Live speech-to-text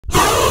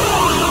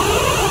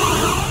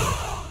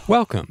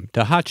Welcome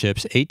to Hot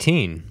Chips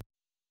 18.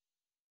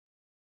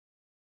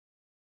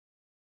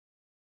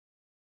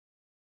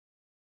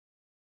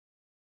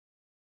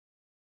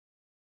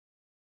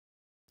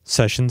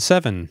 Session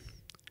 7.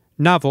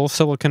 Novel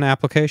Silicon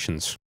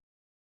Applications.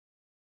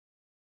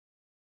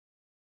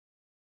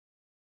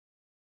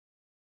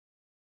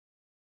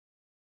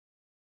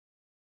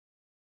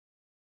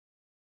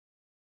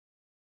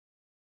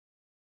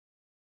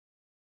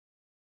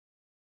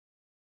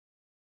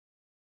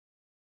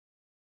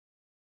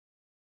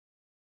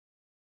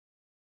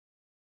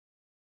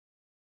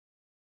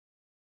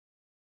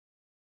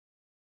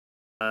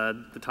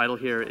 The title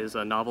here is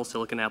Novel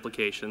Silicon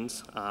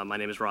Applications. My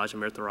name is Raj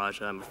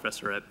Amirtharaja. I'm a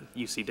professor at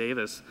UC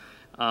Davis.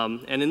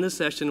 And in this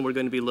session, we're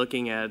going to be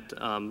looking at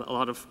a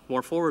lot of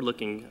more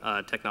forward-looking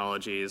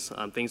technologies,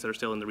 things that are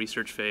still in the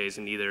research phase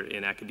and either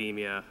in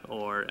academia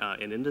or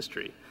in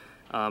industry.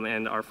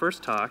 And our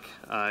first talk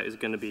is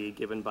going to be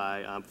given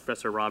by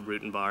Professor Rob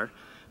Rutenbar.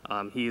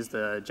 He's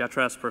the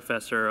Jetras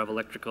Professor of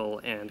Electrical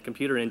and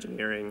Computer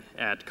Engineering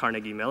at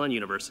Carnegie Mellon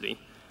University.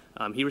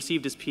 He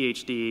received his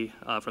PhD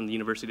from the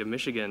University of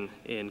Michigan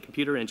in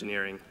computer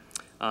engineering.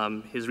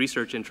 His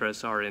research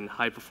interests are in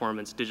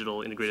high-performance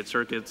digital integrated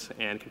circuits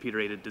and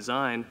computer-aided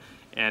design,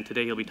 and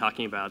today he'll be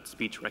talking about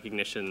speech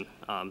recognition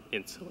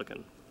in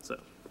silicon. So,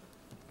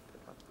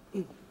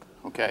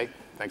 okay,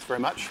 thanks very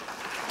much.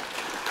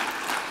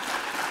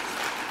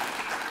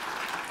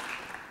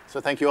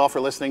 So thank you all for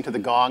listening to the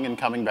gong and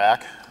coming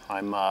back.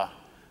 I'm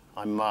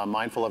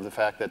mindful of the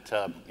fact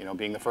that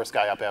being the first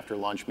guy up after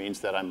lunch means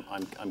that I'm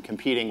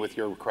competing with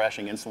your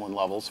crashing insulin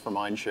levels for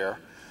mind share.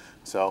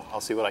 So I'll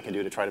see what I can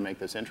do to try to make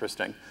this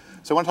interesting.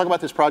 So I want to talk about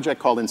this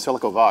project called In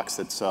Silico Vox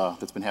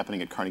that's been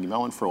happening at Carnegie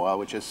Mellon for a while,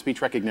 which is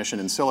speech recognition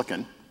in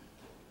silicon.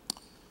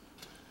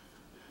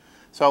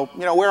 So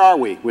where are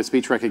we with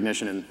speech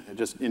recognition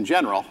just in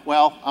general?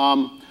 Well,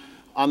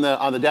 on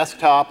the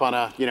desktop, on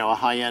a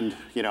high-end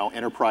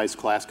enterprise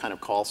class kind of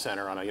call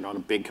center, on a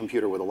big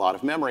computer with a lot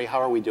of memory,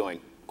 how are we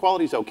doing?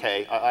 Quality's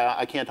okay.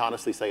 I can't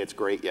honestly say it's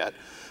great yet.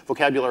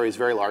 Vocabulary is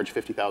very large.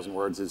 50,000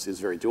 words is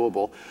very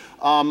doable.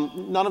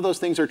 None of those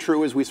things are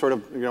true as we sort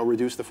of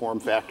reduce the form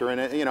factor.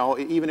 And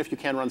even if you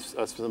can run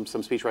some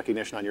speech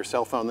recognition on your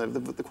cell phone,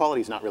 the quality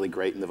is not really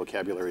great and the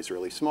vocabulary is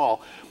really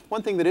small.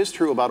 One thing that is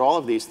true about all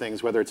of these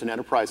things, whether it's an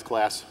enterprise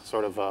class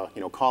sort of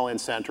call-in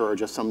center or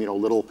just some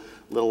little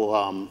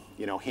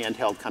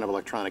handheld kind of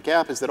electronic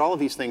app, is that all of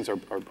these things are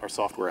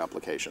software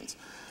applications.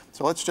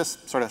 So let's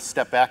just sort of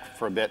step back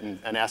for a bit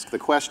and ask the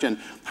question,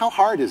 how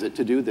hard is it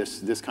to do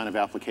this kind of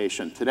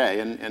application today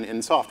and in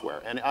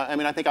software? And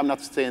I think I'm not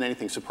saying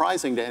anything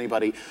surprising to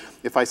anybody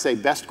if I say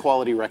best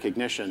quality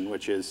recognition,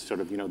 which is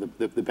sort of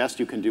the best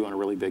you can do on a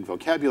really big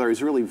vocabulary,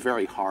 is really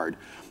very hard,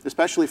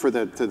 especially for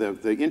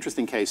the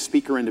interesting case,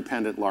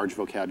 speaker-independent large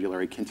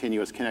vocabulary,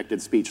 continuous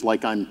connected speech,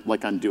 like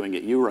I'm doing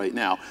at you right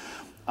now.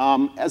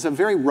 As a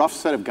very rough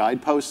set of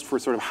guideposts for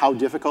sort of how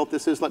difficult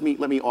this is, let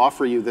me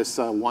offer you this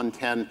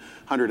 110,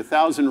 100,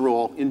 1,000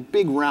 rule in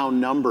big round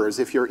numbers.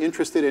 If you're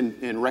interested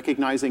in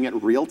recognizing it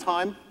real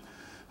time,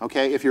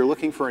 okay, if you're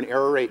looking for an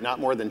error rate not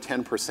more than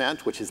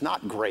 10%, which is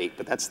not great,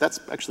 but that's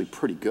actually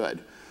pretty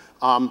good.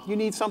 You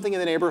need something in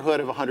the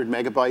neighborhood of 100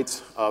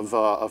 megabytes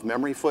of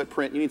memory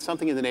footprint. You need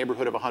something in the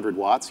neighborhood of 100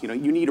 watts.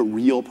 You need a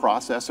real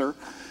processor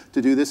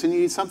to do this, and you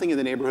need something in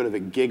the neighborhood of a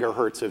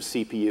gigahertz of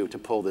CPU to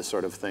pull this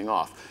sort of thing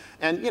off.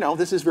 And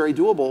this is very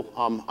doable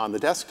on the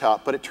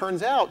desktop, but it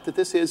turns out that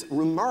this is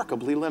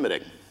remarkably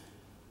limiting.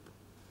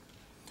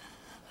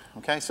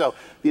 Okay, so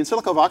the In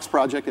Silico Vox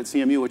project at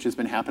CMU, which has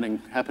been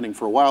happening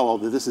for a while,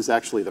 although this is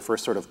actually the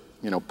first sort of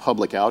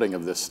public outing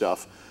of this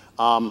stuff,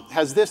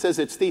 has this as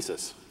its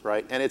thesis,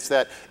 right? And it's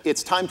that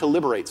it's time to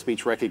liberate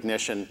speech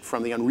recognition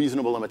from the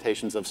unreasonable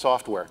limitations of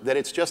software, that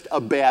it's just a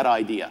bad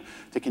idea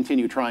to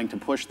continue trying to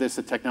push this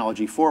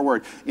technology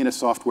forward in a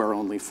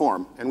software-only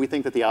form. And we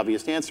think that the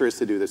obvious answer is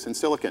to do this in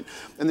silicon.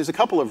 And there's a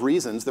couple of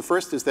reasons. The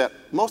first is that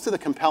most of the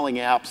compelling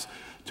apps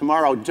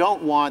tomorrow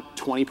don't want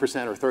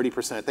 20% or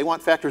 30%. They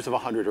want factors of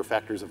 100 or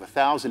factors of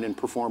 1,000 in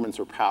performance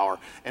or power.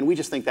 And we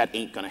just think that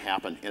ain't going to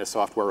happen in a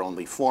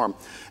software-only form.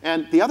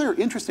 And the other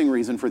interesting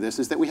reason for this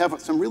is that we have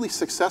some really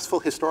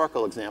successful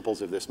historical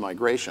examples of this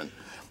migration.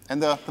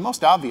 And the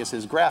most obvious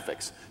is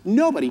graphics.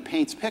 Nobody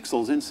paints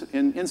pixels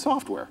in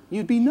software.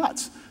 You'd be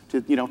nuts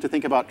to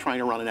think about trying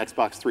to run an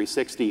Xbox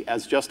 360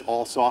 as just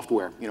all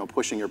software,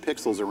 pushing your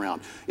pixels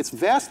around. It's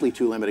vastly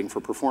too limiting for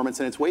performance,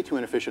 and it's way too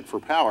inefficient for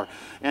power.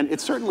 And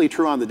it's certainly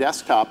true on the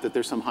desktop that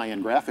there's some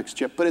high-end graphics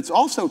chip, but it's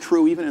also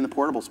true even in the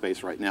portable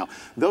space right now.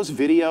 Those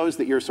videos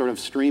that you're sort of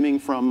streaming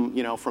from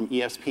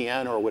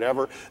ESPN or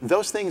whatever,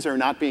 those things are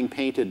not being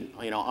painted,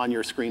 on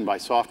your screen by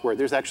software.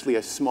 There's actually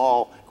a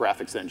small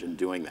graphics engine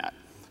doing that.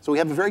 So we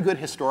have a very good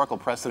historical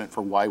precedent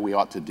for why we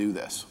ought to do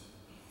this.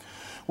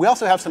 We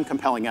also have some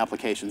compelling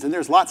applications, and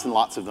there's lots and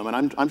lots of them,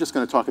 and I'm just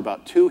going to talk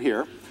about two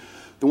here.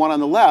 The one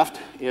on the left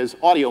is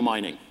audio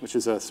mining, which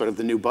is a sort of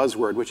the new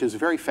buzzword, which is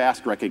very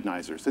fast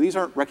recognizers. So these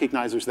aren't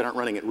recognizers that aren't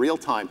running at real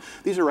time.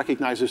 These are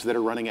recognizers that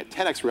are running at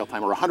 10x real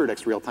time or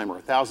 100x real time or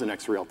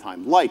 1000x real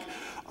time, like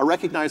a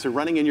recognizer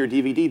running in your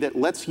DVD that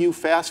lets you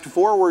fast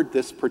forward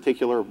this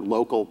particular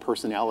local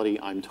personality,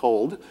 I'm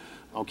told.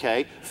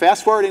 Okay,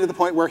 fast forwarding to the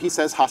point where he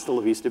says, "Hasta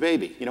la vista,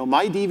 baby." You know,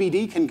 my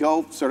DVD can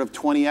go sort of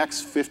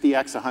 20x,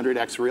 50x,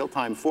 100x real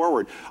time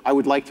forward. I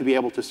would like to be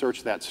able to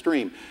search that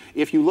stream.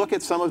 If you look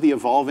at some of the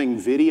evolving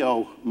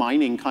video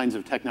mining kinds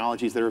of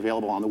technologies that are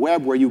available on the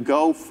web, where you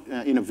go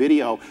in a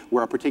video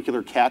where a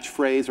particular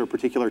catchphrase or a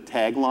particular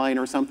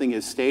tagline or something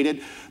is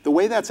stated, the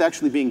way that's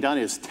actually being done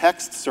is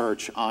text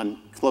search on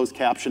closed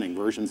captioning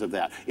versions of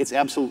that. It's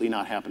absolutely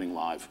not happening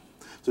live.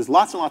 So there's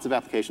lots and lots of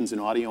applications in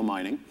audio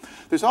mining.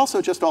 There's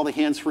also just all the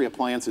hands-free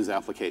appliances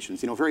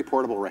applications, you know, very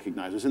portable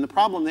recognizers. And the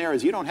problem there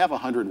is you don't have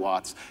 100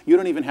 watts. You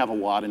don't even have a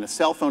watt. In a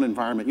cell phone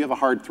environment, you have a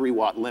hard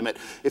 3-watt limit.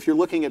 If you're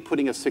looking at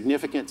putting a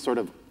significant sort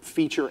of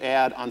feature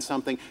ad on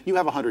something, you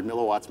have 100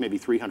 milliwatts, maybe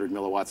 300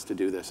 milliwatts to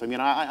do this. I mean,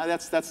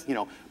 that's you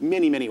know,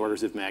 many, many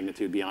orders of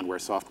magnitude beyond where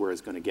software is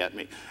going to get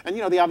me. And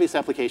you know, the obvious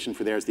application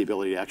for there is the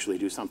ability to actually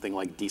do something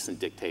like decent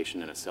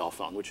dictation in a cell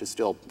phone, which is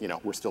still, you know,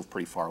 we're still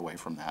pretty far away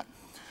from that.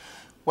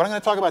 What I'm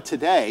going to talk about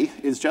today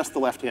is just the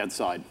left-hand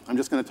side. I'm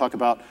just going to talk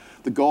about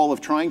the goal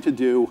of trying to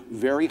do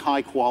very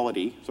high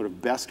quality, sort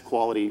of best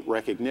quality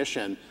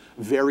recognition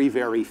very,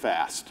 very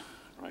fast.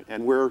 Right?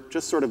 And we're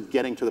just sort of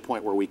getting to the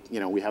point where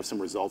we have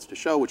some results to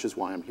show, which is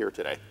why I'm here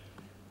today.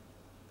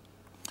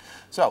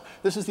 So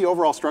this is the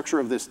overall structure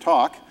of this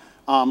talk.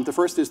 The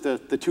first is the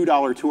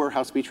 $2 tour,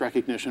 how speech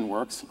recognition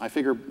works. I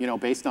figure, you know,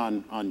 based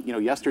on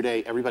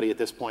yesterday, everybody at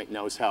this point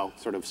knows how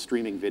sort of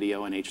streaming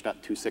video and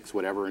H.26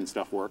 whatever and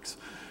stuff works,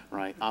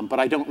 right? But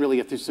I don't really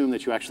have to assume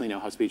that you actually know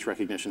how speech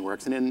recognition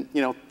works. And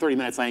in 30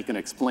 minutes, I ain't going to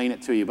explain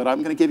it to you, but I'm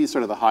going to give you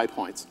sort of the high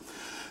points.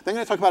 Then I'm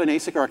going to talk about an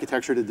ASIC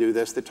architecture to do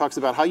this that talks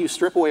about how you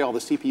strip away all the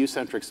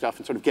CPU-centric stuff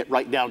and sort of get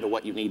right down to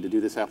what you need to do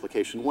this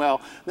application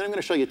well. Then I'm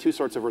going to show you two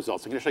sorts of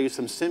results. I'm going to show you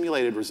some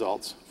simulated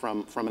results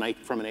from an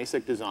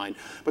ASIC design,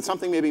 but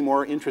something maybe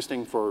more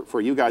interesting for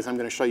you guys, I'm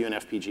going to show you an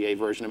FPGA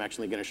version. I'm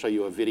actually going to show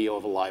you a video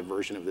of a live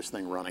version of this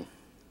thing running.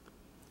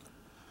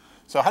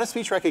 So how does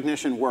speech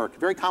recognition work?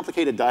 Very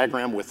complicated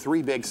diagram with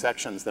 3 big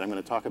sections that I'm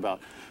going to talk about.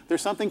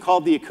 There's something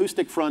called the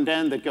acoustic front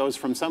end that goes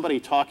from somebody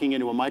talking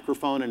into a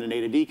microphone and an A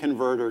to D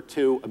converter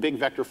to a big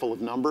vector full of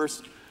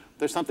numbers.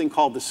 There's something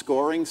called the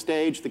scoring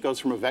stage that goes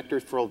from a vector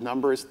full of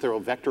numbers to a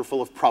vector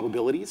full of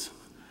probabilities.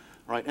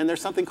 Right? And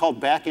there's something called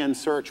back-end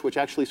search, which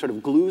actually sort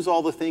of glues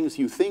all the things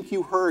you think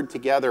you heard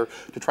together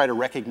to try to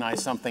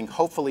recognize something,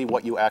 hopefully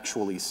what you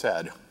actually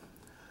said.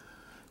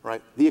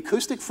 Right? The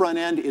acoustic front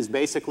end is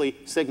basically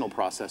signal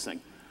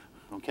processing.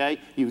 Okay?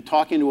 You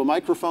talk into a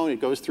microphone,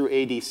 it goes through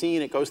ADC,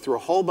 and it goes through a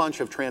whole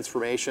bunch of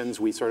transformations.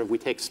 We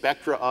take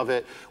spectra of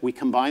it, we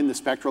combine the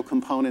spectral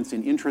components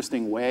in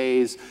interesting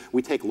ways,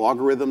 we take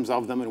logarithms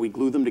of them and we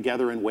glue them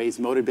together in ways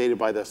motivated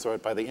by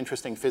the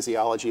interesting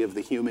physiology of the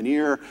human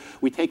ear.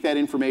 We take that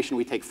information,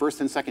 we take first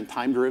and second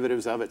time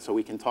derivatives of it so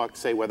we can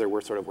say whether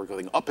we're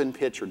going up in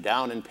pitch or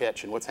down in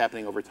pitch and what's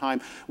happening over time.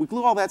 We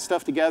glue all that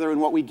stuff together,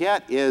 and what we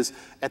get is,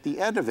 at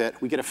the end of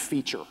it, we get a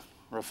feature,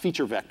 or a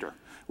feature vector.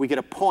 We get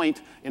a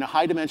point in a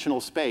high-dimensional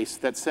space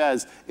that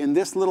says, in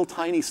this little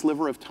tiny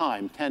sliver of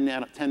time, 10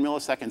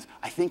 milliseconds,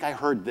 I think I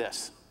heard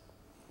this.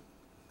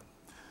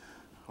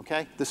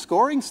 Okay? The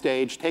scoring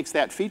stage takes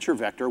that feature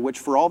vector, which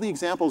for all the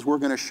examples we're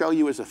going to show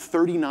you is a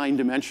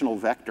 39-dimensional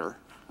vector.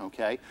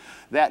 Okay?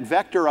 That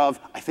vector of,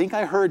 I think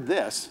I heard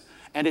this,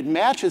 and it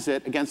matches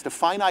it against a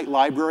finite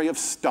library of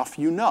stuff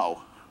you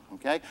know.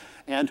 Okay?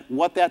 And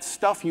what that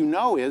stuff you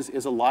know is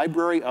a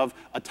library of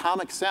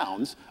atomic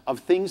sounds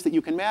of things that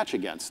you can match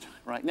against.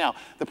 Right? Now,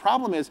 the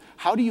problem is,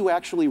 how do you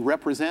actually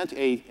represent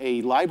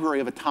a library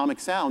of atomic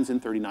sounds in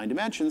 39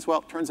 dimensions?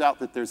 Well, it turns out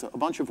that there's a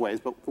bunch of ways,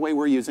 but the way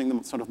we're using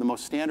them, sort of the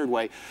most standard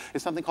way,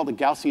 is something called a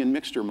Gaussian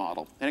mixture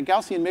model. And a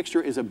Gaussian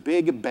mixture is a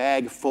big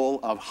bag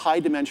full of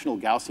high-dimensional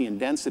Gaussian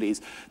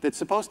densities that's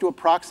supposed to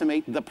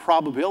approximate the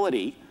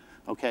probability,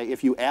 okay,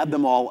 if you add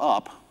them all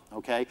up,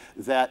 okay,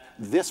 that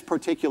this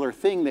particular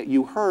thing that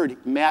you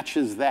heard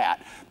matches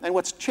that. And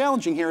what's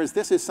challenging here is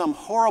this is some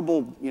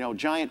horrible,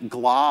 giant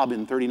glob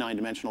in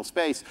 39-dimensional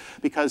space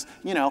because,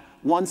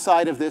 one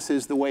side of this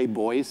is the way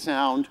boys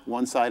sound,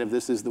 one side of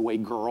this is the way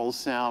girls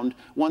sound,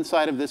 one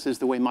side of this is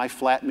the way my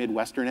flat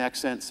Midwestern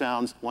accent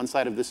sounds, one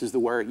side of this is the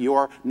way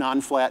your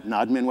non-flat,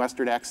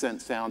 non-Midwestern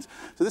accent sounds.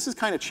 So this is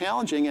kind of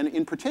challenging, and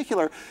in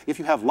particular, if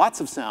you have lots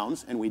of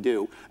sounds, and we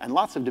do, and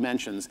lots of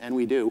dimensions, and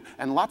we do,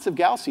 and lots of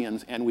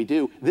Gaussians, and we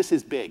do, this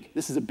is big.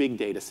 This is a big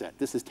data set.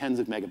 This is tens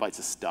of megabytes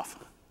of stuff.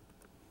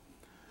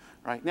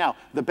 Right? Now,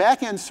 the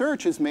back-end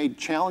search is made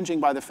challenging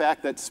by the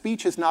fact that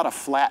speech is not a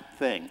flat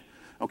thing.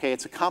 Okay,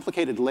 it's a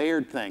complicated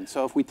layered thing.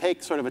 So if we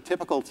take sort of a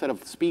typical set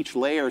of speech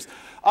layers,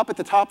 up at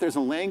the top there's a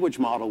language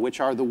model,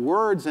 which are the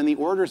words and the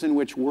orders in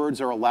which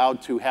words are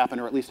allowed to happen,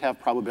 or at least have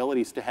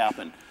probabilities to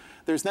happen.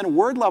 There's then a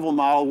word level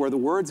model where the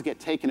words get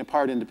taken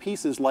apart into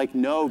pieces, like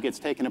no gets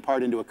taken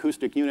apart into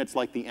acoustic units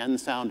like the N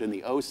sound and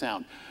the O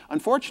sound.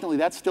 Unfortunately,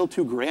 that's still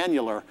too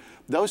granular.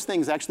 Those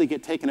things actually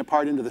get taken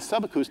apart into the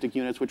subacoustic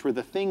units, which were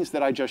the things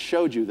that I just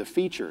showed you, the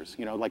features,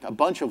 like a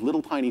bunch of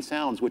little tiny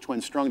sounds, which when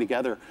strung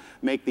together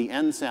make the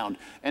N sound.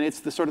 And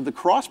it's the sort of the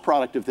cross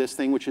product of this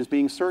thing, which is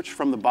being searched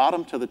from the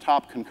bottom to the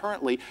top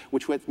concurrently,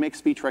 which makes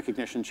speech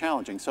recognition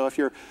challenging. So if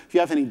you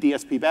have any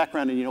DSP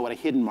background and you know what a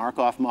hidden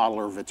Markov model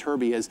or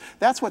Viterbi is,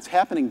 that's what's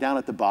happening down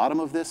at the bottom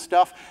of this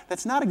stuff.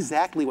 That's not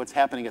exactly what's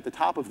happening at the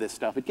top of this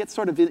stuff. It gets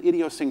sort of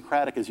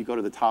idiosyncratic as you go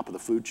to the top of the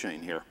food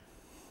chain here.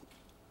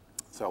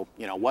 So,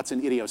 what's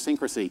an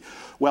idiosyncrasy?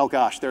 Well,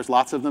 gosh, there's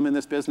lots of them in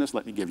this business.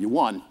 Let me give you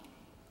one.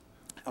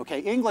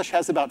 Okay, English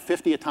has about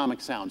 50 atomic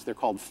sounds. They're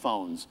called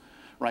phones,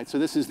 right? So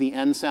this is the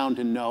N sound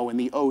in no and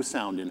the O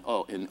sound in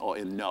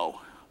no.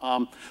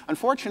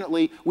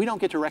 Unfortunately, we don't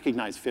get to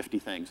recognize 50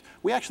 things.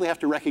 We actually have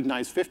to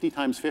recognize 50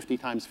 times 50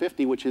 times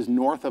 50, which is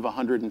north of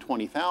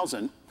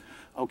 120,000,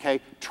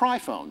 okay,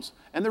 triphones.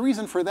 And the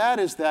reason for that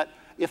is that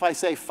if I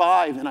say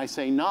 5 and I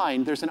say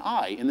 9, there's an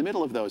I in the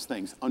middle of those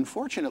things.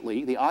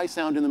 Unfortunately, the I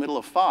sound in the middle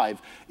of 5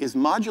 is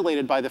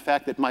modulated by the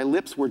fact that my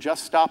lips were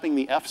just stopping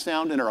the F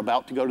sound and are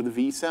about to go to the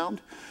V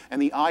sound.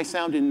 And the I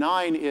sound in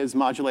 9 is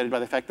modulated by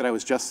the fact that I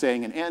was just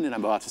saying an N and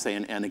I'm about to say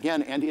an N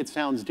again. And it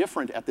sounds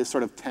different at this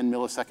sort of 10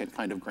 millisecond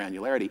kind of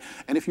granularity.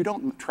 And if you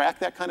don't track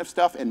that kind of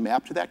stuff and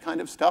map to that kind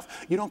of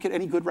stuff, you don't get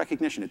any good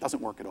recognition. It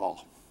doesn't work at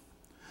all.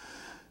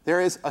 There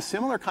is a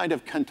similar kind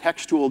of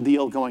contextual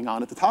deal going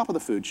on at the top of the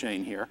food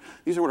chain here.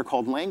 These are what are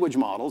called language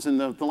models. And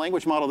the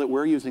language model that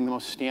we're using, the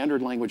most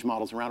standard language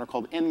models around, are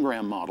called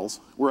n-gram models.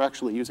 We're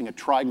actually using a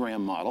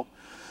trigram model.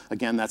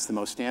 Again, that's the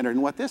most standard.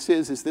 And what this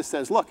is this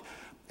says, look,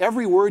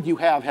 every word you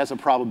have has a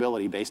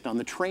probability based on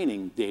the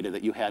training data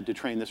that you had to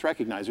train this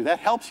recognizer. That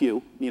helps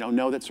you,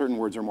 know that certain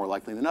words are more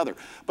likely than others.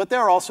 But there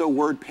are also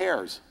word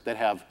pairs that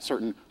have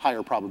certain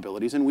higher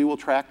probabilities, and we will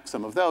track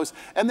some of those.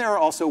 And there are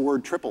also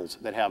word triples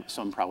that have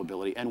some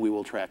probability, and we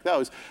will track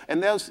those.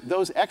 And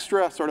those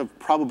extra sort of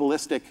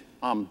probabilistic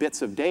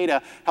bits of data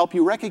help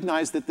you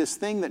recognize that this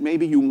thing that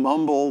maybe you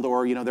mumbled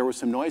or there was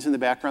some noise in the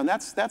background,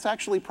 that's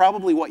actually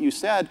probably what you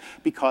said,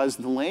 because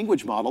the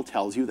language model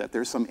tells you that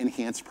there's some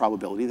enhanced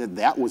probability that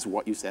that was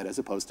what you said as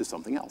opposed to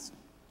something else.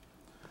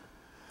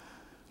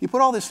 You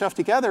put all this stuff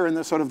together, and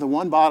the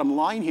one bottom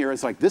line here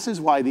is like, this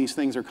is why these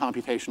things are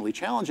computationally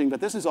challenging,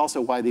 but this is also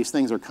why these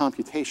things are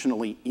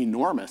computationally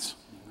enormous.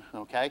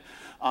 Okay?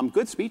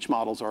 Good speech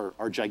models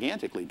are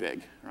gigantically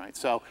big, right?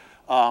 So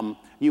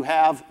you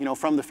have,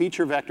 from the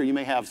feature vector, you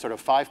may have sort of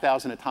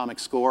 5,000 atomic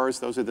scores.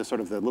 Those are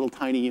the little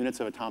tiny units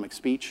of atomic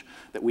speech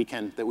that we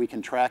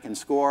can track and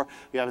score.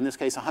 You have, in this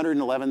case,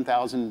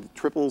 111,000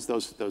 triples,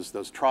 those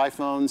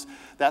triphones.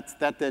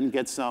 That then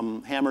gets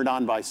hammered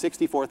on by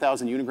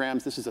 64,000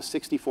 unigrams. This is a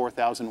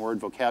 64,000 word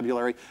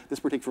vocabulary. This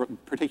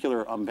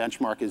particular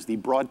benchmark is the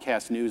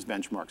broadcast news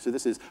benchmark. So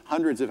this is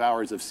hundreds of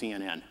hours of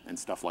CNN and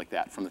stuff like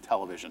that from the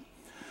television.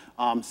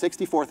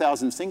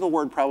 64,000 single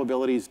word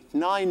probabilities,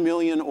 9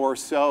 million or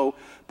so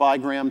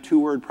bigram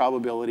 2-word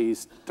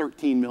probabilities,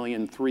 13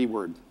 million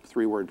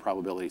 3-word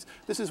probabilities.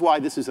 This is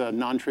why this is a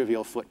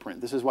non-trivial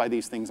footprint. This is why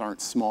these things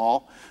aren't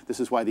small. This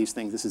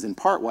is in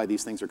part why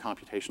these things are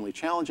computationally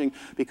challenging,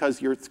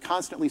 because you're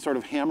constantly sort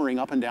of hammering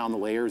up and down the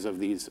layers of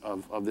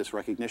this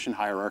recognition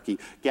hierarchy,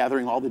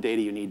 gathering all the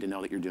data you need to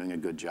know that you're doing a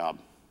good job.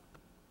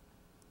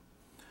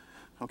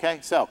 Okay,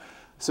 so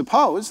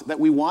suppose that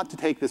we want to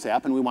take this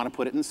app and we want to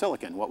put it in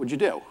silicon. What would you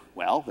do?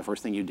 Well, the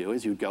first thing you do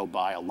is you'd go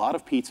buy a lot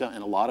of pizza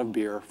and a lot of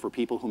beer for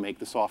people who make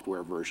the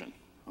software version.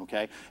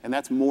 Okay? And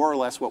that's more or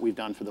less what we've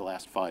done for the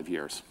last 5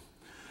 years.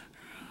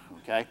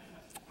 Okay?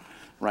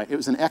 Right? It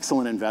was an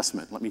excellent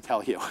investment, let me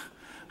tell you.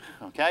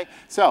 Okay?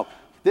 So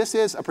this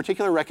is a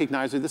particular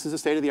recognizer. This is a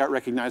state-of-the-art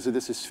recognizer.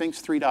 This is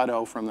Sphinx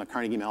 3.0 from the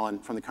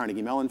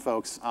Carnegie Mellon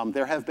folks.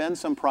 There have been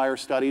some prior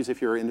studies,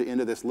 if you're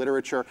into this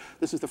literature.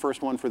 This is the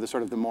first one for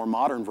the more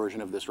modern version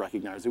of this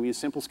recognizer. We use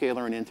Simple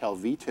Scalar and Intel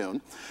vTune.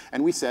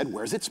 And we said,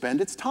 where does it spend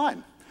its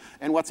time?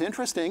 And what's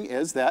interesting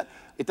is that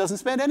it doesn't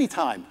spend any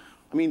time.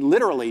 I mean,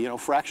 literally,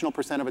 fractional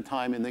 % of a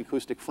time in the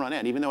acoustic front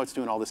end, even though it's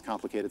doing all this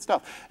complicated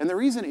stuff. And the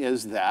reason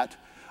is that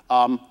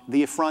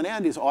the front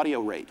end is audio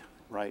rate.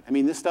 Right? I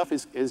mean, this stuff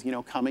is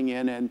coming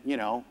in and,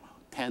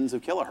 tens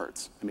of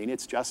kilohertz. I mean,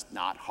 it's just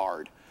not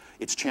hard.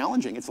 It's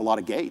challenging. It's a lot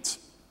of gates.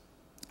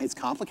 It's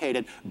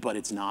complicated, but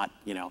it's not,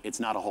 it's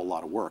not a whole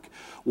lot of work.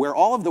 Where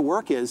all of the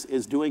work is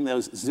doing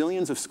those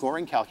zillions of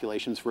scoring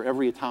calculations for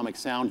every atomic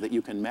sound that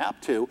you can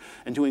map to,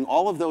 and doing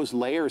all of those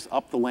layers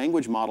up the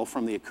language model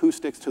from the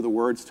acoustics to the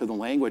words to the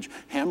language,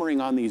 hammering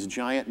on these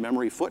giant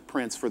memory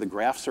footprints for the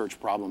graph search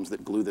problems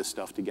that glue this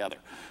stuff together.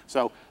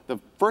 So the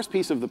first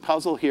piece of the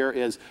puzzle here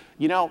is,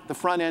 the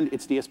front end,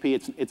 it's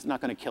DSP, it's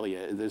not going to kill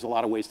you. There's a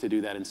lot of ways to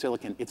do that in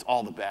silicon. It's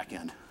all the back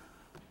end.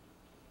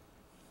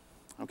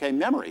 Okay,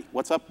 memory.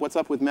 What's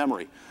up with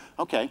memory?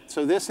 Okay,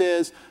 so this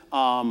is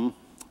some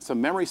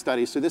memory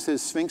studies. So this is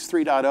Sphinx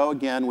 3.0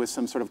 again with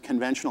some sort of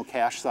conventional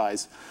cache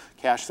sizes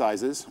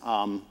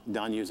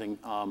done using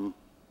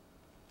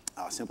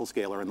simple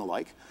scaler and the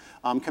like,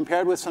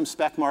 compared with some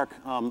spec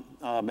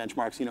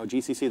benchmarks,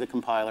 GCC, the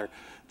compiler,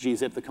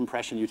 gzip, the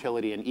compression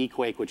utility, and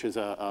eQuake, which is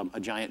a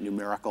giant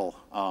numerical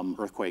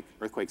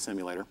earthquake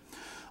simulator.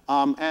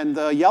 And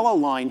the yellow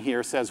line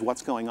here says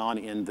what's going on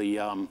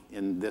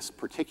in this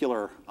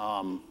particular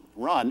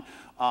run.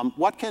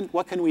 What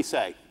can we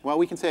say? Well,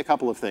 we can say a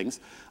couple of things.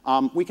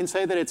 We can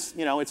say that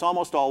it's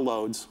almost all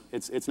loads.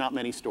 It's not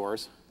many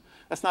stores.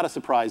 That's not a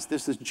surprise.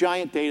 There's this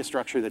giant data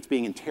structure that's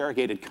being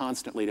interrogated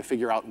constantly to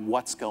figure out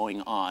what's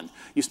going on.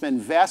 You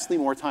spend vastly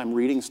more time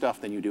reading stuff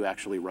than you do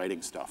actually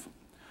writing stuff.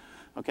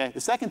 Okay?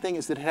 The second thing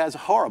is that it has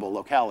horrible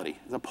locality.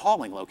 It's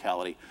appalling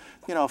locality.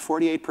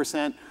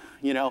 48%.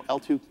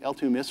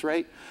 L2 miss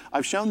rate.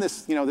 I've shown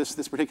this,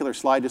 this particular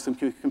slide to some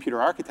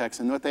computer architects,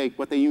 and what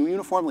they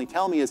uniformly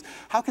tell me is,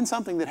 how can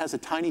something that has a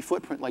tiny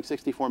footprint like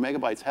 64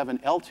 megabytes have an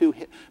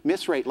L2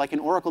 miss rate like an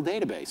Oracle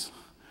database?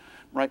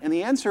 Right? And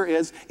the answer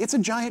is, it's a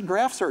giant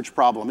graph search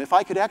problem. If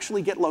I could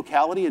actually get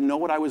locality and know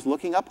what I was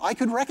looking up, I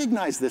could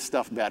recognize this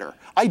stuff better.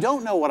 I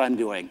don't know what I'm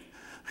doing.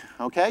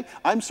 Okay?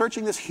 I'm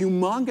searching this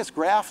humongous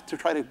graph to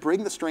try to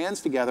bring the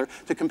strands together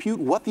to compute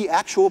what the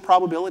actual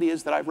probability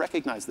is that I've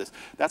recognized this.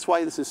 That's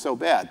why this is so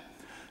bad.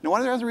 Now,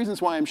 one of the other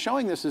reasons why I'm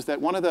showing this is that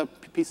one of the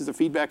pieces of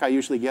feedback I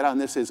usually get on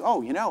this is,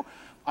 oh,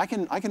 I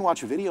can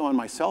watch a video on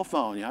my cell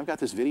phone. I've got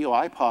this video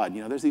iPod.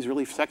 There's these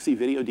really sexy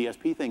video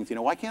DSP things.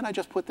 Why can't I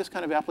just put this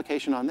kind of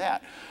application on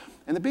that?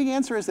 And the big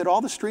answer is that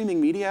all the streaming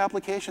media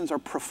applications are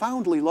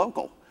profoundly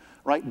local.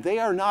 Right? They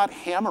are not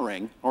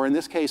hammering, or in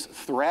this case,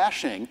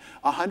 thrashing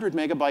a 100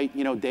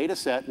 megabyte data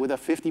set with a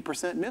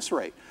 50% miss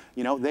rate.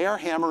 They are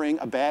hammering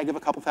a bag of a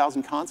couple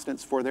thousand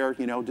constants for their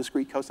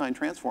discrete cosine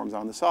transforms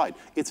on the side.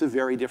 It's a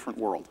very different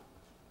world.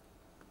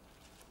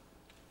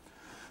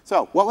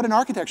 So what would an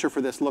architecture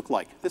for this look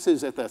like? This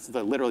is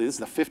literally this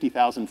is a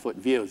 50,000-foot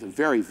view. It's a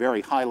very,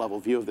 very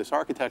high-level view of this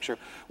architecture.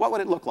 What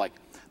would it look like?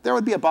 There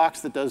would be a box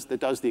that does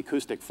the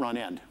acoustic front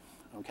end.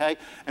 Okay?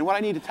 And what I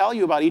need to tell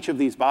you about each of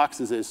these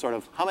boxes is sort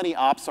of how many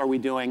ops are we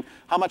doing,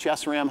 how much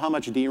SRAM, how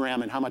much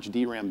DRAM, and how much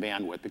DRAM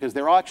bandwidth, because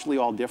they're actually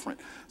all different.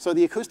 So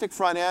the acoustic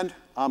front end,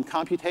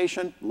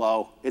 computation,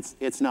 low.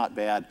 It's not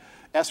bad.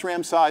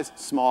 SRAM size,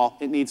 small.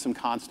 It needs some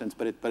constants,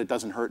 but it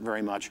doesn't hurt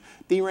very much.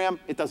 DRAM,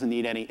 it doesn't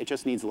need any. It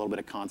just needs a little bit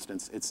of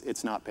constants.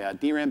 It's not bad.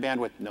 DRAM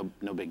bandwidth,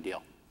 no big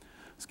deal.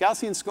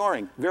 Gaussian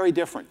scoring, very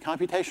different.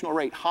 Computational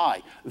rate,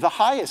 high. The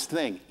highest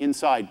thing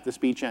inside the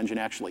speech engine,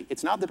 actually.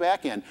 It's not the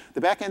back end.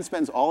 The back end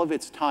spends all of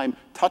its time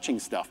touching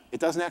stuff. It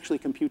doesn't actually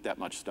compute that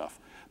much stuff.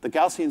 The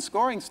Gaussian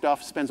scoring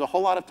stuff spends a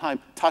whole lot of time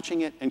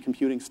touching it and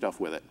computing stuff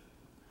with it.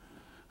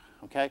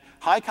 Okay?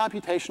 High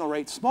computational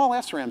rate, small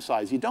SRAM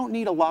size. You don't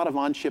need a lot of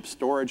on-chip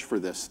storage for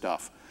this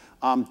stuff.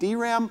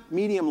 DRAM,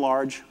 medium,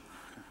 large.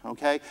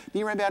 Okay?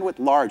 DRAM bandwidth,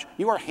 large.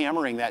 You are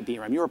hammering that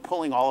DRAM. You are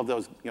pulling all of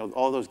those,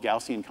 all those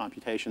Gaussian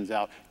computations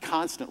out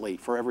constantly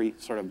for every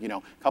sort of,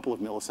 couple of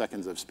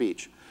milliseconds of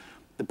speech.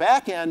 The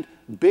back end,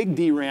 big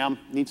DRAM,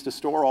 needs to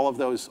store all of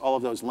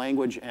those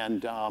language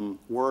and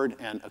word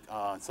and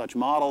such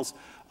models.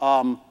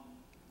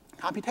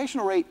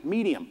 Computational rate,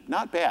 medium,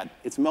 not bad.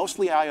 It's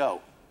mostly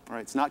I/O. Right?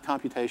 It's not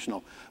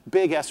computational.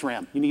 Big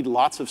SRAM. You need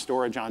lots of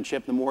storage on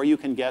chip. The more you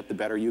can get, the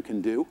better you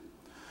can do.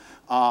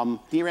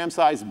 DRAM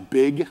size,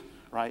 big.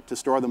 Right, to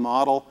store the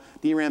model.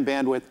 DRAM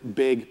bandwidth,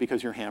 big,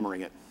 because you're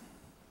hammering it.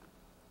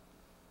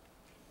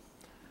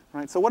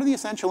 Right, so what are the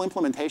essential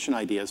implementation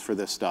ideas for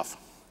this stuff?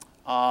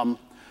 Well,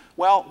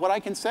 what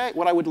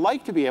I would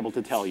like to be able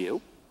to tell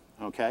you,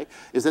 okay,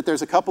 is that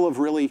there's a couple of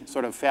really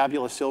sort of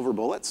fabulous silver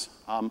bullets.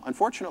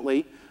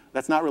 Unfortunately,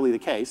 that's not really the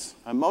case.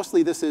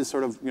 Mostly this is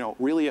sort of,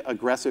 really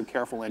aggressive,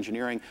 careful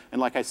engineering. And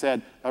like I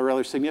said, a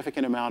rather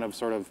significant amount of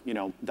sort of,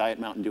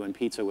 Diet Mountain Dew and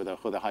pizza with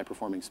a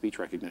high-performing speech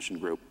recognition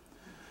group.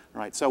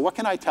 Right, so what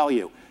can I tell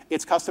you?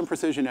 It's custom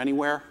precision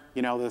anywhere.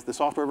 The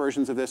software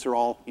versions of this are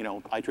all,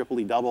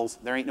 IEEE doubles.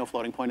 There ain't no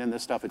floating point in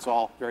this stuff. It's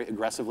all very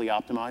aggressively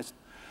optimized.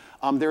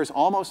 There's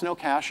almost no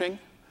caching.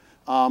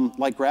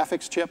 Like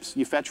graphics chips,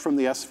 you fetch from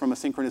a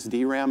synchronous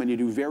DRAM, and you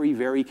do very,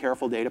 very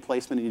careful data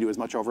placement, and you do as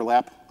much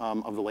overlap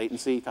of the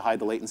latency to hide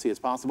the latency as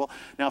possible.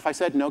 Now, if I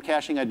said no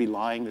caching, I'd be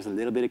lying. There's a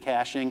little bit of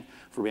caching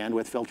for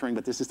bandwidth filtering,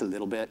 but this is just a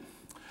little bit.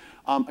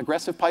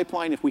 Aggressive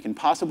pipeline, if we can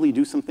possibly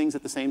do some things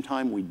at the same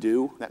time, we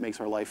do. That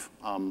makes our life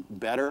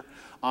better.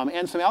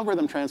 And some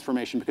algorithm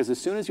transformation, because as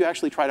soon as you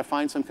actually try to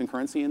find some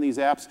concurrency in these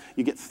apps,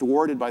 you get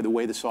thwarted by the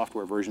way the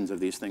software versions of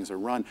these things are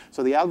run.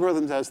 So the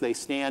algorithms as they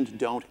stand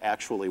don't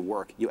actually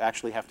work. You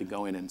actually have to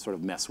go in and sort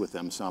of mess with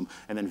them some,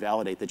 and then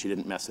validate that you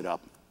didn't mess it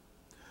up.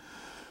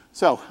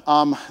 So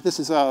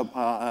this is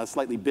a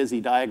slightly busy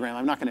diagram.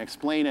 I'm not going to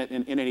explain it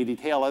in any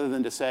detail other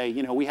than to say,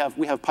 we have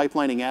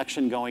pipelining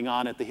action going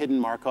on at the hidden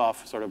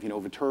Markov sort of,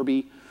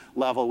 Viterbi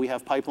level. We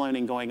have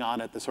pipelining going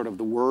on at the sort of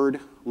the word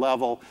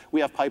level.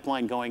 We have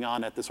pipeline going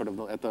on at the sort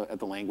of at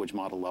the language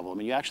model level. I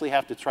mean, you actually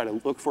have to try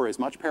to look for as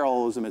much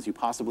parallelism as you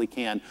possibly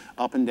can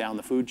up and down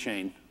the food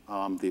chain,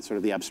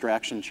 the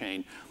abstraction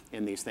chain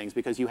in these things,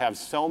 because you have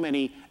so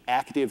many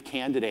active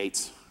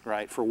candidates,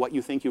 right, for what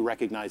you think you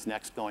recognize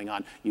next going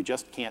on. You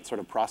just can't sort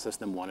of process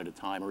them one at a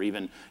time, or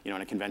even, in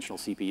a conventional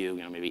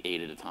CPU, maybe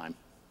 8 at a time.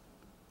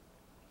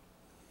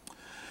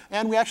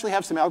 And we actually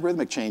have some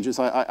algorithmic changes.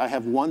 I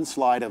have one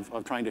slide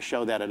of trying to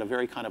show that at a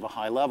very kind of a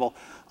high level.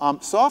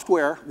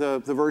 Software, the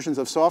versions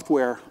of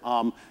software,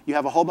 you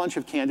have a whole bunch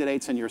of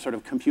candidates and you're sort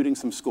of computing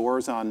some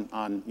scores on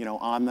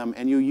them.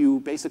 And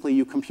you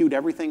basically compute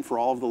everything for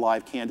all of the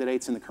live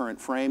candidates in the current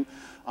frame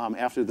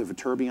after the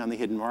Viterbi on the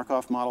hidden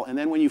Markov model. And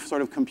then when you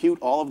sort of compute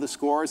all of the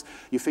scores,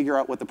 you figure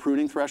out what the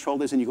pruning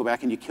threshold is and you go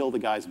back and you kill the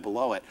guys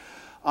below it.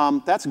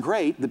 That's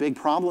great. The big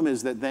problem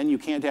is that then you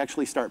can't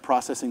actually start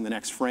processing the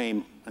next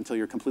frame until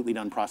you're completely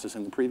done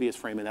processing the previous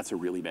frame, and that's a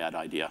really bad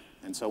idea.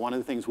 And so one of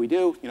the things we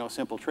do, a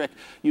simple trick,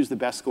 use the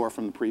best score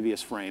from the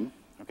previous frame,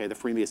 okay, the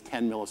previous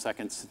 10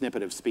 millisecond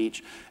snippet of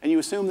speech, and you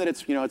assume that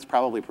it's, it's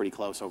probably pretty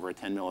close over a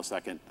 10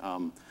 millisecond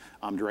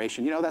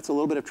duration. That's a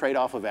little bit of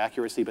trade-off of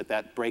accuracy, but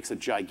that breaks a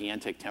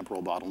gigantic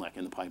temporal bottleneck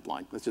in the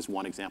pipeline. That's just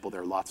one example.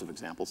 There are lots of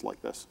examples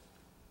like this.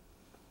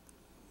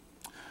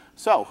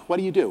 So what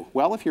do you do?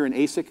 Well, if you're an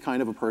ASIC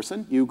kind of a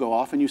person, you go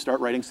off and you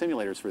start writing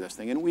simulators for this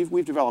thing. And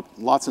we've developed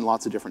lots and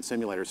lots of different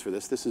simulators for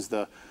this. This is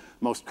the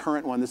most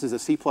current one. This is a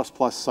C++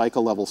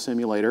 cycle level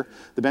simulator.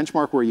 The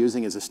benchmark we're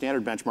using is a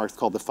standard benchmark. It's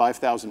called the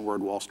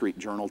 5,000-word Wall Street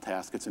Journal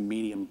task. It's a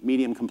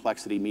medium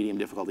complexity, medium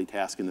difficulty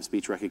task in the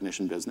speech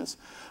recognition business.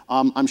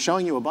 I'm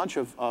showing you a bunch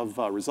of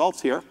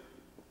results here.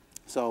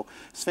 So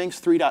Sphinx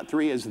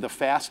 3.3 is the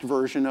fast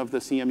version of the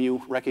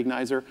CMU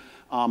recognizer,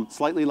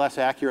 slightly less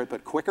accurate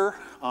but quicker.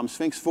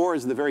 Sphinx 4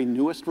 is the very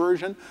newest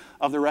version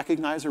of the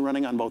recognizer,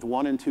 running on both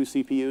 1 and 2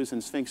 CPUs.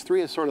 And Sphinx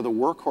 3 is sort of the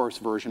workhorse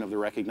version of the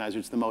recognizer.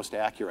 It's the most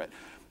accurate.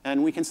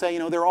 And we can say,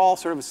 they're all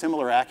sort of a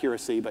similar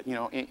accuracy, but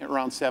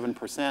around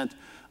 7%.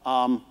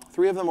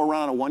 3 of them were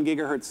run on a 1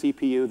 gigahertz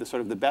CPU. The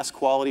sort of the best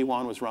quality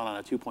one was run on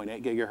a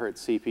 2.8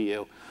 gigahertz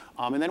CPU.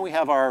 And then we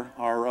have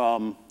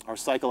our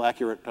cycle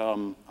accurate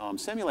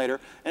simulator,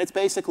 and it's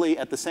basically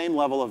at the same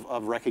level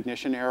of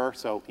recognition error.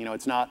 So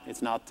it's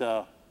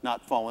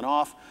not fallen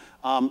off.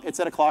 It's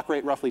at a clock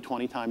rate roughly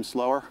 20 times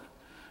slower,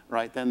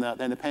 right, than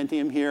the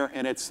Pentium here,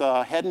 and it's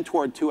heading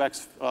toward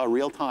 2x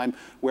real time,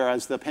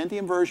 whereas the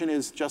Pentium version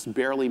is just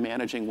barely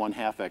managing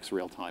 1/2x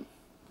real time.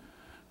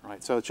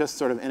 Right, so it's just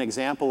sort of an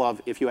example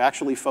of if you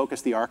actually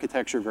focus the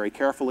architecture very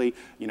carefully,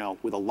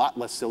 with a lot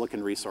less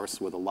silicon resource,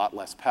 with a lot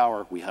less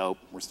power, we hope,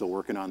 we're still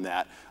working on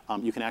that,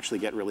 you can actually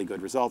get really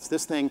good results.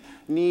 This thing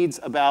needs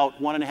about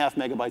 1.5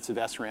 megabytes of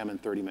SRAM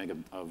and 30 meg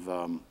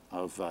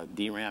of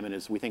DRAM, and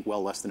is, we think,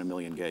 well less than 1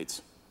 million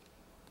gates.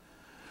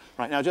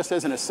 Right, now just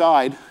as an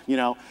aside,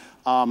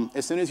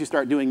 as soon as you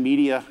start doing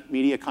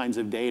media kinds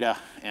of data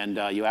and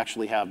you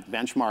actually have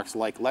benchmarks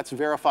like, let's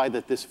verify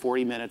that this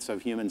 40 minutes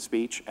of human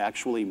speech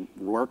actually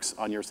works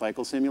on your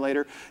cycle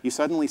simulator, you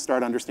suddenly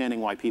start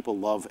understanding why people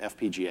love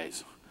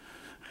FPGAs.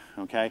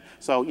 Okay,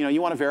 so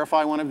you want to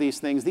verify one of these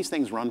things. These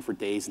things run for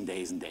days and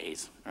days and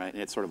days, right?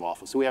 And it's sort of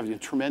awful. So we have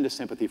tremendous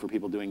sympathy for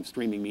people doing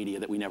streaming media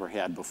that we never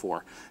had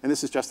before. And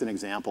this is just an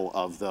example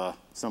of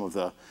some of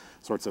the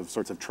sorts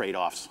of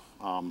trade-offs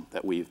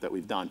that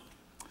we've done.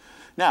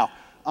 Now,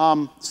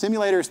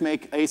 simulators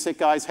make ASIC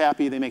guys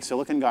happy, they make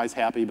silicon guys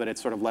happy, but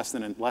it's sort of less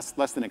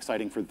than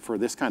exciting for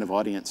this kind of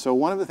audience. So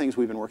one of the things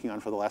we've been working on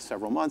for the last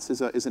several months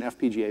is an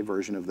FPGA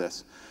version of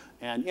this.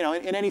 And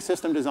in any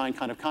system design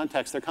kind of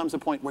context, there comes a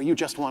point where you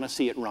just want to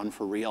see it run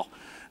for real,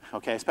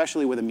 okay?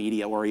 Especially with a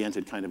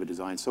media-oriented kind of a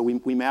design. So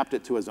we mapped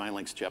it to a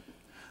Xilinx chip.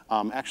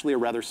 Actually a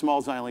rather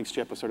small Xilinx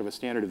chip, a sort of a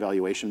standard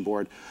evaluation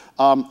board.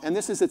 And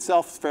this is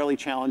itself fairly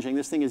challenging.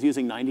 This thing is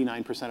using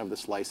 99% of the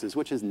slices,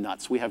 which is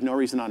nuts. We have no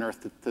reason on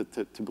earth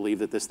to believe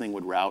that this thing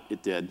would route.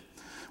 It did.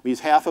 We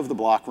use half of the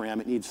block RAM.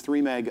 It needs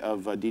 3 meg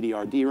of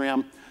DDR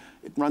DRAM.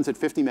 It runs at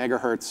 50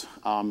 megahertz,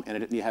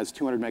 and it has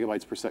 200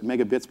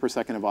 megabits per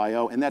second of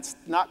I/O, and that's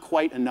not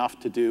quite enough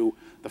to do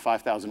the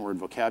 5,000-word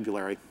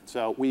vocabulary.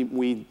 So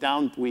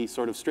we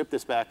sort of stripped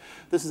this back.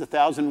 This is a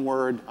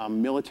 1,000-word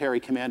military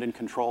command and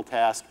control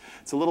task.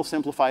 It's a little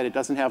simplified. It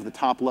doesn't have the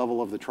top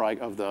level of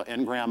the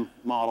n-gram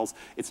models.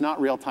 It's not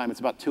real time.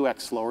 It's about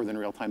 2x slower than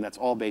real time. That's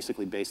all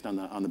basically based on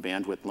the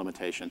bandwidth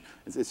limitation.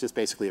 It's just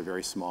basically a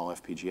very small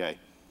FPGA.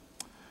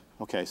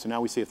 Okay, so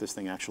now we see if this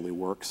thing actually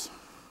works.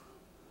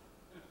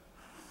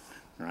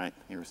 All right,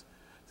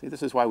 see,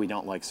 this is why we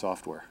don't like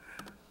software.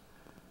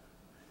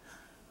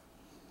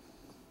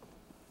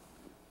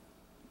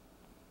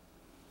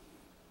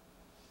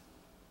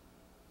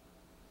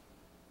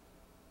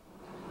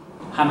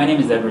 Hi, my name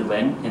is Edward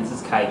Lin, and this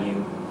is Kai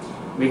Yu.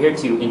 We're here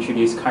to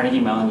introduce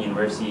Carnegie Mellon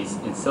University's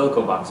In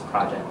Silico Box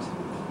project,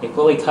 a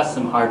fully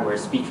custom hardware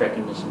speech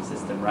recognition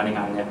system running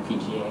on an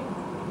FPGA.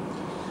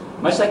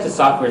 Much like the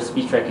software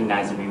speech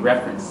recognizer we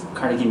referenced,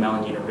 Carnegie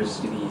Mellon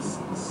University's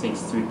Sphinx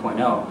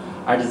 3.0,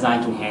 our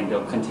design can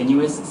handle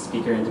continuous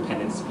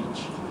speaker-independent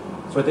speech.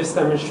 For this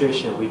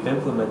demonstration, we've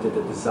implemented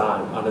the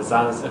design on the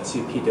Xilinx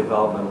X2P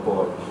development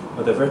board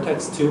with the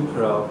Vertex 2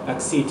 Pro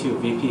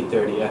XC2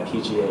 VP30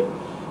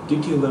 FPGA.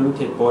 Due to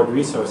limited board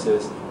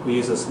resources, we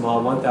use a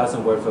small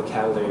 1,000-word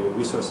vocabulary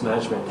resource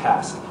management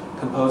task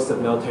composed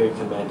of military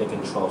command and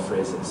control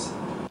phrases.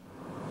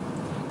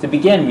 To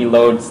begin, we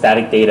load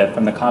static data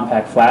from the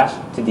compact flash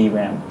to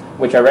DRAM,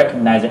 which our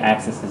recognizer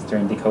accesses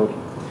during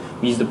decoding.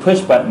 We use the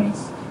push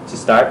buttons to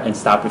start and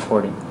stop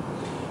recording.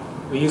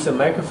 We use a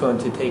microphone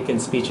to take in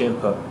speech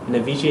input and a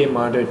VGA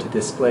monitor to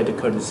display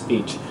decoded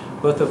speech,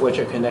 both of which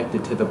are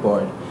connected to the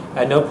board.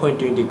 At no point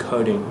during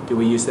decoding do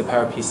we use the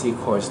PowerPC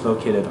cores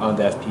located on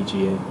the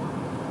FPGA.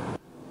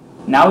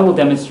 Now we will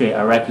demonstrate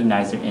our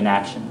recognizer in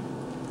action.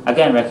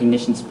 Again,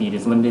 recognition speed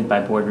is limited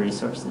by board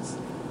resources.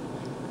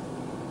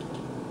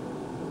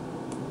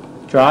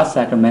 Draw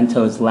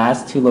Sacramento's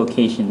last two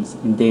locations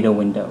in data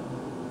window.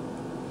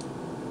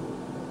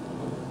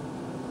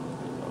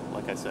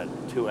 Like I said,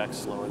 2x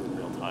slower than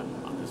real time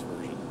on this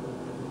version.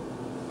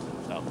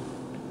 So,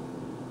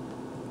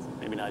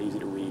 maybe not easy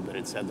to read, but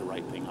it said the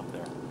right thing up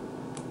there.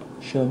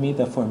 Show me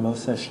the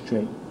Formosa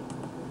Strait.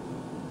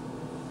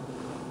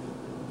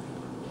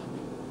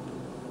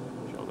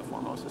 Show the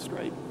Formosa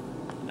Strait.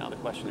 Now the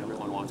question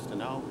everyone wants to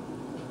know.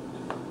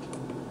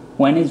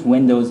 When is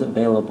Windows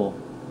available?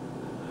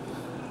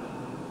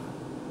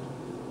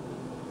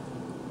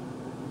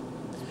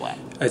 Splat.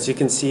 As you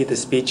can see, the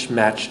speech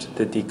matched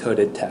the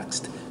decoded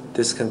text.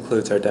 This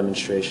concludes our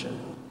demonstration.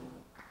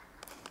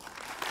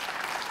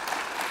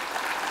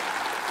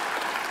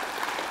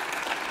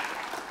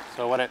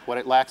 So what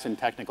it lacks in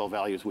technical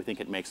values, we think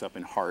it makes up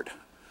in heart.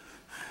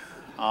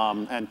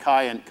 And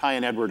Kai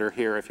and Edward are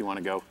here if you want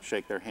to go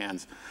shake their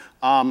hands.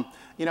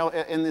 You know,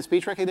 in the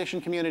speech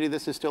recognition community,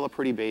 this is still a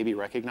pretty baby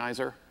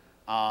recognizer.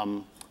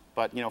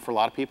 But you know, for a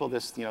lot of people,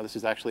 this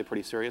is actually a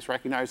pretty serious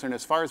recognizer. And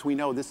as far as we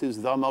know, this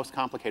is the most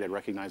complicated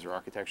recognizer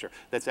architecture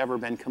that's ever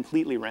been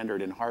completely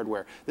rendered in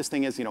hardware. This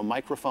thing is,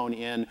 microphone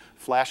in,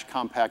 flash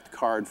compact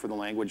card for the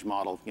language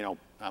model.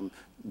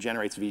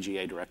 Generates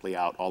VGA directly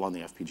out, all on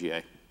the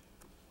FPGA.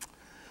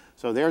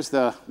 So there's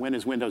the when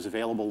is Windows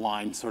available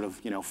line, sort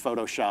of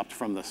photoshopped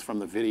from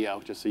the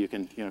video, just so you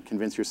can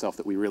convince yourself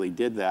that we really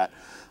did that.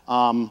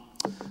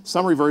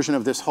 Summary version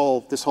of this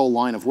whole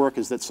line of work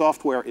is that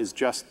software is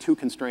just too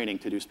constraining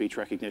to do speech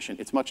recognition.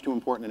 It's much too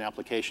important in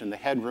application. The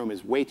headroom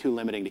is way too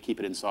limiting to keep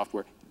it in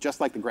software.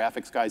 Just like the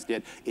graphics guys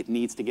did, it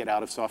needs to get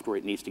out of software.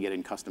 It needs to get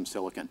in custom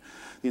silicon.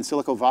 The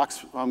Silico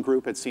Vox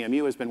group at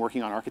CMU has been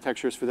working on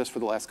architectures for this for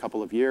the last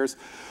couple of years.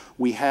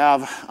 We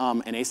have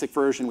an ASIC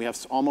version. We have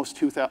almost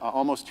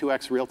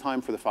 2x real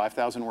time for the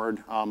 5,000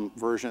 word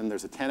version.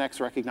 There's a 10x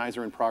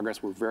recognizer in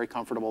progress. We're very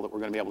comfortable that we're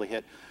going to be able to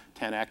hit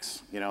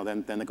 10x.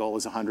 Then the goal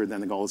is 100. Then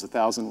the goal is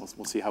 1,000.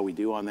 We'll see how we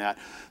do on that.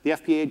 The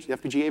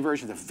FPGA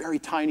version is a very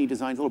tiny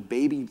design, little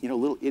baby,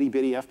 little itty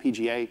bitty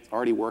FPGA. It's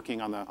already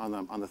working on the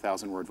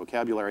 1,000 word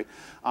vocabulary.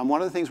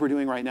 One of the things we're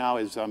doing right now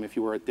is, if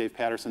you were at Dave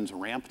Patterson's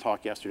ramp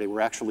talk yesterday,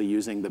 we're actually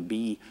using the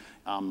B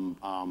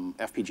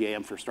FPGA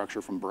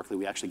infrastructure from Berkeley.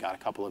 We actually got a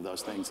couple of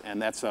those things,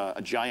 and that's a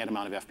giant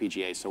amount of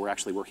FPGAs. So we're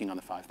actually working on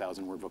the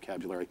 5,000 word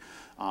vocabulary,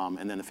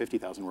 and then the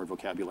 50,000 word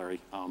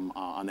vocabulary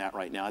on that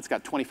right now. It's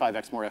got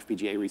 25x more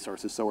FPGA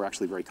resources, so we're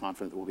actually very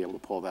confident that we'll be able to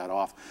pull that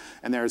off.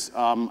 And there's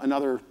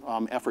another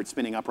effort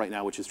spinning up right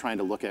now, which is trying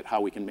to look at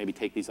how we can maybe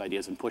take these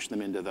ideas and push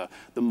them into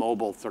the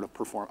mobile sort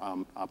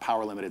of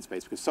power limited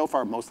space, because so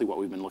far mostly what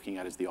we've been looking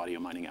at is the audio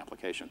mining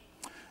application.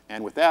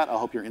 And with that, I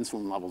hope your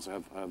insulin levels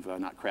have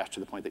not crashed to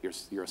the point that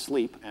you're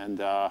asleep. And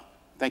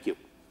thank you.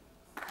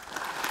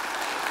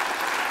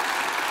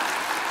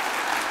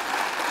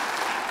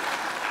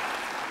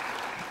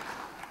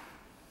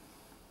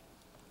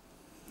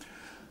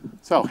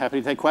 So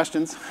happy to take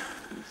questions.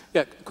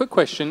 Yeah, quick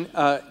question.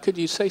 Could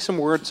you say some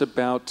words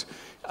about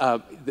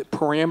the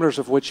parameters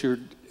of which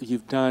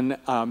you've done?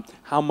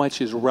 How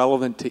much is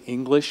relevant to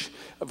English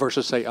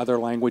versus, say, other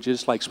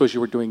languages? Like, suppose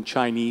you were doing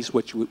Chinese,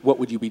 what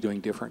would you be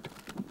doing different?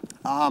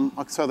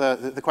 So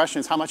the question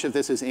is, how much of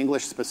this is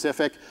English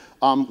specific?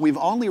 We've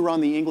only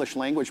run the English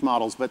language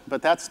models,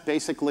 but that's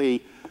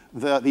basically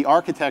the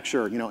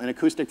architecture. An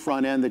acoustic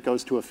front end that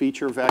goes to a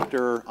feature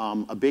vector,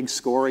 a big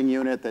scoring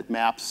unit that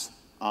maps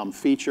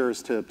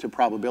features to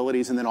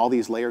probabilities, and then all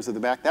these layers at the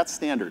back. That's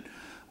standard.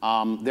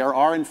 There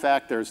are, in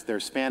fact,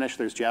 there's Spanish,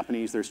 there's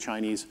Japanese, there's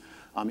Chinese,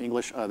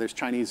 English, there's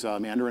Chinese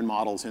Mandarin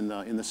models in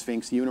the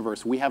Sphinx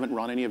universe. We haven't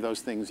run any of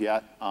those things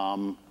yet.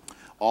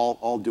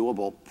 All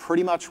doable.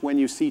 Pretty much when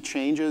you see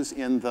changes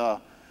in the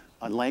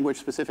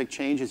language-specific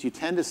changes, you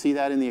tend to see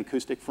that in the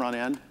acoustic front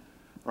end,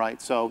 right?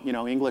 So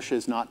English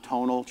is not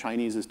tonal.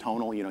 Chinese is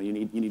tonal. You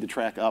need to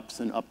track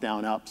ups and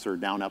up-down ups or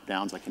down-up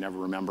downs. I can never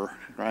remember,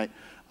 right?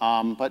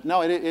 But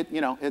no,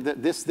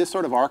 this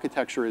sort of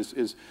architecture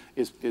is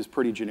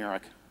pretty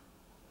generic.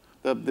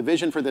 The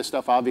vision for this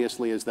stuff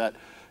obviously is that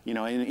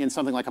in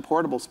something like a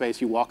portable space,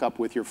 you walk up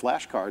with your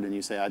flash card and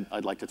you say,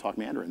 I'd like to talk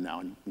Mandarin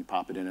now, and you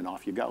pop it in and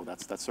off you go.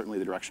 That's certainly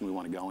the direction we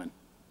want to go in.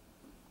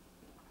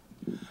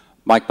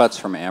 Mike Butts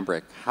from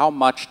Ambrick. How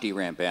much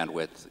DRAM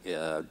bandwidth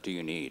do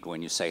you need?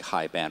 When you say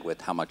high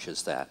bandwidth, how much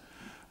is that?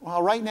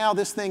 Well, right now,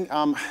 this thing,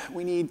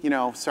 we need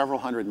several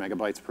hundred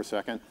megabytes per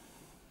second.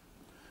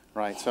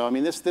 Right, so I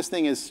mean, this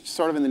thing is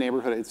sort of in the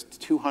neighborhood. It's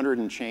 200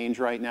 and change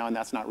right now, and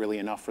that's not really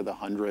enough for the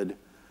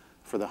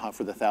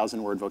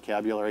 1,000 word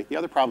vocabulary. The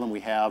other problem we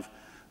have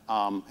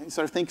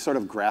sort of think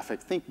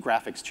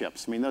graphics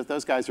chips. I mean,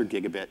 those guys are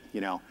gigabit,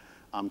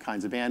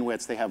 kinds of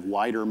bandwidths. They have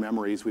wider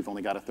memories. We've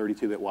only got a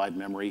 32-bit wide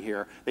memory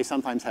here. They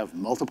sometimes have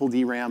multiple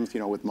DRAMs,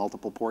 with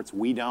multiple ports.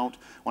 We don't.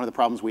 One of the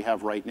problems we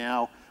have right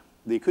now,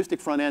 the acoustic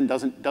front end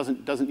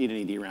doesn't need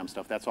any DRAM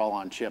stuff. That's all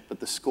on chip.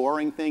 But the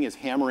scoring thing is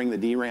hammering the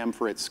DRAM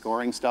for its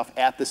scoring stuff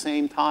at the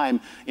same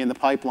time in the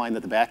pipeline that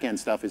the back end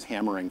stuff is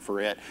hammering for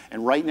it.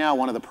 And right now,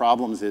 one of the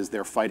problems is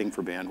they're fighting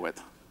for bandwidth.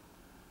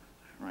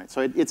 Right.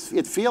 So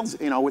it feels,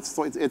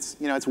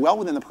 it's well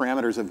within the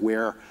parameters of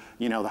where,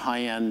 the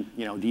high-end,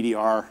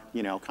 DDR,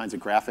 kinds of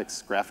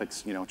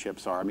graphics,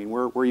 chips are. I mean,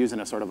 we're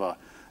using a sort of a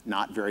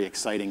not very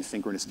exciting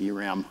synchronous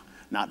DRAM,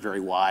 not very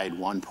wide,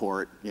 one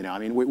port. I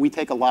mean, we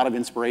take a lot of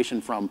inspiration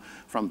from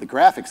the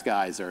graphics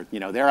guys. Or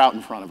they're out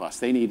in front of us.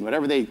 They need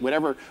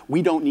whatever.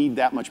 We don't need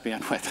that much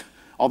bandwidth.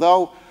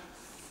 Although,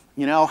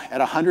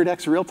 at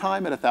 100x real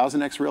time, at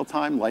 1000x real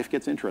time, life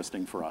gets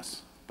interesting for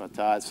us.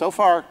 But so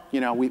far,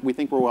 we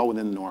think we're well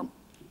within the norm.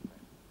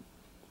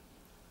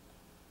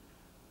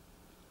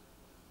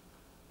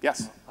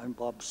 Yes? I'm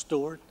Bob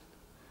Stewart.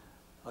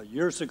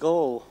 Years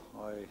ago,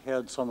 I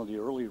had some of the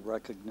early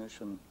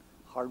recognition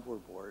hardware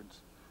boards.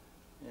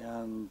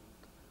 And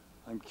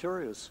I'm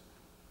curious,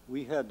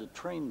 we had to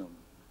train them.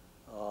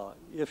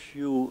 If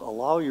you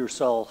allow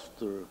yourself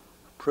the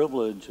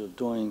privilege of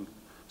doing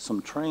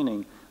some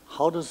training,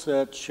 how does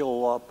that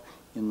show up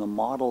in the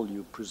model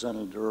you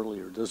presented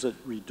earlier? Does it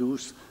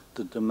reduce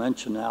the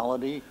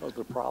dimensionality of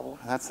the problem?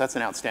 That's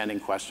an outstanding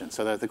question.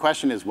 So the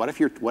question is, what if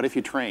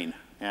you train?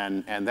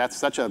 And that's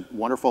such a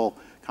wonderful,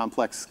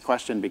 complex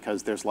question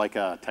because there's like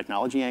a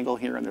technology angle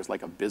here and there's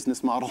like a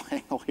business model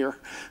angle here,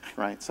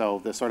 right? So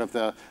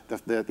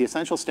the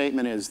essential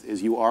statement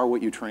is you are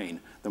what you train.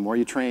 The more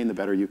you train, the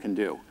better you can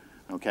do,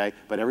 okay?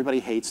 But everybody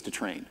hates to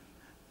train.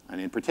 And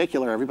in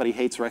particular, everybody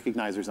hates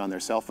recognizers on their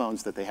cell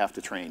phones that they have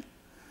to train,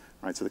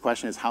 right? So the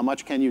question is, how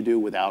much can you do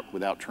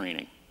without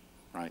training,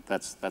 right?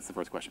 That's the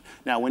first question.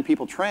 Now, when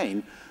people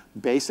train,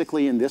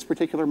 basically in this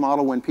particular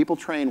model, when people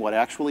train, what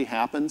actually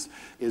happens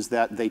is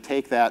that they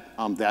take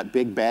that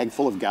big bag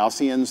full of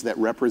Gaussians that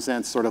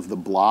represents sort of the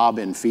blob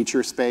in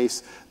feature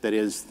space that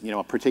is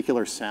a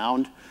particular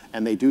sound,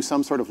 and they do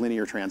some sort of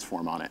linear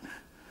transform on it.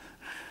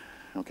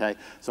 Okay?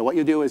 So what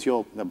you do is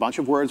a bunch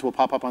of words will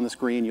pop up on the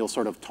screen, you'll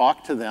sort of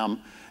talk to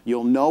them,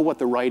 you'll know what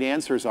the right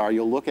answers are,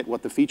 you'll look at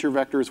what the feature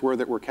vectors were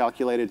that were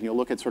calculated, and you'll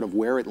look at sort of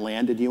where it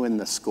landed you in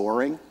the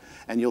scoring,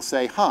 and you'll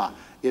say,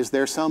 is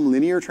there some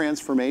linear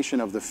transformation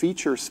of the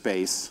feature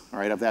space, all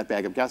right, of that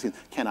bag of Gaussians?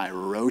 Can I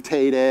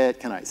rotate it?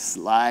 Can I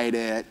slide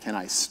it? Can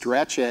I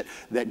stretch it?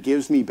 That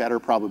gives me better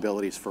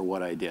probabilities for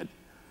what I did.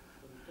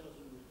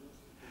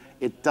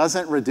 It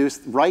doesn't reduce,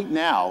 right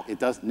now, it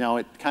does, no,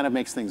 it kind of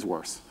makes things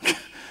worse.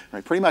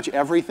 Right? Pretty much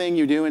everything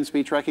you do in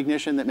speech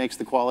recognition that makes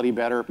the quality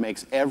better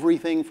makes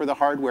everything for the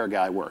hardware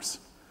guy worse.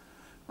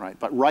 Right?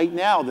 But right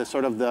now,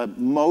 the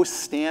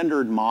most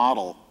standard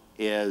model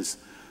is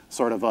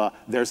sort of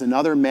there's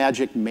another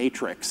magic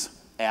matrix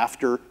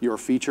after your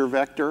feature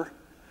vector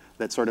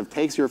that sort of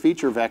takes your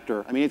feature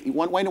vector. I mean,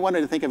 one way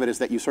to think of it is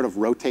that you sort of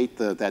rotate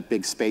that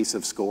big space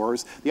of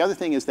scores. The other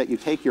thing is that you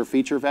take your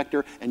feature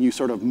vector and you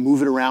sort of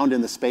move it around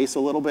in the space a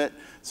little bit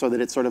so that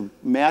it sort of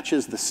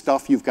matches the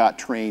stuff you've got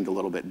trained a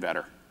little bit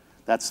better.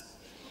 That's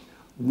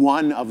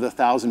one of the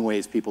 1,000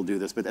 ways people do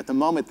this, but at the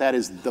moment, that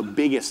is the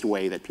biggest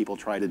way that people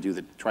try to do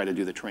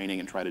the training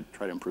and try to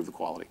improve the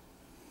quality.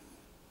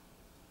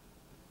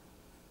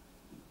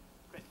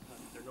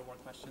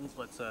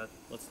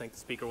 Let's thank the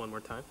speaker one more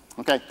time.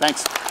 Okay,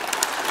 thanks.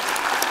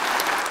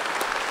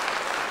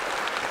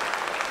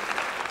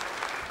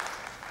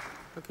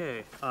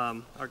 Okay,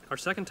 our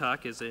second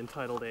talk is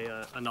entitled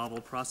a novel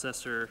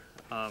processor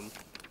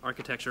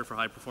architecture for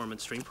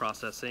high-performance stream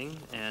processing,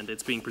 and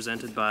it's being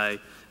presented by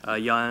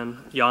Jan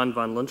van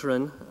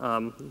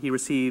Lunteren. He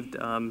received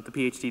the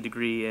PhD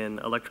degree in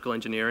electrical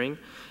engineering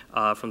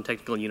from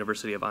Technical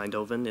University of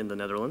Eindhoven in the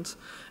Netherlands.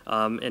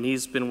 And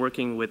he's been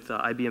working with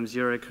IBM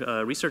Zurich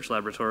Research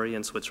Laboratory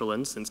in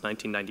Switzerland since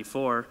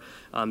 1994,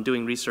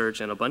 doing research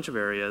in a bunch of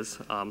areas,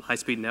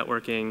 high-speed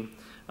networking,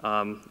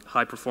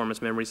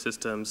 high-performance memory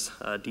systems,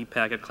 deep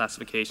packet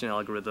classification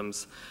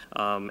algorithms,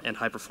 and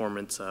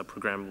high-performance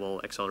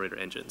programmable accelerator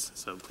engines.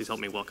 So please help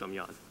me welcome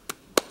Jan.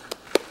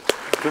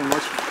 Thank you very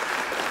much.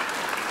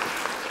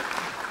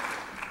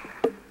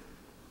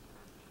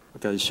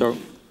 Okay, so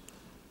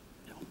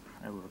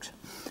it works.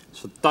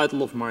 So the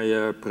title of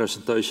my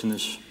presentation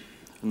is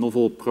a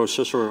novel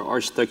processor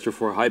architecture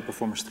for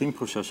high-performance stream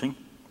processing.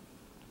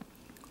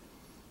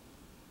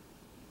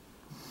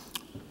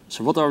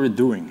 So what are we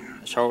doing?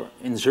 So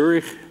in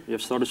Zurich, we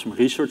have started some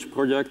research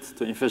project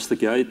to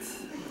investigate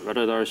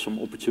whether there are some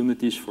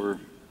opportunities for,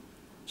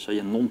 say,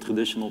 a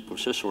non-traditional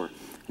processor.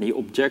 And the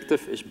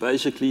objective is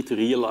basically to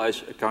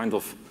realize a kind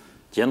of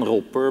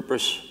general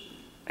purpose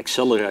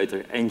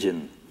accelerator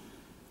engine.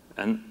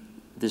 And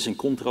this in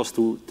contrast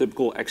to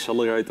typical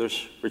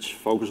accelerators which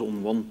focus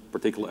on one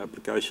particular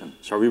application.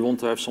 So we want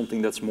to have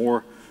something that's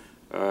more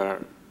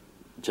our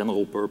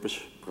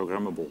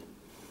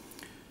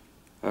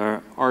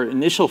our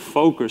initial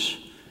focus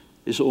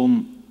is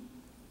on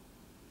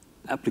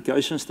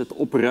applications that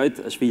operate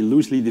as we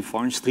loosely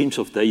define streams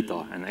of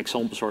data. And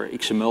examples are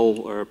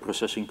XML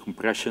processing,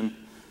 compression,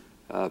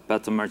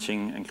 pattern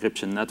matching,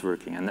 encryption,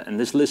 networking. And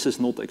this list is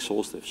not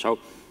exhaustive. So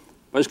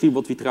basically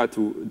what we try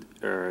to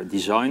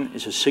design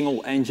is a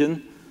single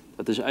engine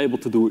that is able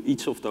to do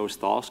each of those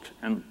tasks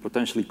and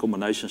potentially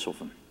combinations of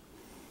them.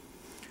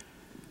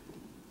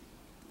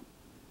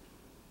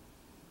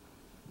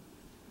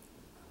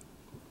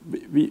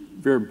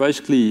 We're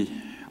basically,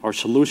 our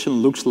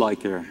solution looks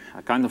like a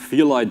kind of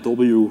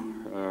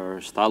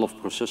VLIW style of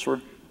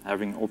processor,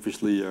 having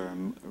obviously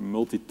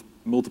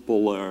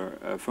multiple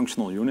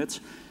functional units.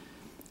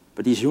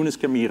 But these units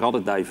can be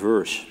rather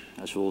diverse,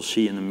 as we'll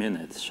see in a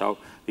minute. So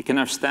we can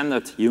have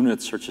standard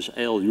units such as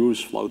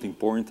ALUs, floating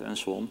point, and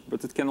so on.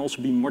 But it can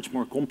also be much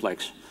more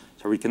complex.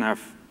 So we can have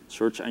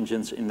search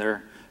engines in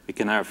there. We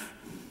can have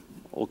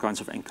all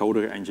kinds of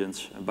encoder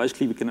engines. And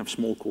basically, we can have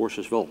small cores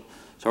as well.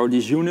 So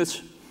these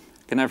units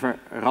can have a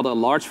rather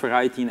large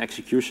variety in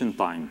execution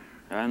time.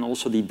 And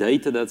also the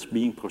data that's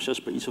being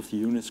processed by each of the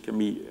units can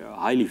be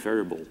highly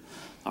variable.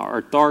 Now,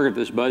 our target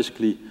is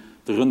basically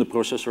to run the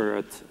processor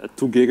at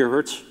 2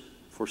 gigahertz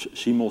for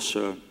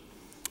CMOS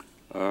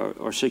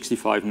or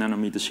 65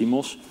 nanometer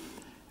CMOS.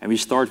 And we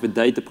start with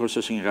data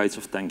processing rates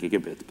of 10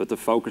 gigabit. But the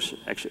focus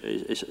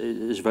actually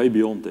is way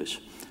beyond this.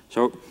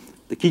 So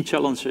the key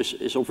challenge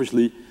is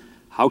obviously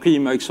how can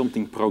you make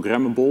something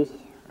programmable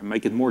and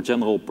make it more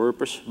general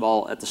purpose,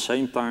 while at the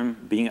same time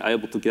being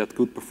able to get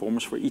good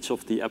performance for each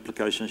of the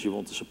applications you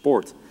want to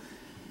support.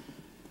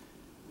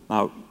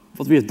 Now,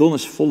 what we have done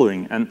is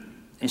following, and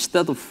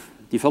instead of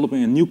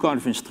developing a new kind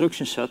of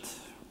instruction set,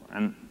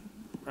 and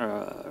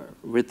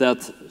with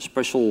that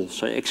special,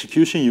 say,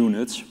 execution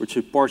units, which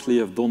we partly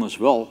have done as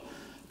well,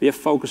 we have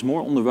focused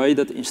more on the way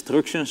that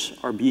instructions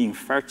are being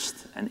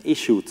fetched and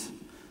issued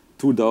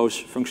to those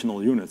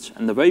functional units.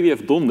 And the way we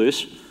have done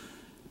this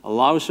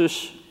allows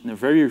us in a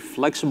very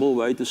flexible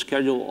way to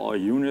schedule our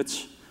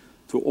units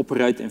to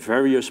operate in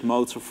various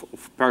modes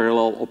of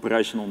parallel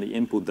operation on the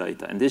input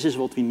data. And this is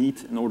what we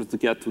need in order to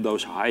get to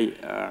those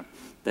high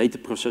data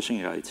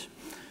processing rates.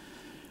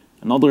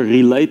 Another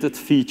related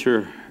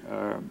feature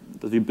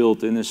that we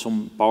built in is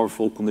some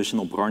powerful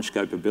conditional branch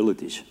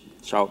capabilities.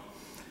 So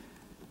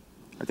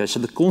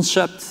the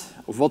concept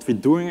of what we're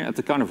doing at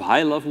the kind of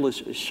high level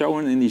is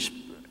shown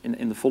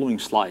in the following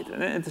slide.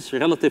 And it is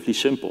relatively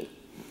simple.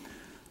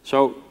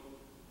 So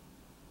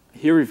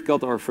here we've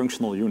got our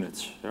functional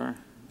units. Yeah?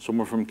 Some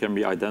of them can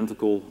be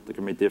identical, they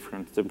can be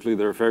different. Typically,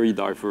 they're very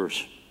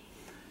diverse.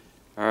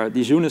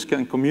 These units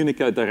can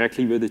communicate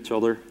directly with each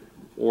other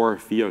or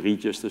via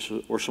registers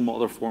or some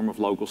other form of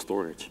local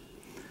storage.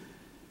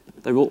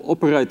 They will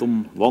operate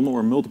on one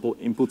or multiple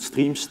input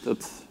streams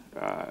that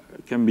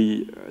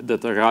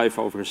that arrive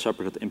over a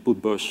separate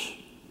input bus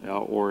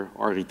or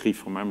are retrieved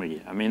from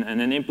memory. I mean,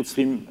 and an input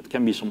stream, it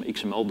can be some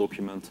XML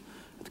document.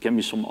 It can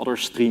be some other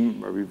stream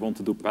where we want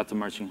to do pattern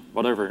matching,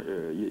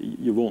 whatever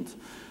you want.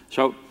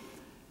 So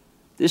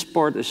this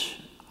part is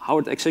how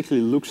it exactly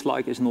looks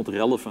like is not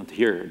relevant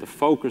here. The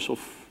focus of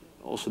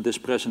also this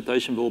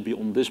presentation will be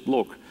on this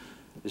block.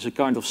 It's a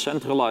kind of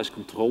centralized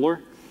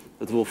controller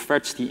that will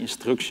fetch the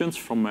instructions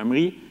from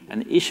memory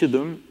and issue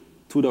them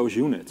to those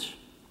units.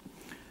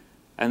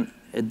 And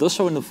it does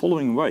so in the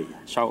following way.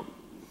 So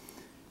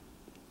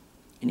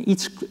in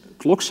each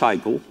clock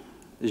cycle,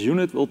 this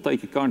unit will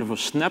take a kind of a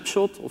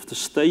snapshot of the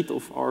state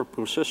of our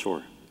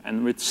processor.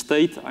 And with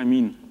state, I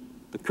mean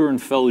the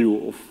current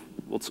value of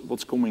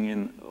what's coming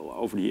in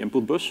over the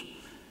input bus.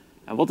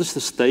 And what is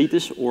the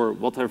status or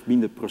what have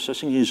been the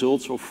processing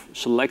results of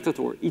selected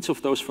or each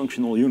of those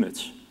functional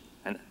units.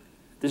 And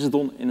this is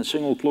done in a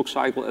single clock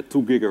cycle at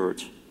 2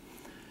 gigahertz.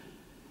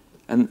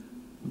 And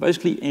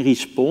basically in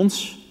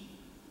response,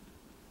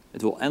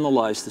 it will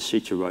analyze the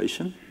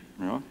situation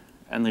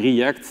and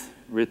react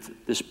with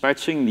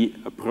dispatching the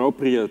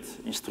appropriate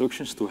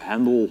instructions to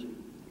handle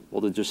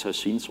what it just has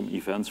seen, some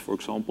events, for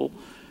example,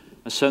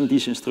 and send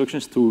these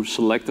instructions to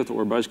selected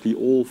or basically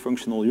all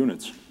functional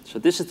units. So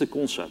this is the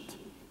concept.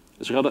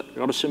 It's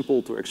rather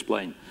simple to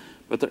explain.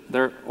 But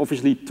there are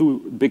obviously two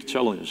big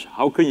challenges.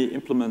 How can you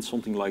implement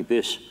something like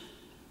this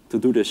to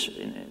do this?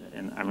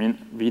 I mean,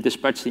 we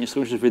dispatch the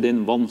instructions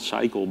within one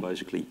cycle,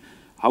 basically.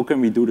 How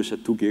can we do this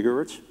at 2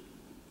 gigahertz?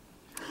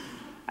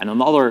 And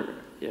another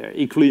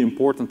equally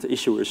important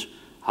issue is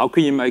how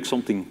can you make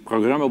something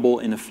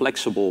programmable in a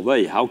flexible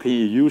way? How can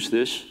you use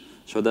this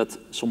so that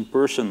some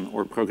person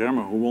or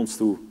programmer who wants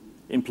to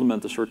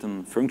implement a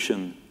certain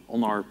function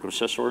on our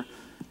processor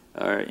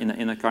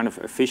in a kind of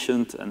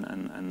efficient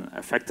and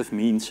effective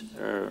means,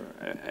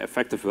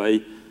 effective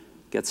way,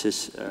 gets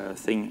his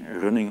thing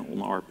running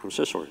on our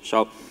processor.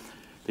 So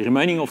the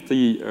remaining of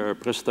the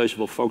presentation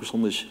will focus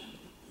on this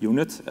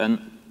unit, and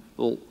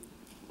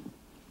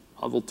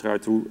I will try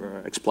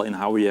to explain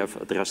how we have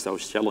addressed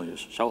those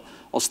challenges. So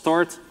I'll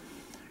start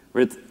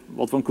with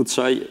what one could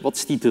say,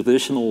 what's the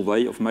traditional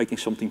way of making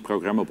something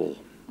programmable?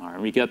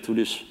 We get to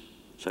this,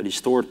 say, the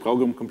stored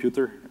program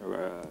computer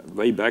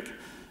way back.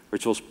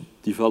 which was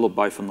developed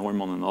by Van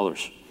Neumann and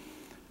others.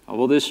 Now,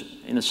 what this,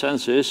 in a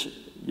sense, is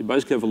you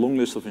basically have a long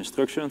list of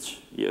instructions.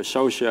 You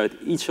associate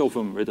each of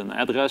them with an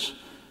address,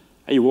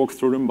 and you walk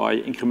through them by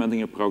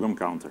incrementing a program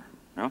counter.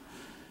 Yeah?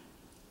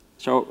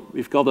 So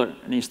we've got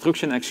an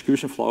instruction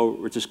execution flow,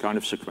 which is kind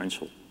of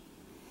sequential.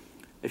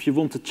 If you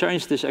want to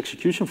change this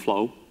execution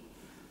flow,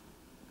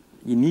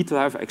 you need to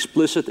have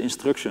explicit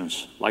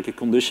instructions, like a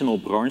conditional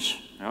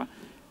branch. Yeah?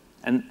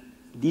 And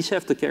these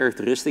have the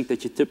characteristic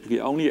that you're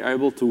typically only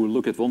able to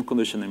look at one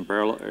condition in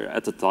parallel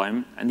at a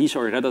time, and these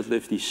are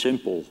relatively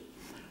simple.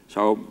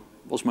 So,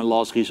 was my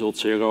last result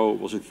 0,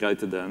 was it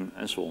greater than,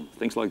 and so on,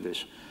 things like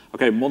this.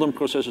 Okay, modern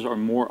processors are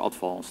more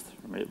advanced.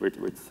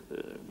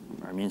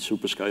 I mean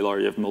superscalar,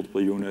 you have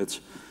multiple units,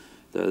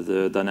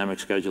 the dynamic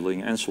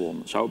scheduling, and so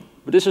on. So,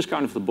 but this is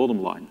kind of the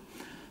bottom line.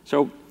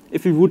 So,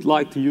 if we would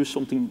like to use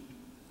something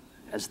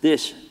as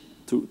this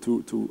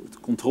to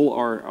control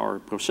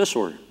our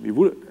processor,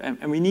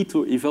 and we need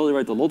to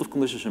evaluate a lot of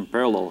conditions in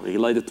parallel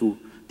related to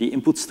the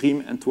input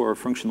stream and to our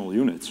functional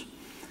units.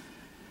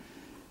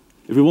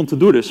 If we want to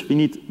do this, we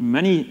need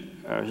many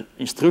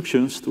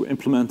instructions to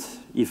implement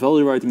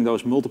evaluating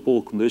those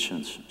multiple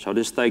conditions. So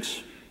this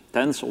takes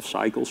tens of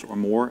cycles or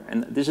more,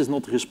 and this is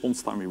not the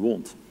response time we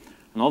want.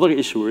 Another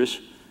issue is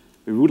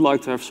we would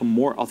like to have some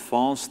more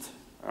advanced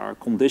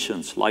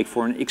conditions, like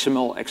for an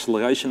XML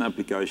acceleration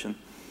application.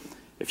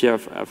 If you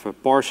have a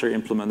parser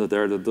implemented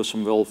there that does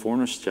some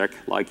well-forness check,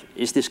 like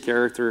is this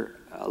character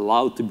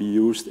allowed to be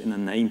used in a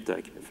name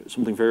tag,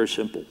 something very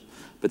simple.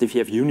 But if you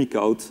have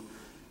Unicode,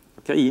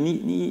 okay, you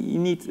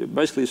need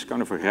basically it's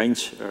kind of a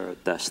range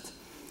test.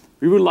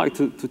 We would like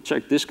to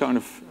check this kind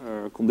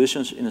of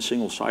conditions in a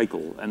single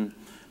cycle. And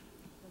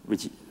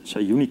with,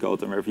 say,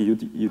 Unicode, and where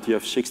you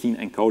have 16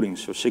 encodings,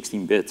 so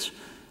 16 bits,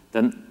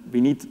 then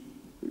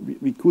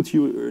we could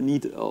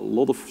need a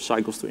lot of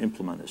cycles to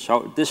implement this.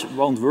 So this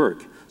won't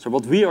work. So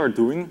what we are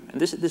doing,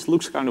 and this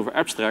looks kind of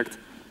abstract,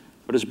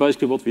 but it's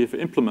basically what we have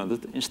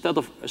implemented. Instead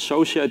of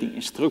associating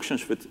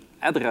instructions with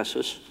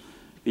addresses,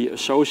 we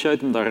associate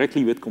them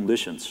directly with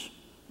conditions.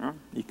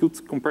 You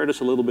could compare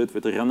this a little bit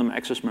with a random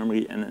access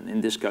memory, and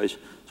in this case,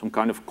 some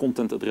kind of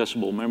content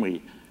addressable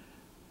memory.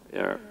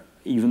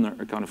 Even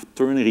a kind of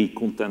ternary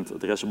content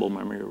addressable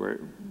memory, where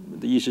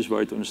the easiest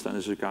way to understand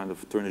is a kind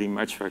of ternary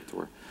match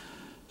vector.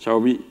 So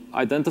we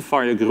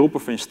identify a group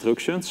of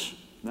instructions,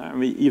 and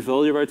we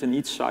evaluate in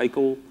each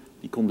cycle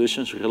the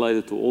conditions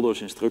related to all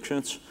those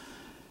instructions.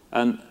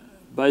 And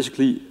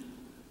basically,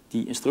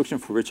 the instruction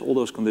for which all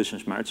those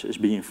conditions match is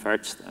being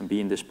fetched and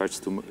being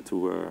dispatched to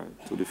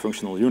the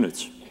functional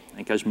units.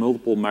 In case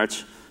multiple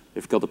match,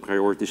 we've got a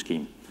priority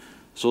scheme.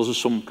 There's also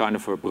some kind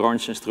of a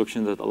branch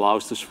instruction that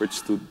allows to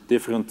switch to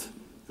different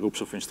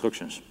groups of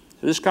instructions.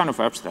 So this is kind of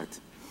abstract.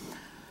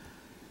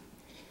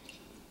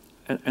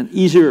 An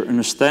easier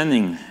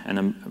understanding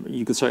and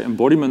you could say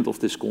embodiment of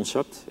this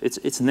concept,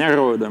 it's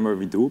narrower than what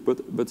we do,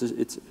 but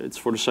it's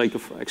for the sake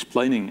of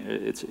explaining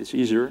it's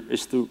easier,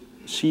 is to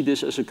see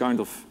this as a kind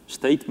of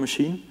state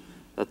machine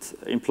that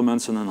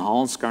implements an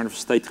enhanced kind of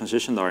state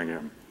transition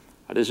diagram.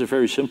 This is a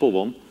very simple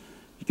one.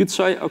 You could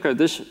say, okay,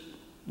 this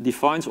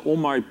defines all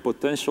my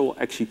potential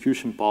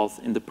execution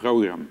path in the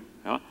program.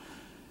 Yeah?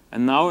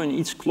 And now in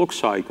each clock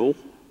cycle,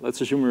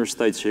 let's assume we're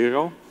state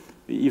 0,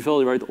 we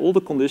evaluate all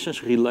the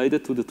conditions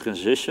related to the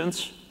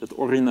transitions that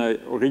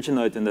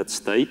originate in that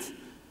state.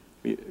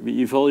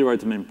 We evaluate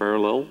them in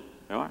parallel,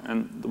 yeah?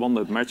 And the one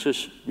that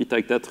matches, we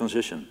take that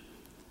transition.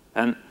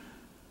 And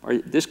by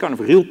this kind of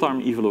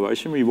real-time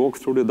evaluation, we walk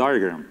through the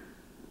diagram.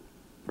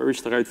 Very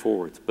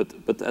straightforward,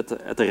 but at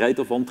the rate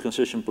of one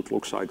transition per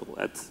clock cycle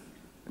at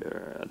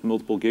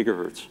multiple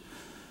gigahertz.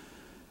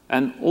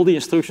 And all the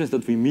instructions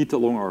that we meet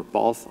along our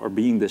path are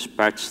being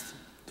dispatched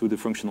to the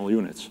functional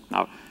units.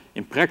 Now,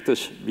 in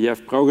practice, we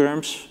have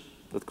programs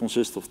that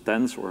consist of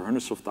tens or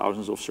hundreds of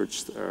thousands of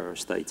such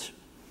states.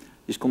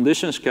 These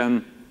conditions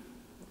can,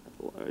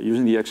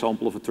 using the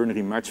example of a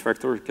ternary match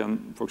vector,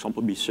 can, for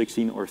example, be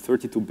 16 or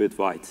 32-bit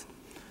wide.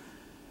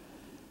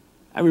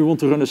 And we want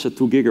to run this at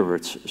 2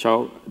 gigahertz.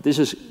 So this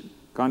is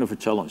kind of a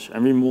challenge.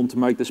 And we want to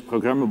make this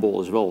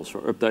programmable as well,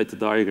 so update the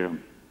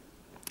diagram.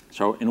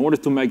 So in order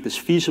to make this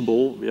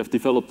feasible, we have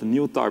developed a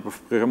new type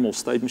of programmable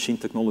state machine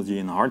technology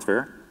in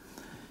hardware,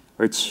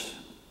 which,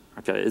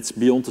 okay, it's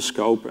beyond the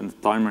scope and the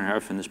time I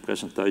have in this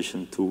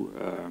presentation to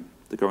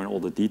go in all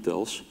the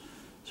details.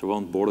 So I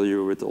won't bother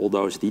you with all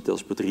those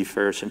details, but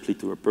refer simply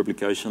to a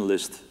publication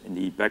list in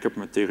the backup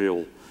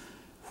material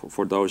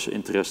for those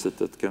interested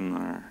that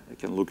can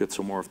look at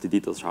some more of the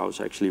details how it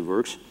actually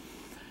works.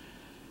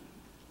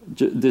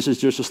 This is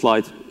just a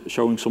slide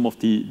showing some of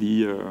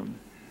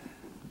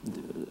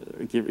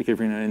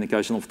giving an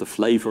indication of the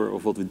flavor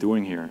of what we're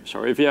doing here.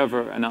 So if you have,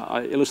 and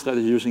I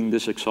illustrated using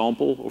this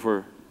example of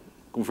a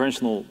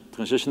conventional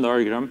transition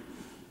diagram.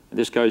 In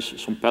this case,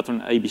 some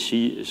pattern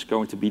ABC is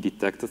going to be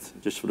detected,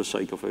 just for the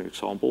sake of an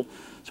example.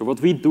 So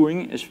what we're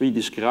doing is we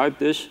describe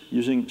this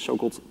using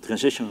so-called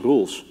transition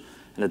rules.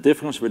 And the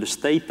difference with the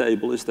state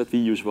table is that we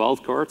use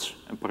wildcards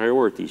and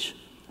priorities.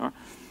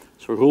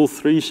 So rule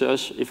 3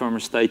 says, if I'm in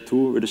state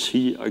 2 with a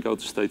C, I go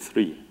to state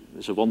 3.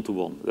 It's a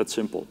one-to-one. That's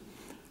simple.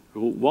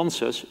 Rule 1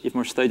 says if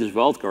my state is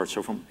wildcard,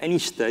 so from any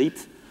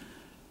state,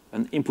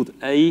 an input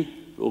A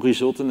will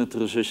result in a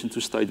transition to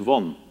state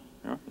 1.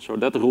 Yeah? So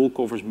that rule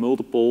covers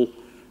multiple,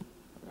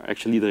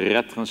 actually the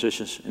red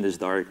transitions in this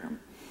diagram.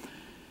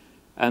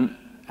 And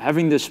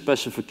having this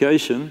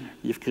specification,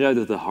 you've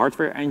created a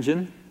hardware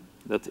engine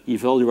that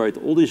evaluates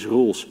all these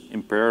rules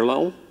in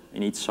parallel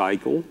in each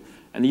cycle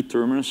and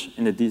determines,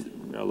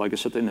 like I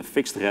said, in a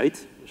fixed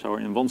rate, so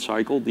in one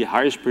cycle, the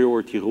highest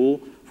priority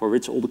rule for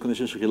which all the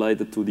conditions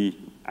related to the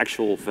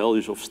actual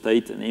values of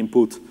state and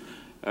input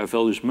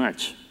values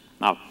match.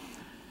 Now,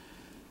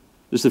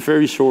 this is a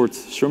very short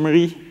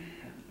summary.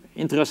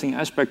 Interesting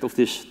aspect of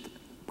this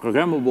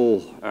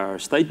programmable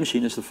state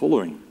machine is the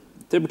following.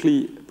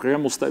 Typically,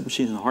 programmable state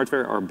machines in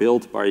hardware are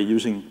built by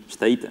using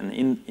state and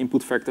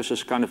input vectors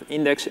as kind of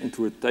index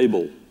into a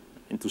table,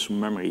 into some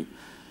memory,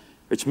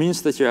 which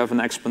means that you have an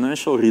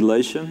exponential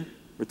relation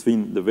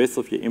between the width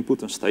of your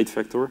input and state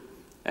vector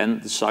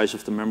and the size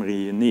of the memory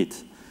you need.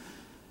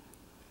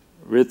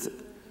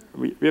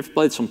 We have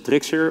played some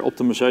tricks here,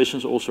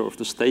 optimizations also of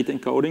the state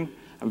encoding,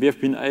 and we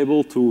have been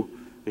able to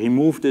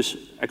remove this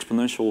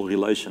exponential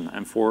relation.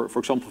 And for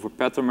example, for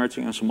pattern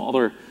matching and some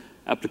other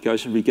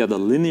applications, we get a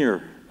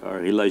linear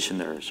relation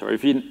there. So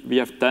if we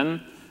have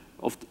 10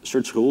 of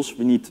such rules,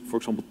 we need, for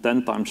example,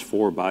 10 times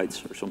 4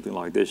 bytes or something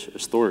like this,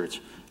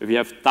 storage. If you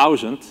have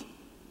 1,000,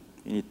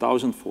 you need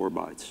 1,004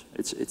 bytes.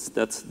 It's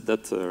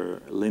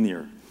that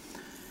linear.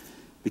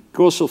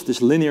 Because of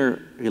this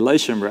linear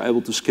relation, we're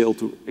able to scale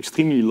to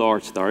extremely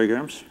large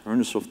diagrams,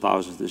 hundreds of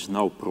thousands is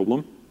no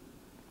problem.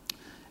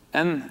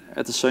 And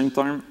at the same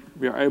time,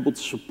 we are able to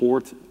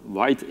support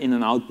wide in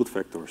and output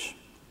vectors.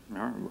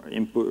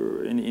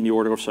 In the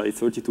order of, say,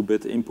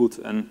 32-bit input,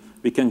 and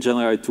we can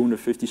generate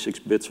 256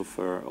 bits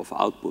of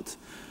output.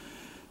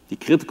 The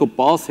critical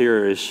path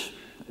here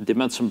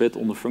depends a bit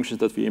on the functions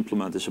that we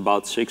implement. It's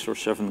about 6 or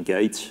 7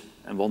 gates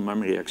and 1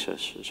 memory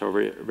access. So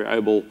we're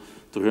able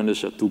to run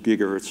this at 2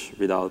 gigahertz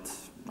without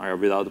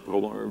a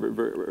problem.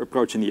 We're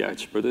approaching the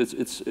edge, but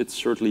it's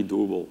certainly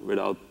doable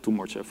without too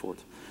much effort.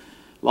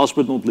 Last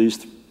but not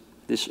least,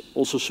 this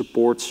also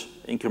supports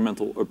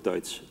incremental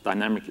updates,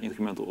 dynamic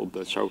incremental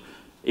updates. So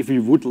if we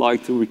would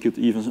like to, we could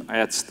even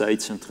add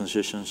states and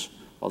transitions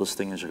while this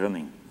thing is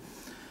running.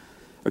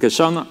 Okay,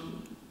 so now,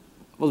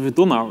 what we've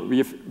done now, we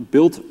have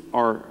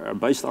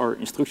based our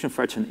instruction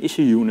fetch and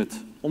issue unit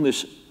on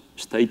this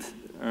state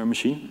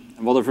machine.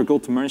 And what I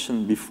forgot to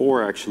mention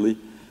before, actually,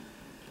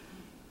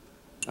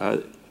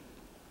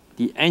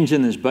 the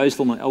engine is based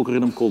on an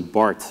algorithm called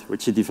BART,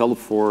 which is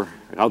developed for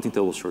routing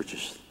table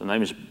searches. The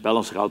name is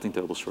Balanced Routing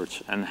Table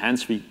Search, and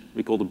hence we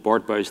call it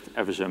BART-based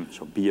FSM,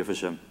 so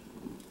BFSM.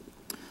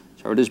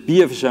 So this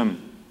BFSM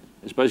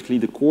is basically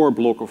the core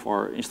block of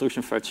our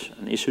instruction fetch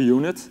and issue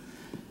unit.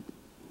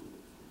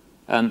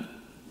 And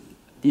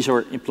these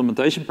are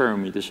implementation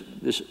parameters.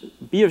 This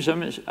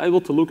BFSM is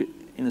able to look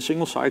in a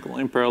single cycle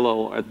in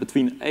parallel at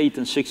between 8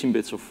 and 16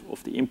 bits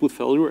of the input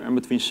value and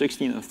between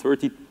 16 and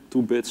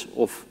 32 bits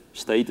of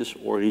status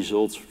or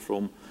results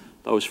from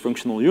those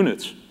functional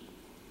units.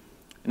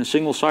 In a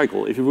single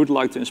cycle, if you would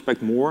like to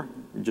inspect more,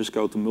 you just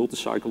go to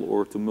multi-cycle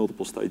or to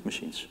multiple state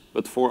machines.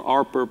 But for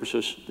our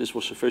purposes, this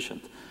was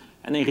sufficient.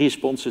 And in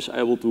response, is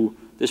able to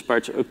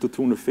dispatch up to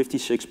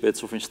 256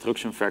 bits of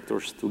instruction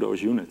vectors to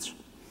those units.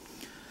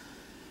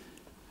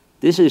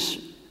 This is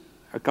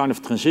a kind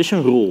of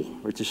transition rule,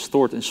 which is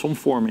stored in some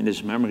form in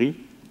this memory,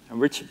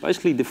 and which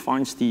basically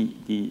defines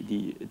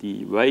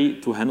the way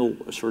to handle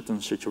a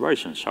certain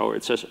situation. So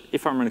it says,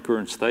 if I'm in a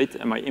current state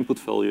and my input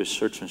value is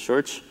such and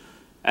such,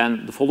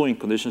 and the following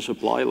conditions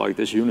apply, like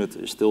this unit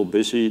is still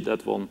busy,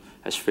 that one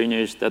has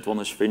finished, that one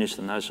is finished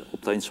and has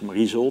obtained some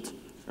result.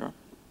 Yeah.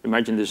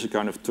 Imagine this is a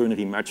kind of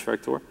ternary match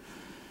vector.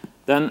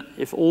 Then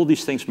if all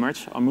these things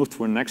match, I move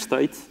to a next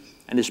state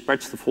and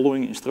dispatch the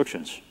following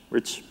instructions,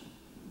 which,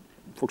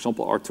 for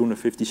example, are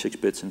 256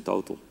 bits in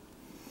total.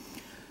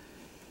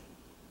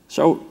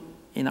 So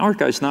in our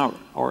case now,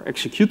 our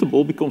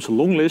executable becomes a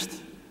long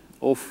list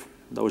of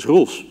those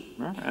rules.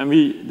 Yeah. And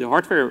the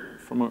hardware,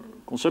 from a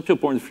conceptual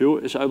point of view,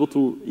 is able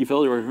to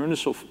evaluate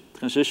hundreds of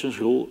transitions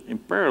rule in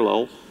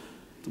parallel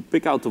to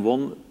pick out the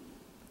one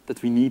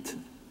that we need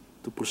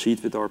to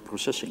proceed with our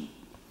processing.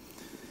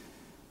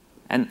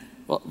 And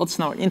what's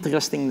now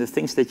interesting, the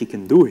things that you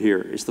can do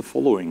here is the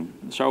following.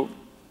 So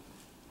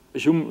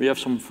assume we have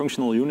some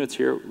functional units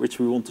here which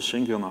we want to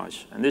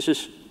synchronize. And this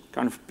is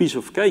kind of a piece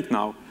of cake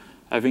now,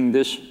 having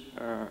this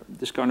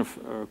kind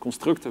of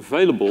construct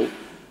available.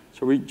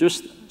 So we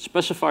just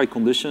specify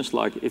conditions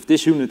like if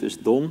this unit is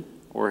done,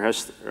 or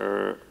has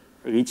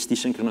reached the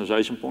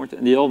synchronization point,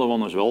 and the other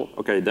one as well.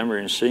 Okay, then we're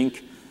in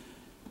sync,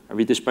 and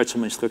we dispatch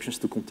some instructions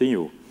to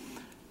continue.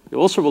 You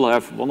also will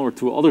have 1 or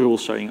 2 other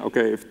rules saying,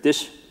 okay, if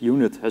this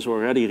unit has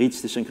already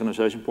reached the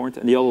synchronization point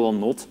and the other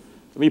one not,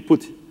 we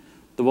put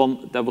the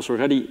one that was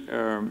already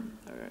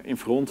in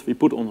front, we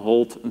put on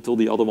hold until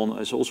the other one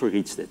has also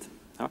reached it.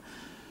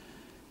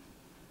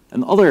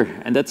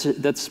 And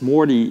that's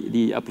more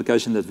the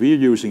application that we're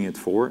using it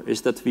for,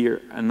 is that we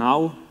are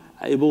now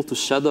able to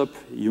set up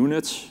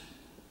units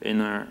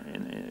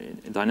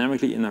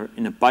dynamically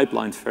in a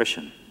pipeline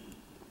fashion.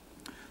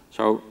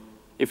 So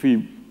if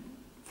we,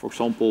 for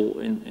example,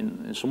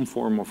 in some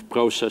form of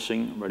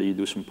processing, whether you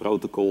do some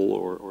protocol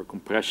or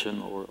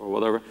compression or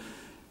whatever,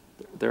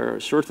 there are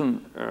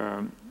certain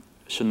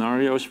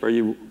scenarios where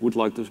you would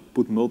like to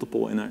put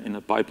multiple in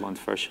a pipeline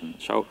fashion.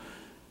 So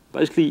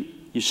basically,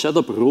 you set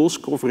up rules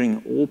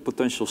covering all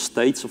potential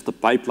states of the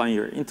pipeline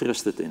you're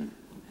interested in.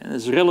 And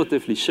it's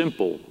relatively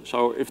simple.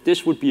 So if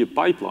this would be a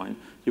pipeline,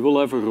 you will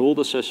have a rule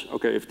that says,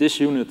 okay, if this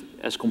unit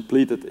as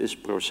completed is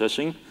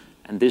processing,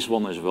 and this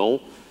one as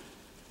well,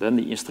 then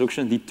the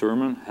instructions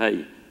determine,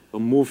 hey,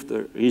 we'll move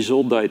the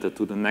result data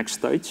to the next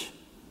stage,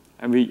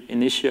 and we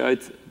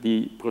initiate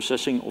the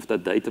processing of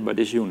that data by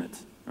this unit.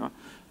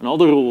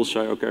 Another rule will say,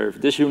 okay, if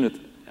this unit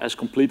has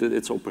completed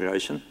its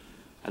operation,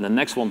 and the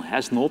next one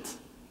has not,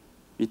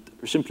 you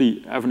simply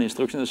have an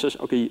instruction that says,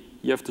 okay,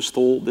 you have to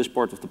stall this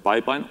part of the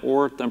pipeline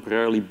or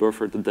temporarily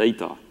buffer the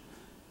data.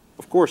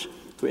 Of course,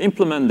 to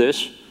implement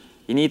this,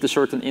 you need a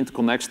certain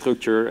interconnect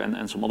structure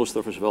and some other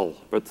stuff as well.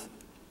 But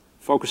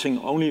focusing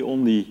only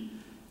on the,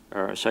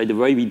 say, the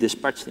way we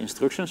dispatch the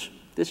instructions,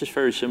 this is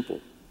very simple.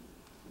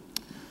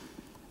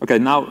 Okay,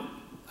 now,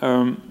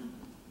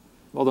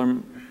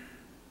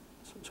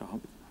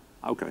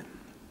 okay,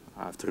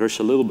 I have to rush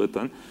a little bit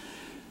then.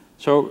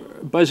 So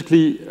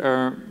basically,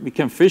 we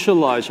can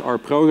visualize our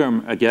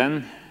program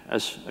again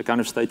as a kind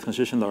of state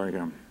transition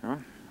diagram.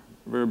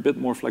 We're a bit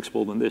more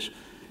flexible than this.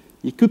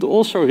 You could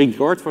also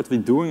regard what we're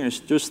doing as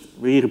just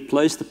we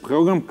replace the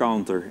program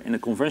counter in a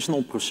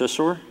conventional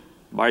processor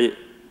by a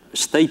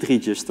state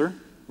register,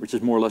 which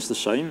is more or less the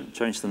same,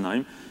 change the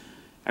name,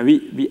 and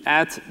we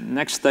add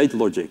next state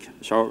logic.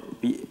 So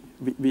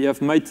we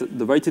have made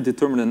the way to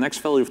determine the next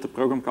value of the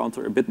program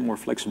counter a bit more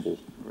flexible.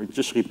 We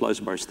just replace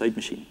it by a state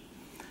machine.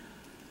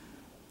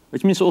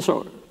 Which means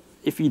also,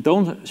 if we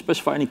don't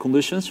specify any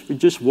conditions, we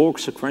just walk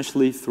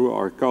sequentially through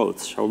our code.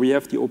 So we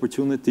have the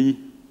opportunity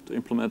to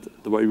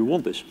implement the way we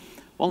want this.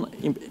 One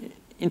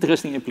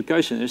interesting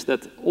implication is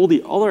that all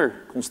the other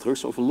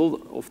constructs of a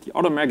lot of the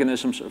other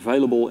mechanisms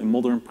available in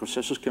modern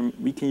processors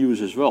we can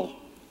use as well.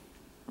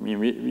 I mean,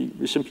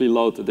 we simply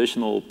load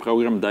additional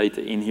program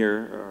data in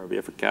here. We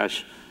have a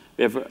cache.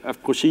 We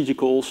have procedure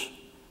calls.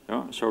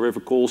 Yeah? So we have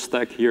a call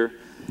stack here.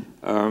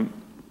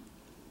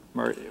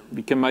 Where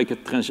we can make a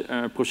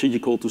procedure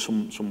call to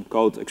some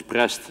code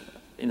expressed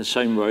in the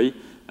same way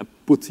and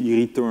put the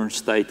return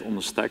state on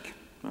the stack.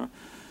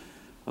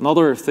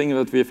 Another thing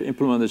that we have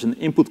implemented is an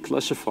input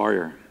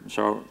classifier.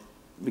 So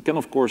we can,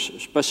 of course,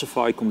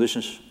 specify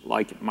conditions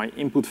like my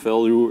input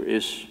value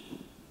is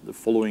the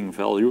following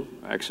value,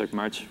 exact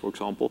match, for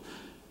example.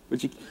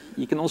 But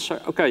you can also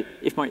say, okay,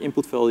 if my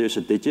input value is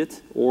a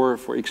digit, or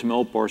for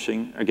XML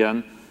parsing,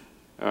 again,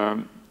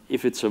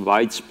 if it's a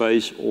white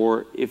space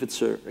or if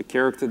it's a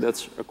character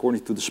that's,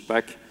 according to the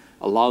spec,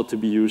 allowed to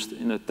be used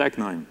in a tag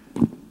name.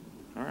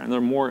 And there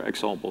are more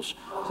examples.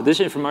 So this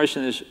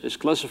information is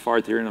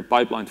classified here in a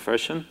pipeline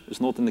fashion. It's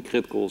not in the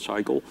critical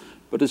cycle,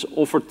 but it's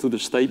offered to the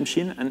state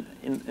machine, and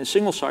in a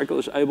single cycle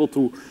is able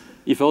to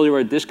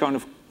evaluate this kind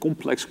of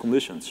complex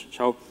conditions.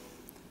 So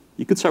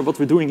you could say what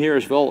we're doing here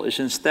as well is,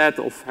 instead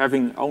of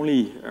having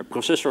only a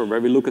processor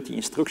where we look at the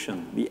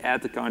instruction, we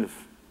add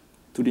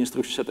to the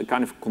instruction set a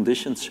kind of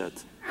condition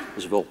set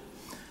as well.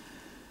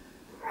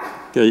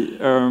 Okay,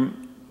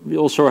 we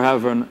also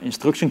have an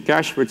instruction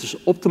cache which is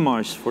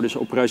optimized for this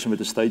operation with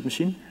the state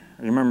machine.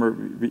 Remember,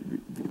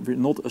 we're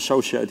not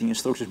associating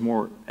instructions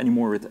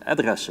anymore with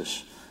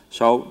addresses.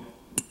 So,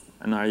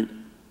 and I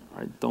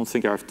don't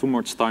think I have too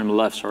much time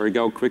left, so I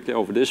go quickly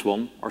over this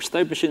one. Our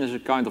state machine is a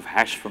kind of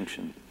hash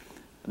function,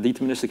 a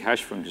deterministic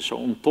hash function. So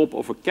on top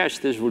of a cache,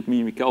 this would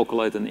mean we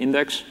calculate an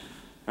index,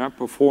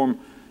 perform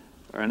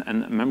a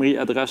memory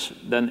address.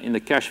 Then in the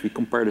cache, we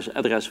compare this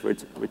address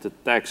with the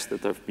tags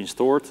that have been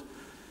stored.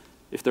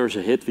 If there's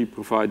a hit, we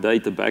provide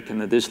data back,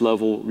 and at this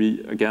level, we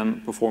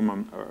again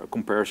perform a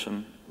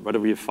comparison whether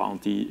we have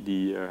found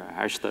the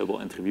hash table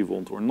entry we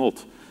want or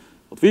not.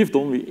 What we've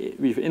done,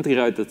 we've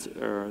integrated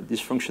this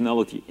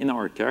functionality in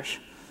our cache,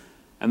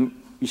 and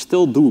we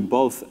still do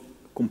both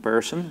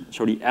comparison,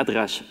 so the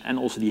address and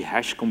also the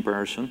hash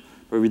comparison,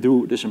 where we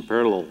do this in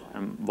parallel,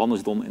 and one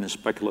is done in a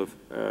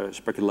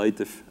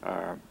speculative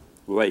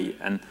way.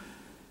 And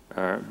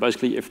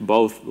basically, if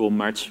both will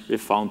match, we've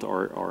found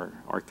our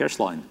cache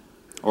line,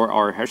 or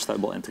our hash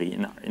table entry,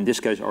 in this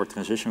case, our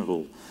transition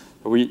rule.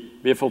 So we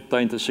have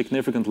obtained a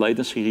significant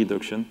latency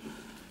reduction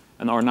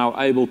and are now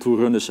able to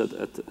run this at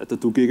the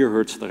 2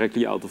 gigahertz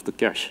directly out of the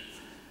cache.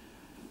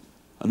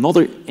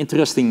 Another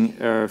interesting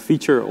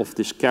feature of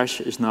this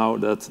cache is now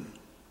that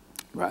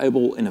we're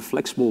able, in a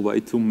flexible way,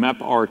 to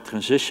map our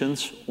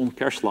transitions on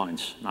cache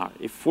lines. Now,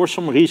 if for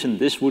some reason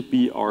this would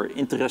be our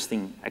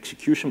interesting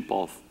execution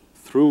path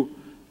through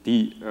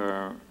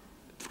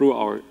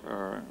our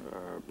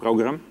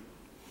program,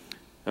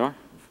 yeah,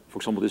 for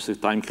example, this is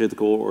time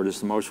critical or this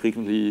is the most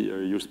frequently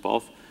used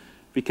path,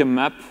 we can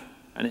map,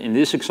 and in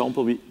this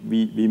example,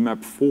 we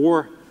map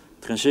 4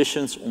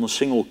 transitions on a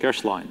single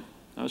cache line.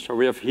 So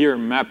we have here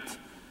mapped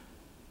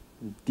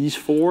these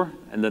 4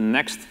 and the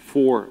next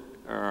 4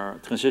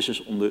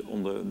 transitions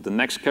on the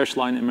next cache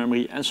line in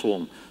memory, and so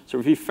on. So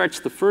if we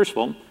fetch the first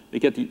one, we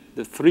get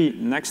the 3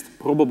 next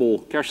probable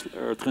cache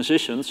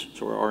transitions,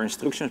 so our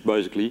instructions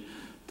basically,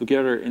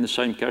 together in the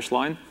same cache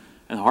line,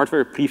 and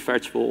hardware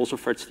prefetch will also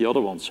fetch the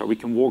other one. So we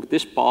can walk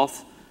this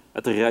path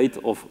at the rate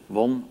of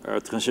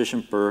 1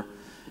 transition per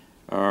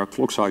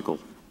clock cycle.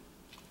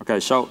 Okay,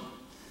 so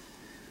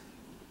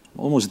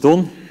almost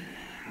done.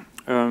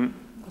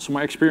 So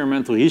my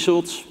experimental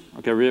results.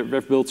 Okay,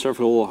 we've built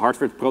several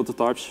hardware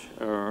prototypes,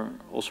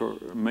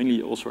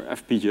 mainly also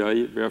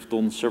FPGA. We have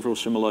done several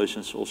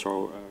simulations,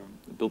 also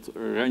built a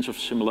range of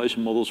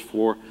simulation models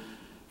for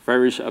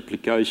various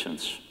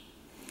applications.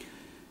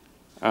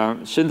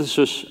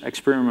 Synthesis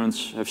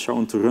experiments have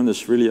shown to run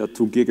this really at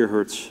 2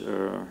 gigahertz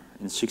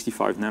in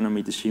 65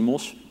 nanometer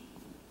CMOS.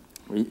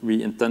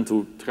 We intend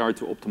to try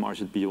to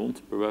optimize it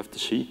beyond, but we have to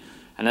see.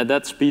 And at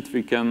that speed,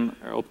 we can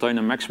obtain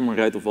a maximum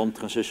rate of 1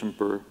 transition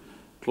per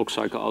clock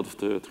cycle out of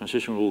the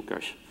transition rule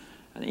cache.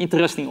 An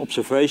interesting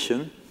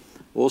observation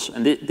was,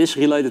 and this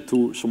related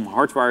to some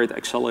hardwired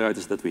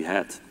accelerators that we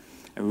had.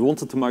 And we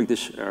wanted to make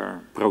this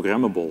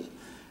programmable.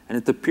 And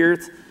it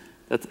appeared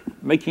that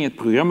making it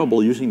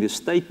programmable using this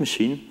state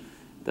machine,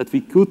 that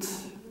we could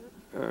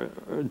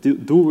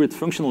do with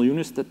functional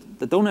units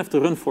that don't have to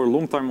run for a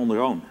long time on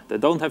their own. They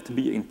don't have to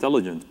be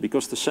intelligent,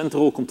 because the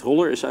central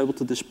controller is able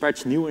to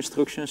dispatch new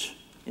instructions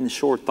in a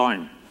short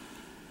time.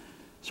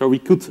 So we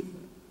could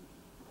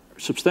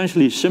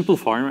substantially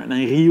simplify them and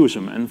then reuse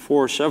them. And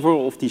for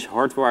several of these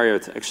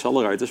hardwired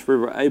accelerators, we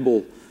were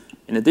able,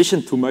 in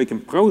addition to make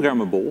them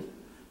programmable,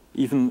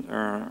 even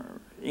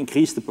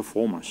increase the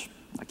performance.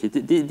 Okay,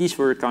 these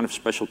were kind of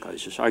special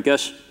cases. I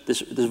guess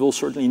this will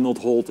certainly not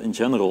hold in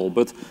general,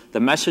 but the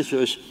message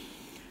is,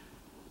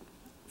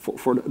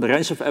 for the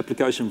range of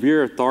application we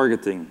are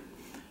targeting,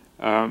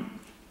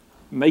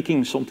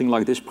 making something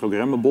like this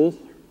programmable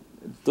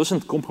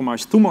doesn't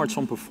compromise too much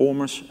on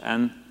performance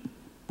and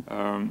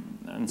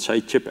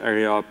say chip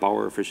area,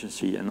 power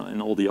efficiency,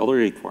 and all the other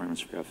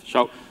requirements we have.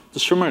 So to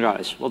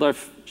summarize, what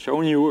I've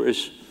shown you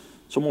is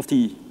some of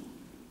the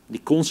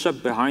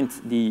concept behind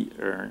the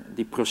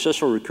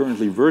processor we're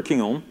currently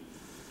working on.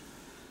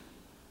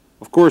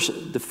 Of course,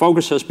 the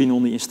focus has been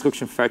on the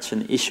instruction fetch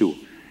and issue.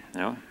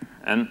 Yeah?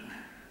 And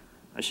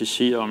as you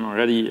see, I'm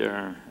already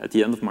at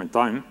the end of my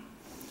time.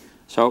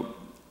 So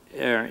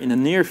in the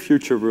near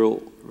future,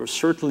 we'll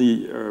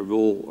certainly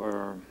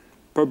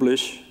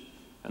publish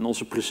and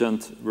also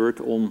present work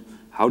on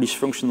how these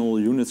functional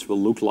units will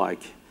look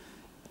like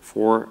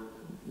for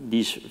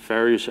these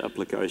various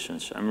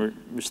applications. And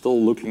we're still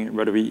looking at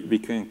whether we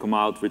can come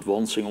out with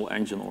 1 single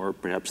engine or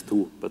perhaps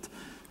 2, but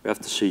we have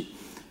to see.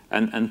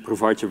 And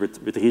provide you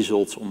with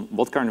results on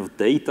what kind of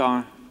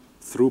data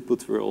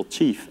throughput we'll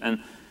achieve. And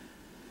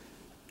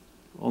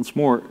once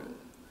more,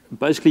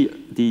 basically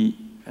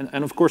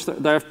and of course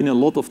there have been a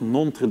lot of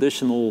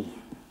non-traditional,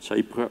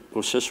 say,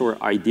 processor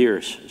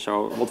ideas.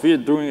 So what we are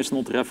doing is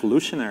not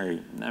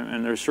revolutionary,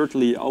 and there are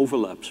certainly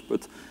overlaps,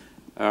 but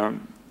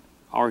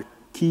our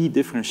key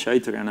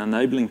differentiator and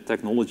enabling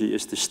technology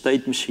is the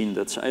state machine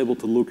that's able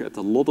to look at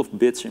a lot of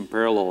bits in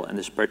parallel and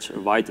dispatch a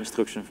wide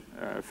instruction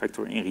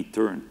vector in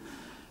return.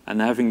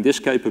 And having this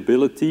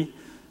capability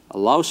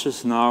allows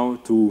us now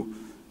to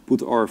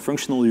put our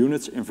functional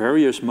units in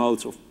various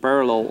modes of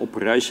parallel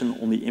operation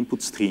on the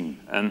input stream.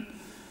 And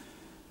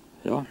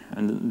yeah,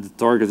 and the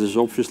target is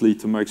obviously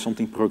to make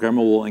something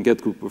programmable and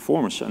get good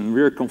performance. And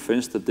we're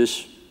convinced that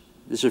this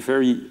is a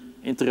very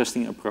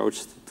interesting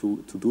approach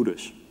to do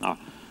this. Now,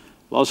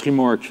 last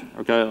remark,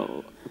 okay,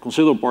 a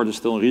considerable part is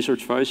still in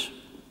research phase.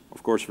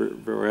 Of course, we're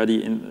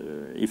already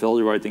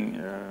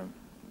evaluating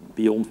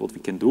beyond what we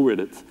can do with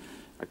it.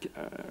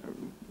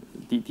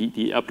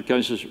 The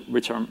applications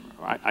which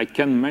I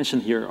can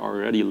mention here are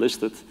already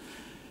listed.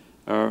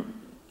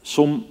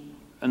 Some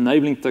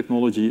enabling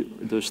technology,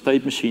 the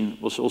state machine,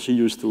 was also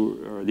used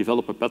to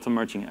develop a pattern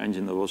matching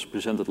engine that was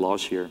presented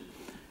last year.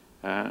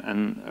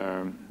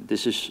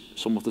 This is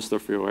some of the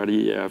stuff we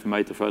already have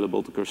made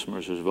available to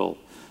customers as well.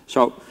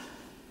 So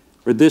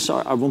with this,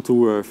 I want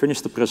to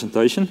finish the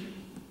presentation.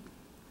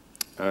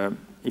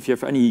 If you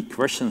have any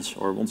questions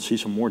or want to see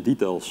some more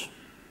details,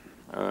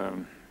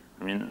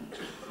 I mean,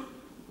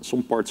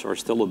 some parts are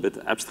still a bit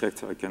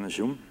abstract, I can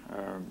assume.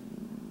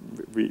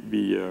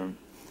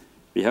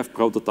 We have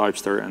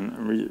prototypes there,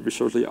 and we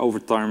certainly over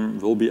time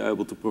will be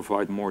able to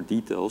provide more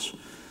details.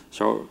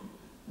 So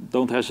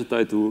don't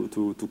hesitate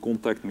to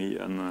contact me.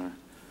 And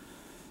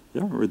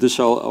yeah, with this,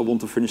 I want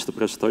to finish the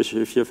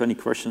presentation. If you have any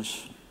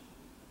questions,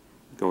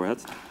 go ahead.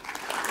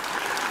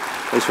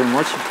 Thanks very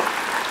much.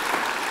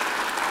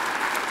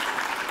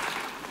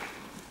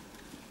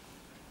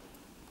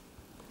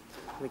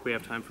 I think we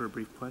have time for a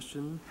brief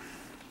question.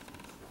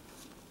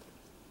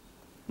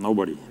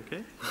 Nobody.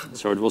 Okay.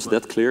 So it was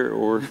that clear,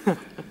 or?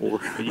 You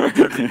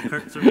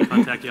can certainly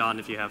contact Jan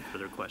if you have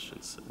further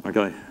questions.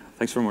 Okay.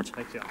 Thanks very much.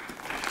 Thanks, Jan.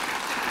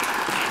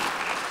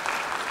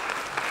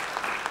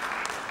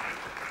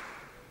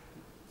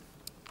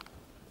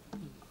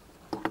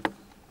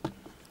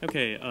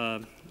 Okay.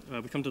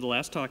 we come to the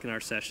last talk in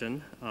our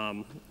session,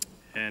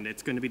 and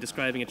it's going to be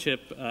describing a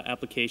chip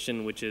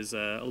application which is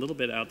a little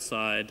bit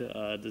outside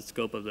the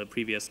scope of the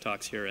previous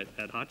talks here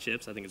at Hot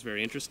Chips. I think it's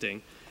very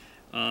interesting.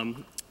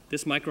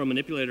 This micro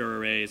manipulator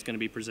array is going to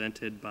be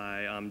presented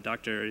by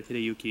Dr.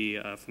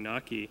 Hideyuki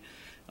Funaki.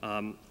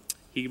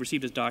 He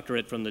received his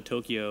doctorate from the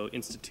Tokyo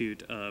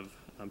Institute of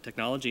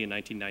Technology in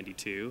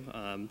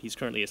 1992. He's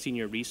currently a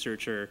senior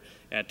researcher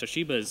at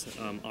Toshiba's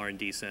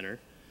R&D center.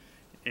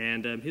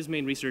 And his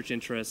main research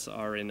interests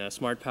are in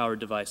smart powered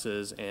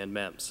devices and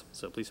MEMS.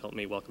 So please help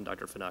me welcome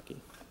Dr. Funaki.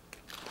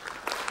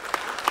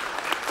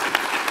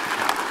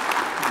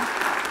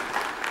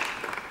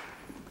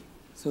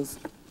 So,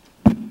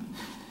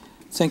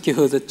 thank you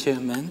for the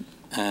chairman,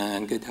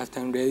 and good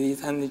afternoon,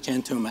 ladies and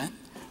gentlemen.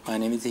 My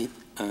name is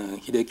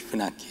Hideyuki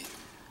Funaki.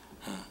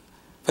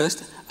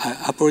 First, I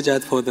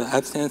apologize for the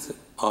absence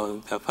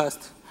of the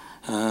first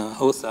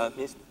author,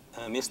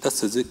 Mr.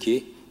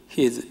 Suzuki.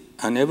 He is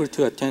unable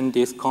to attend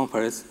this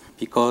conference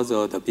because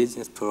of the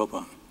business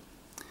problem.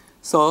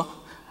 So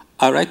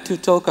I'd like to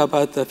talk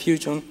about the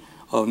fusion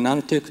of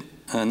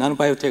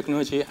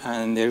nanobiotechnology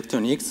and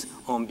electronics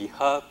on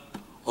behalf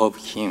of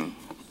him.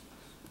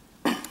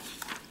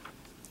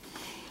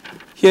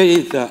 Here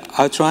is the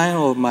outline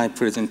of my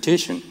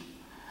presentation.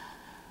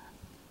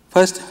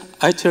 First,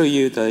 I tell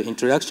you the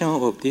introduction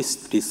of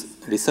this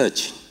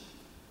research.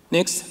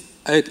 Next,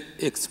 I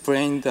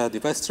explain the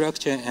device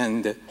structure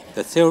and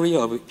the theory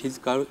of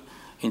physical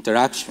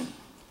interaction.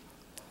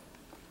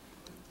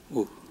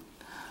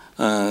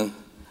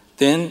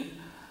 Then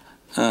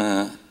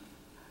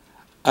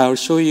I'll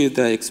show you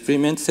the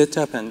experiment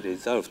setup and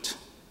result.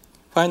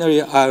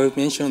 Finally, I'll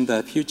mention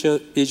the future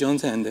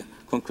visions and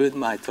conclude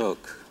my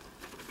talk.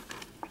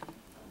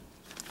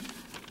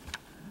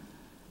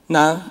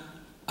 Now,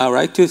 I'd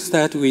like to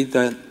start with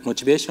the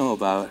motivation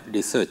of our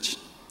research.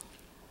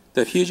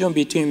 The fusion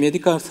between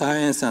medical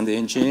science and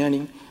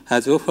engineering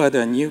has offered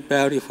a new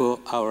value for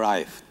our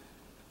life.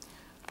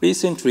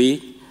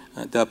 Recently,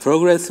 the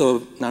progress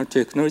of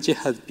nanotechnology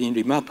has been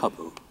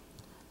remarkable.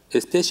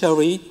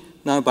 Especially,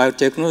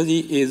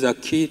 nanobiotechnology is a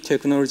key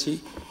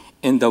technology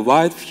in the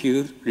wide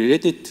field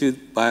related to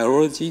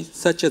biology,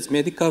 such as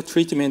medical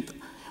treatment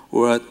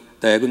or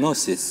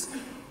diagnosis.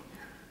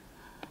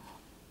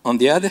 On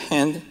the other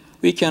hand,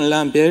 we can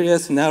learn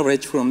various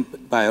knowledge from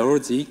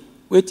biology,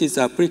 which is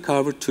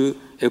applicable to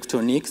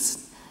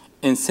electronics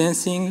in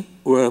sensing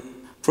or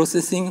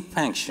processing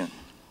function.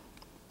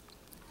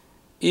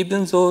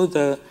 Even though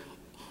the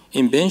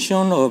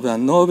invention of a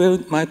novel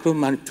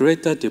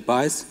micromanipulator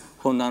device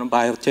for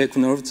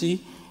nanobiotechnology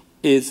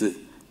is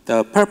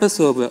the purpose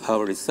of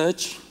our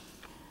research,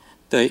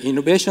 the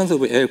innovations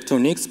of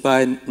electronics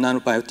by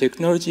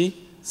nanobiotechnology,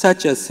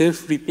 such as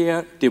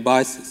self-repair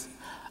devices,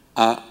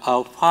 are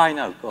our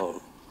final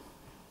goal.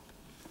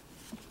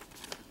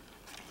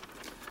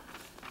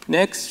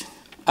 Next,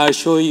 I'll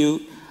show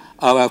you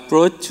our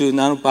approach to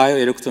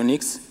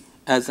nanobioelectronics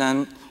as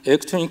an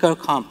electronic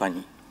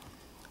company.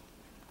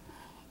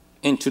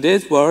 In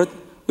today's world,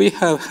 we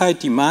have high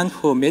demand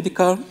for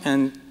medical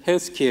and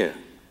healthcare.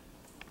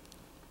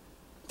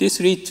 This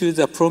leads to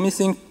the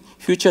promising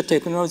future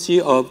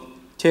technology of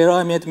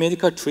tailor-made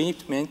medical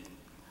treatment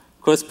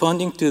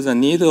corresponding to the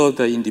need of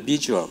the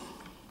individual.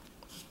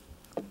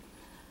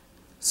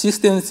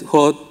 Systems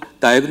for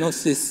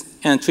diagnosis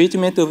and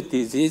treatment of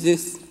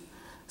diseases,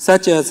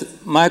 such as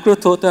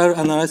micro-total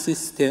analysis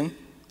system,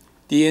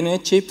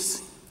 DNA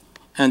chips,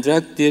 and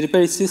drug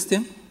delivery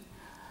system,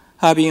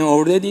 have been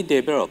already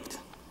developed.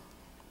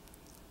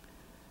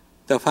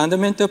 The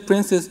fundamental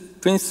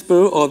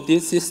principle of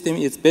this system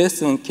is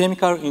based on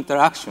chemical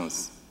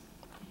interactions.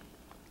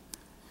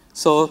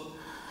 So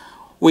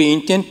we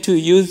intend to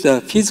use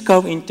the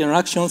physical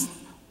interactions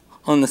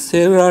on a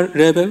cellular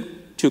level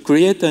to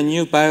create a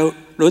new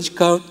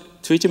biological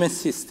treatment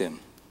system.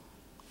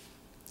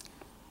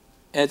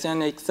 As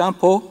an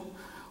example,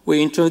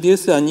 we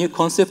introduce a new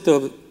concept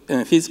of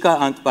physical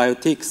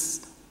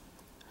antibiotics.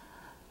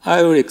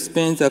 I will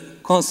explain the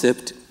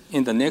concept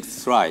in the next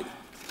slide.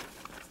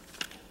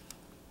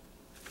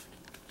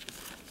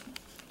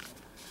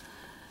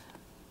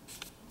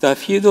 The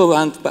field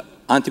of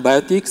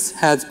antibiotics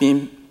has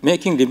been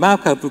making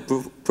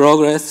remarkable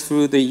progress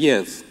through the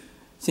years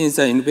since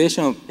the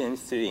invention of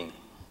penicillin.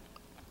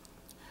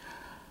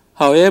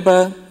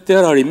 However,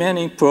 there are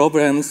remaining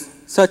problems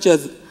such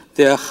as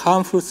their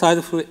harmful side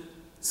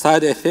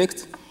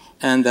effects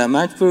and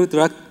multiple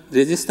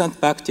drug-resistant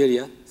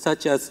bacteria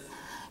such as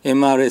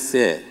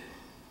MRSA.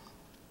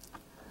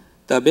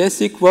 The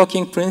basic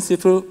working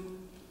principle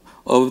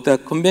of the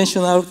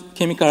conventional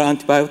chemical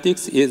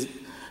antibiotics is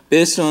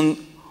based on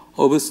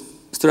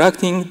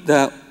obstructing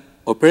the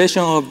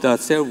operation of the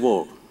cell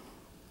wall.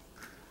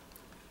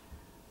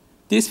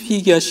 This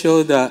figure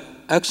shows the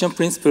action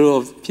principle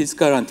of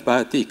physical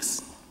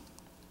antibiotics.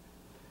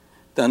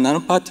 The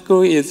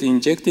nanoparticle is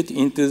injected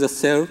into the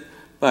cell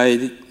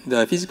by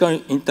the physical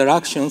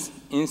interactions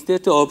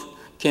instead of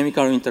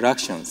chemical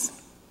interactions.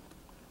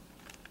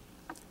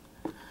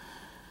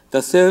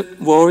 The cell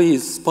wall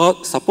is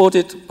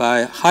supported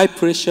by high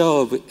pressure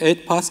of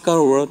 8 Pascal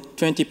or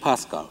 20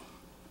 Pascal.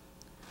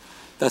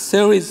 The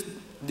cell is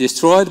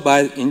destroyed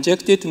by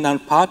injected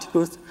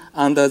nanoparticles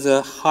under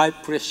the high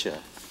pressure.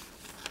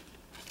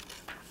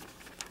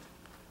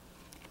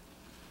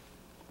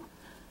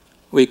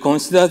 We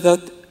consider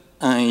that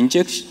an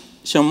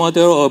injection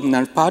model of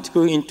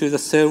nanoparticle into the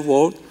cell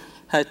wall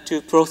had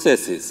two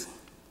processes.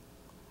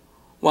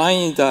 One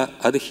is the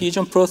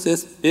adhesion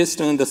process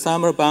based on the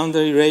thermal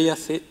boundary layer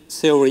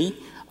theory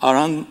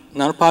around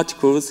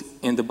nanoparticles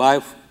in the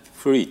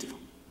biofluid.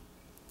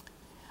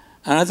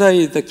 Another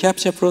is the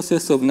capture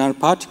process of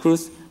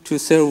nanoparticles to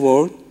cell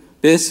wall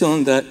based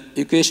on the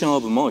equation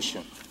of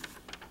motion.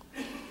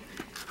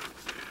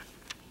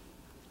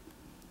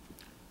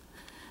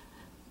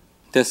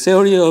 The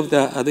theory of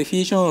the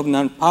adhesion of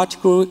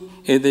nanoparticle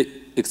is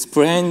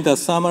explain the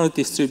thermal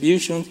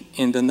distribution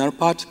in the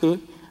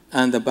nanoparticle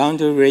and the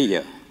boundary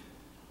layer.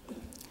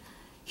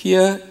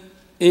 Here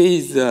A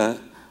is the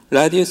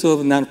radius of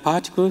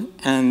nanoparticle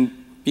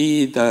and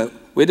B the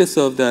width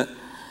of the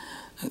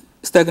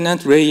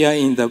stagnant layer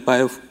in the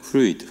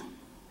biofluid.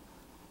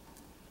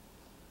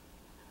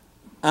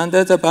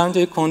 Under the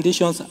boundary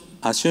conditions,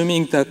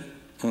 assuming the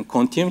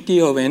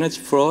continuity of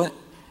energy flow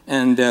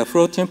and the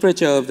flow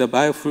temperature of the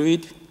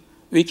biofluid,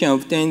 we can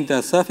obtain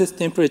the surface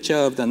temperature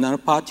of the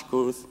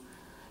nanoparticles,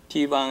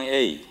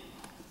 T1A.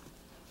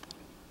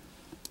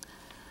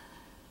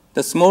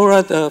 The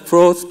smaller the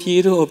flow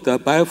speed of the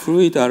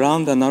biofluid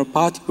around the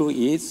nanoparticle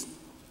is,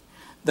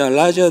 the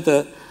larger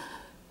the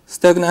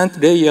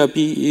stagnant layer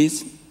B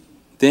is,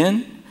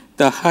 then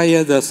the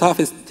higher the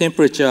surface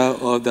temperature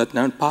of the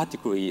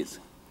nanoparticle is.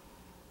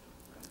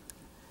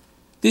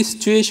 This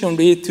situation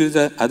leads to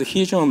the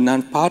adhesion of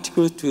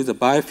nanoparticles to the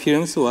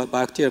biofilms or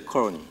bacterial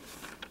colony.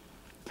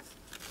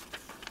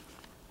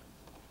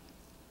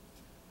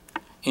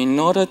 In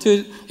order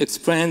to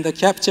explain the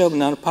capture of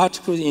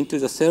nanoparticles into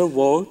the cell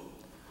wall,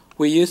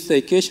 we use the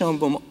equation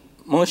of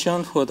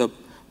motion for the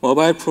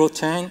mobile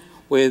protein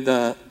with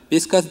the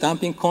viscous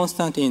damping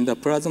constant in the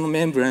plasma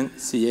membrane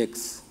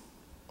Cx.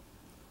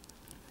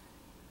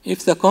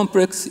 If the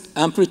complex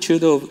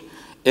amplitude of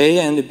A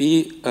and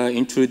B are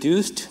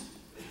introduced,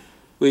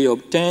 we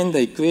obtain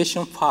the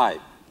equation 5.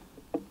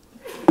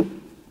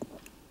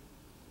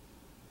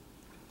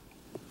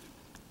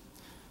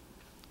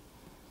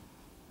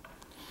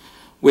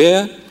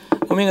 Where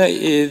omega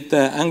is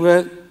the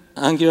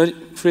angular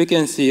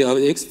frequency of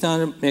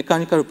external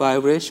mechanical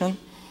vibration,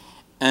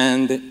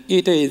 and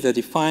eta is the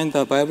defined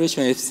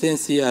vibration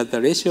efficiency as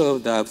the ratio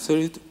of the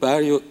absolute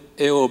value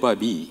A over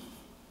B.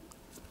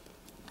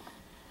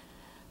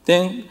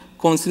 Then,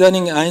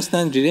 considering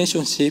Einstein's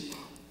relationship,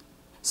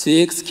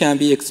 Cx can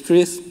be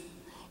expressed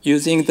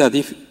using the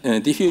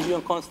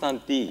diffusion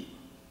constant D.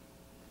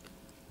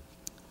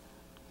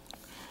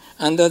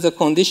 Under the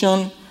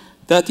condition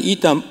that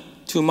eta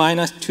 2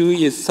 minus 2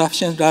 is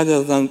sufficient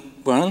rather than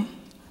 1,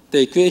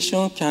 the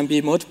equation can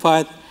be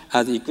modified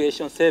as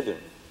equation 7.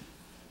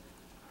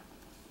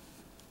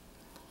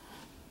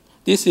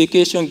 This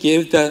equation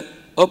gives the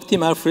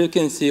optimal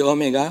frequency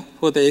omega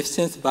for the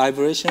efficiency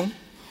vibration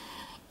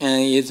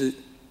and is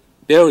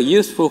very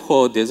useful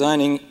for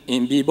designing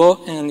in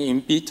vivo and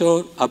in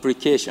vitro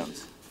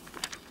applications.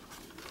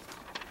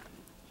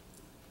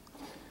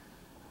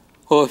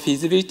 For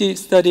feasibility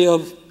study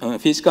of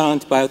physical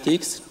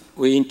antibiotics,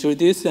 we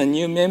introduced a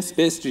new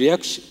MEMS-based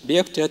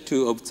reactor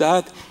to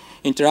observe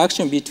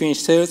interaction between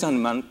cells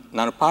and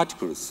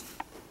nanoparticles.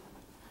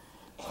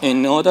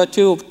 In order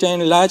to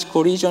obtain large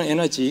collision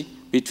energy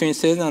between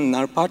cells and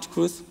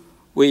nanoparticles,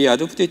 we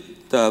adopted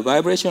the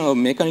vibration of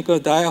mechanical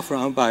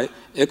diaphragm by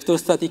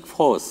electrostatic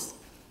force.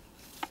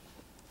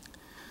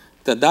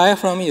 The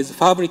diaphragm is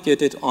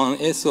fabricated on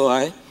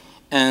SOI,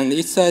 and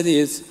its size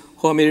is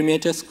 4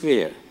 millimeters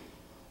square.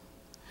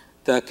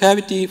 The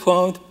cavity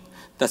formed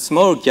the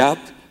small gap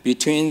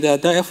between the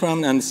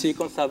diaphragm and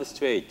silicon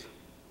substrate.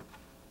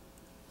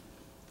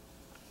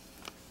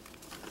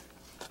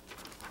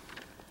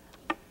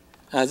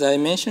 As I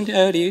mentioned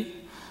earlier,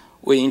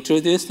 we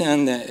introduced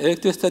an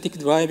electrostatic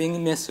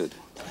driving method.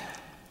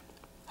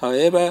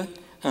 However,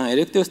 an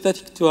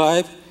electrostatic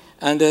drive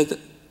under the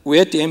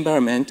wet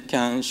environment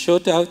can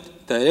short out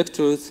the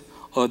electrodes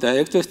of the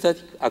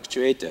electrostatic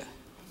actuator.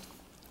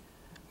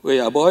 We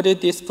avoided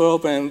this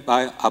problem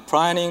by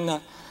applying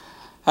a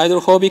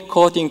hydrophobic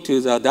coating to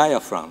the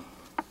diaphragm.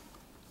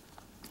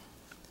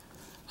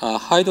 A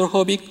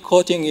hydrophobic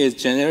coating is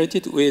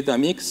generated with a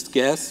mixed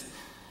gas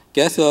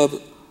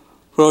of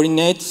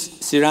fluorinated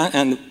serum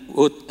and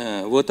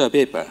water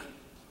vapor.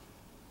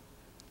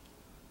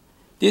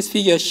 This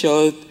figure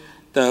shows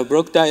the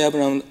block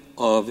diagram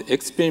of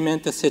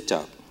experimental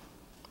setup.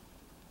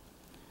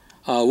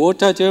 A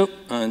water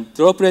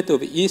droplet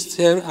of each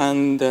cell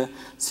and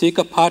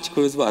silica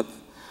particles was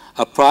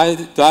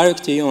applied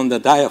directly on the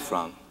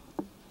diaphragm.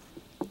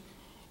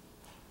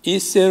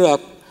 Each cell are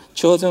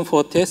chosen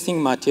for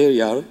testing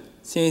material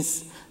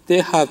since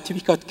they have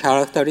typical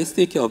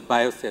characteristics of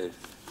biocells.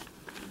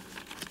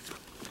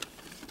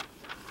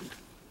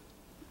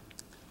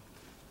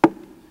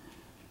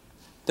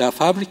 The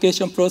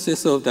fabrication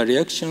process of the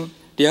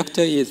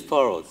reactor is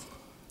follows.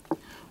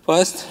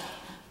 First,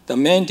 the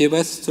main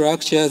device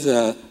structures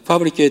are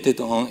fabricated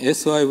on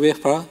SY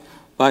wafer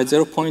by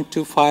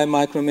 0.25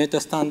 micrometer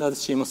standard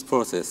CMOS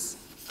process.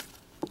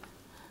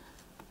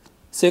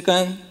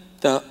 Second,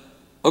 the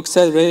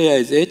oxide layer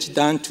is etched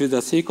down to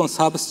the silicon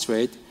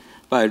substrate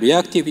by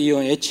reactive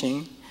ion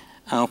etching,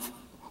 and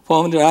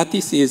formed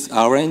lattice is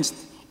arranged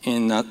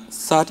in a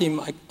 30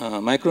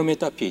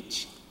 micrometer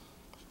pitch.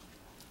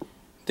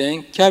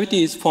 Then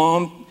cavity is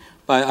formed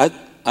by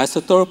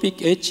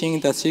isotopic etching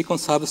the silicon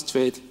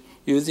substrate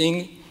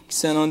using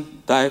xenon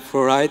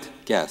difluoride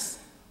gas.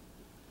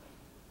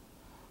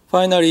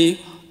 Finally,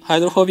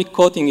 hydrophobic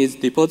coating is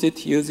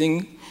deposited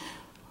using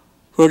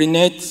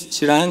fluorinate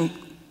Chen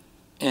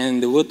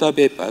and water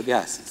vapor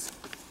gases.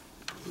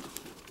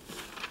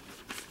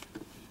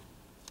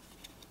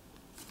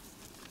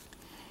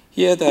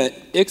 Here, the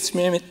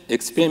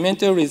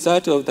experimental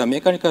results of the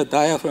mechanical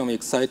diaphragm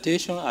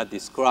excitation are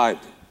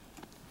described.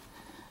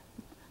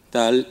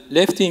 The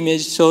left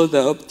image shows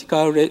the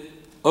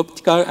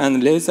optical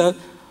and laser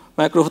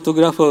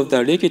microphotograph of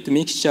the liquid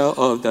mixture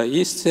of the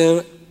yeast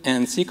cell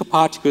and silica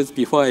particles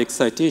before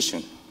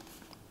excitation.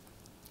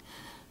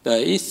 The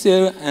yeast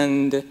cell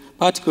and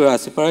particles are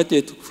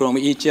separated from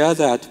each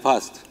other at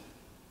first.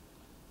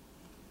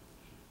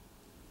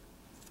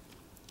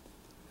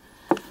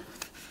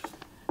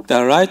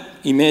 The right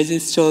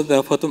images show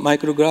the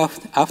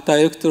photomicrograph after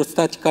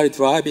electrostatically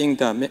driving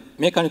the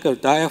mechanical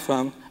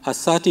diaphragm at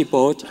 30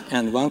 volt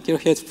and 1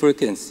 kHz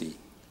frequency.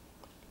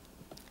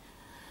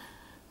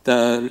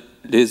 The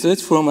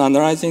results from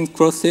analyzing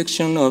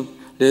cross-section of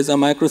laser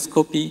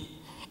microscopy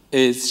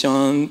is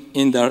shown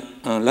in the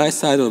right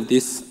side of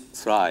this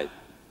slide.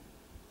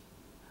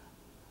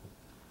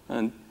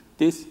 And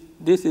this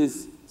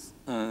is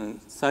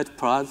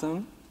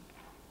cytoplasm,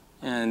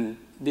 and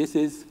this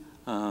is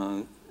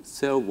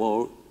cell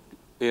wall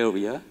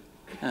area,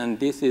 and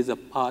this is a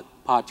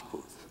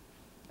particles.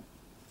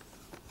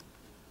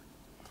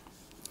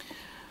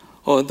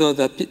 Although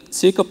the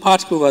silica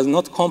particle was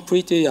not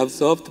completely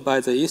absorbed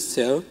by the yeast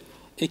cell,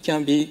 it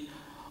can be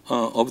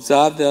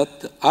observed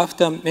that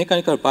after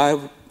mechanical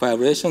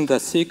vibration, the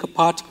silica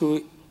particle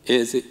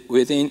is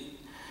within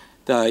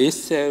the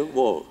yeast cell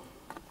wall.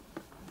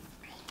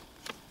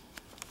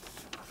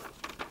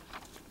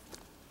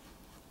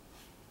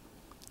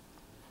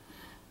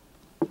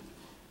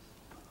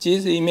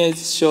 These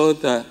images show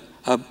the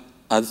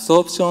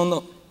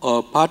absorption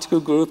of particle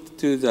group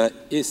to the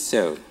yeast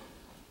cell.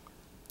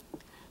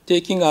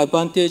 Taking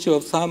advantage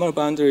of thermal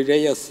boundary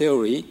layer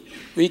theory,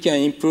 we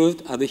can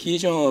improve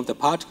adhesion of the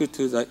particle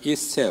to the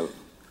yeast cell.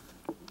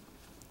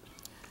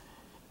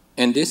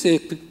 In this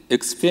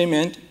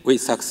experiment, we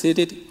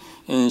succeeded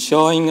in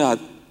showing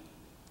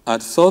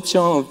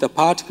adsorption of the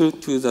particle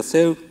to the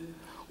cell,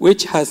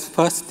 which has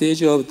first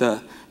stage of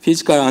the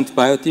physical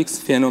antibiotics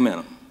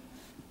phenomenon.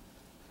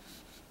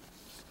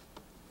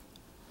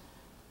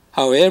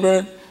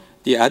 However,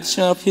 the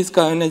additional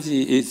physical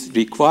energy is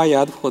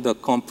required for the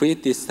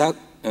complete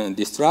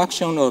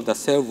destruction of the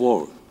cell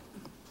wall.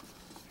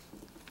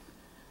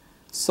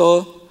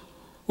 So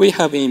we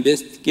have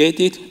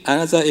investigated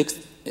another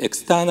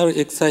external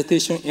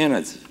excitation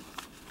energy.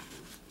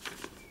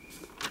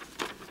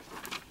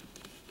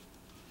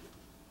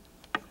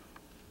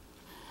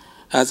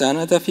 As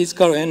another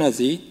physical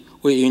energy,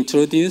 we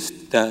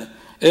introduced the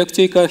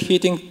electrical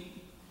heating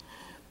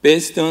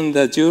based on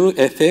the Joule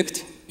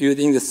effect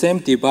using the same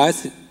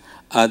device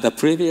as the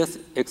previous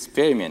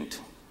experiment.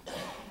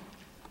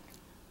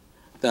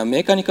 The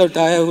mechanical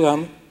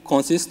diagram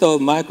consists of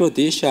micro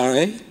dish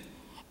array,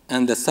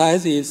 and the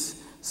size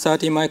is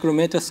 30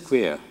 micrometer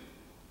square.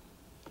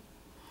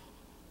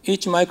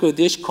 Each micro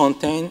dish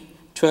contains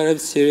 12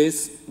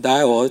 series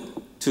diodes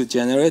to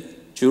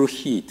generate Joule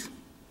heat.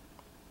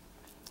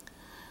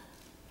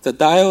 The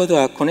diodes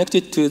are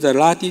connected to the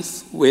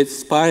lattice with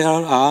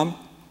spiral arm,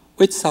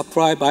 which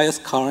supply bias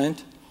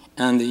current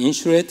and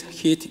insulate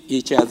heat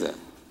each other.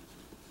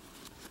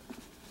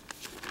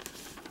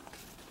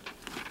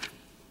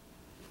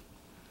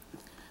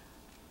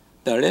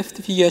 The left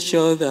figure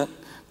shows the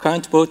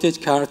current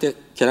voltage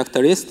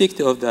characteristic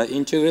of the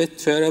integrated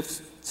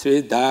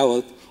 12-series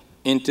diode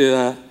into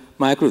a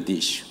micro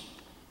dish.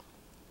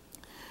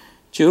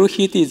 Joule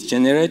heat is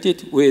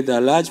generated with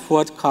a large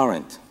forward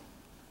current.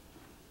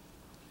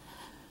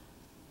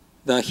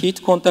 The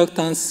heat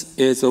conductance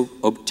is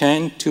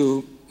obtained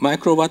to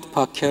microwatt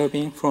per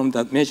Kelvin from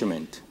the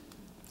measurement.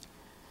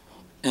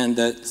 And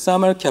the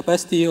thermal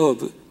capacity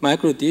of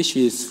micro dish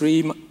is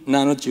 3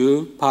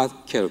 nanojoule per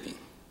Kelvin.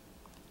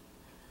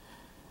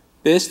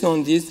 Based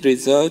on this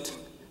result,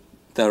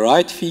 the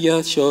right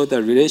figure shows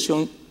the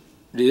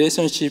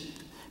relationship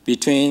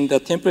between the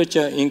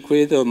temperature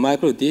increase of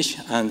micro dish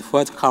and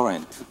forward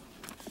current.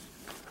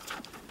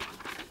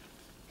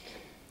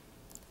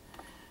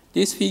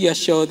 This figure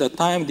shows the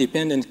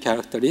time-dependent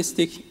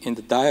characteristic in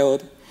the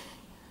diode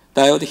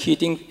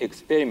heating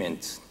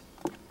experiments.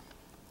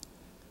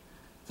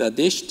 The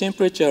dish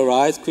temperature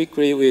rises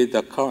quickly with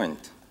the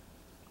current.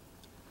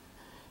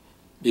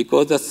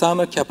 Because the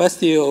thermal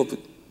capacity of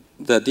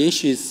the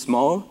dish is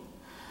small,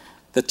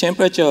 the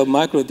temperature of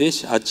micro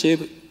dish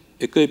achieves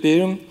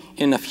equilibrium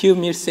in a few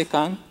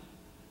milliseconds,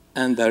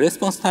 and the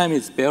response time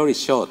is very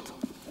short.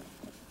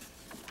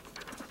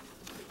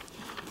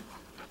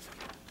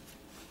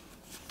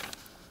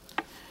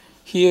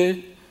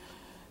 Here,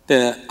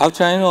 the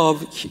outline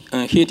of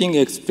heating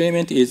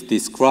experiment is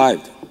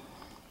described.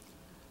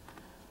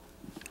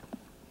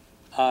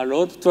 A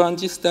load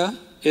transistor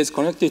is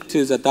connected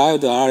to the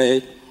diode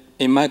array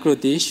in micro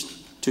dish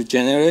to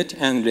generate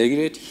and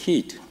regulate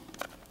heat.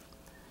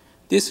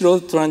 This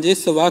load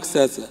transistor works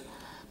as a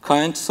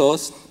current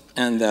source,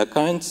 and the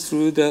current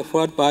through the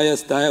forward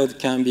bias diode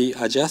can be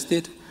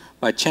adjusted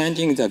by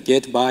changing the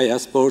gate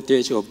bias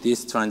voltage of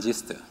this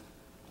transistor.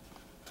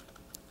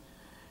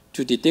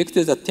 To detect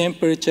the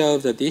temperature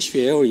of the dish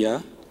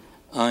area,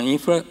 an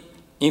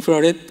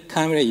infrared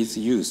camera is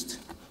used.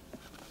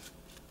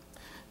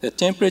 The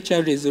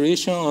temperature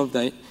resolution of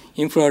the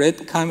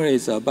infrared camera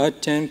is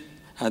about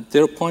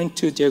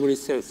 0.2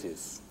 degrees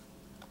Celsius.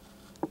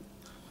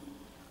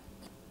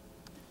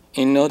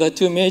 In order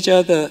to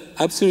measure the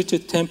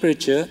absolute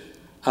temperature,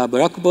 a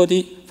black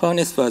body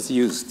furnace was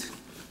used.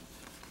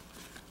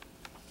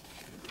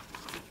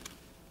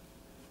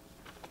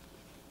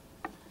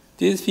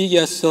 This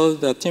figure shows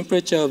the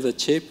temperature of the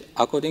chip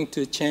according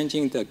to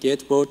changing the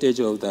gate voltage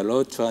of the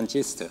load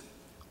transistor.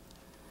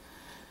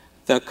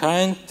 The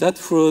current that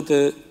flowed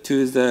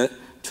to the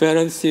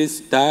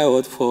 12-series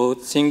diode for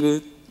single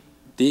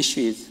dish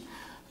is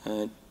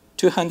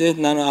 200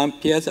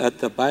 nanoamperes at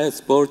the bias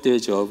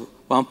voltage of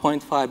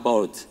 1.5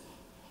 volts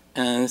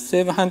and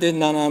 700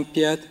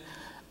 nanoamperes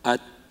at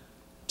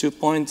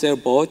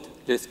 2.0 volts,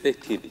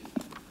 respectively.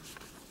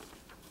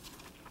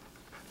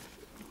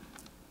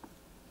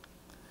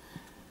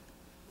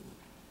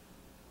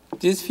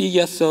 This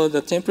figure shows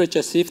the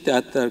temperature shift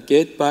at the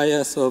gate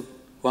bias of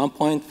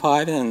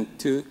 1.5 and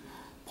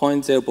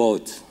 2.0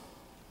 volts.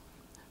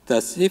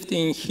 The shift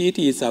in heat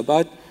is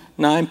about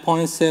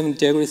 9.7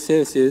 degrees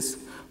Celsius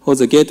for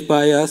the gate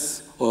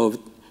bias of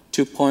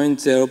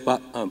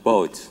 2.0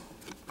 volts.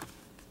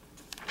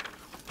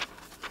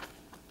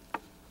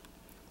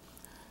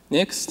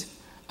 Next,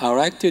 I would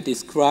like to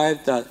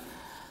describe the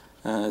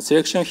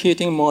selection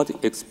heating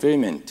mode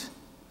experiment.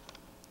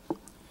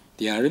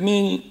 The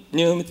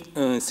aluminum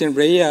thin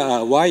layer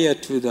are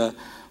wired to the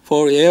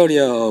four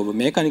area of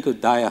mechanical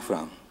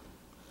diaphragm.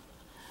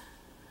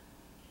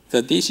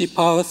 The DC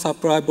power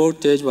supply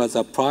voltage was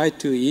applied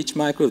to each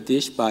micro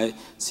dish by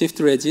shift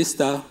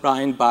resistor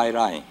line by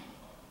line.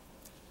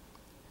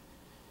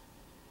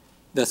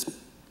 The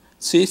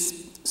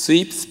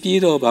sweep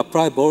speed of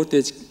applied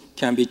voltage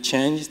can be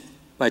changed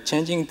by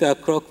changing the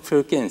clock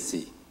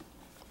frequency.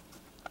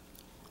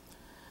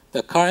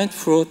 The current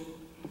flow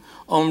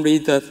only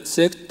the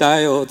select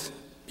diode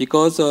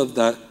because of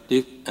the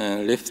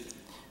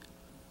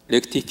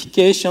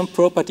rectification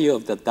property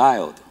of the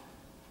diode.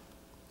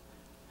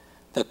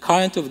 The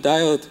current of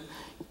diode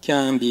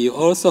can be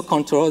also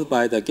controlled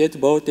by the gate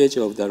voltage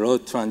of the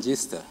load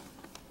transistor.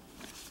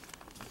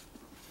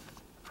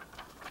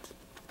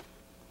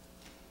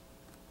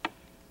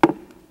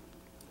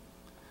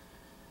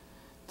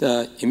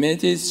 The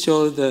images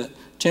show the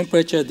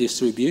temperature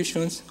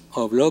distributions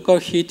of local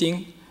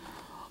heating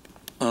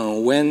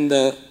when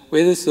the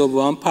width of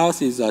one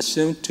pulse is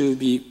assumed to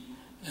be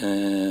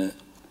 100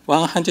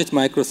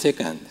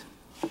 microseconds.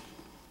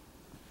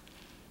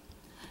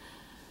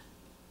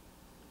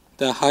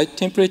 The high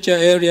temperature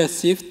area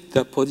shifts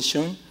the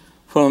position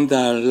from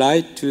the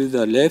right to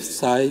the left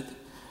side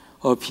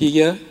of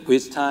figure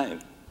with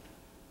time.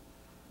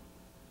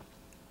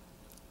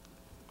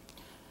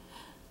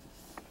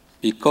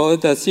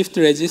 Because the shift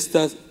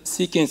resistor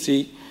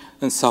sequentially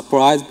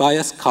supplies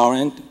bias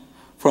current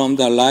from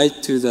the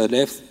right to the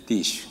left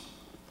dish.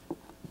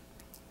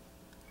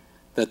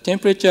 The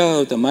temperature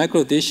of the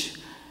micro dish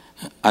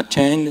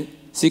attained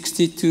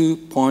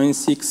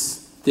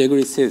 62.6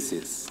 degrees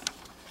Celsius.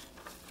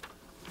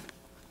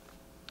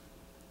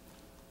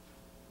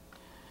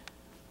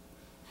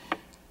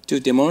 To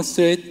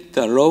demonstrate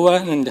the lower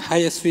and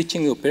higher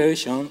switching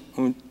operation,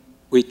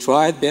 we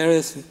tried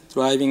various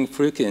driving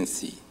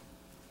frequency.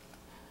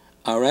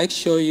 I would like to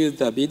show you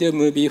the video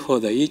movie for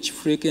each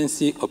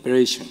frequency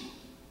operation.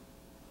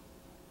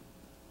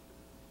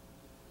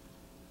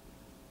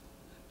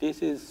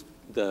 This is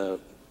the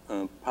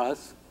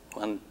pulse,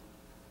 one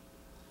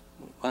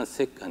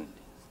second.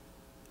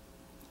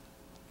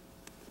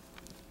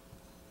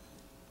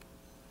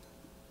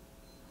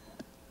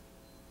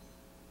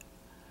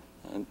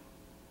 And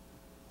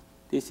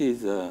this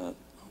is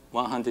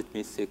 100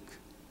 milliseconds.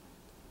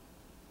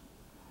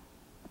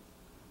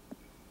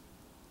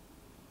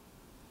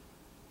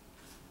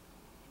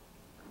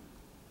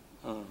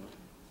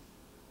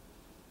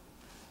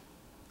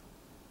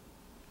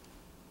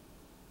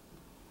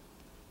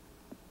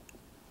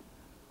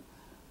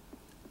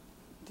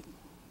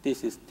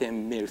 This is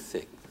 10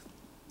 milliseconds.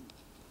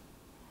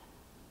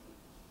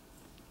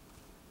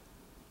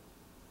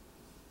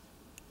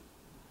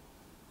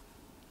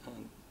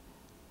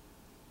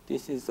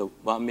 This is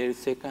 1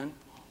 millisecond,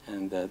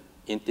 and the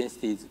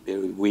intensity is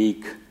very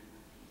weak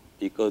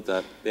because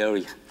of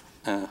very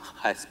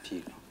high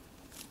speed.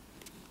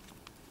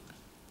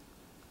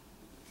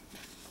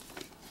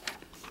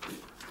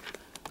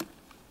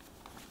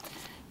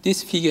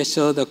 This figure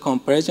shows the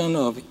comparison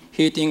of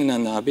heating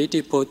and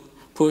arbitrary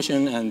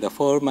portion and the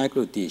 4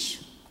 micro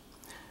dish.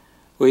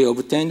 We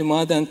obtained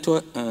more than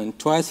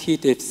twice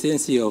heat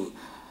efficiency of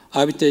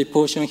arbitrary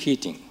portion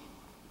heating.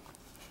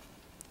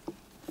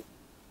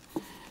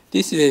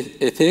 This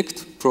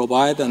effect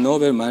provides a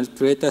novel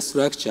manipulator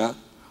structure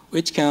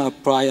which can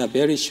apply a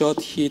very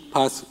short heat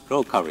path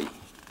locally.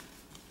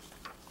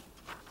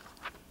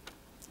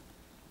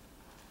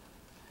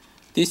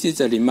 This is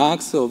the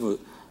remarks of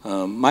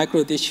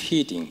micro dish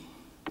heating.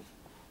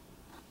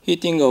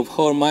 Heating of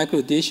whole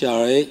micro dish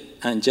array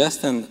and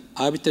just an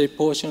arbitrary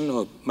portion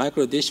of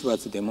micro dish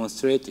was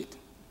demonstrated.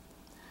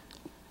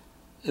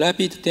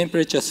 Rapid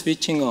temperature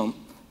switching on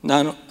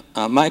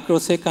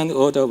microsecond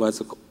order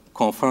was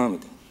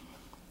confirmed.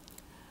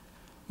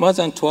 More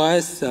than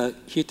twice the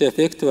heat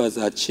effect was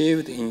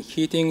achieved in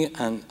heating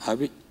an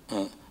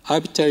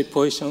arbitrary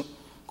portion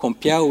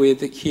compared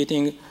with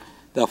heating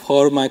the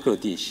whole micro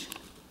dish.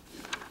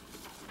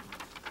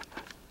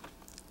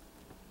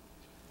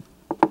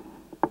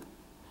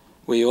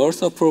 We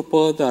also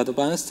proposed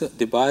advanced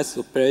device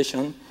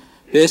operation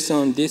based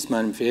on this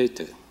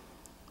manipulator.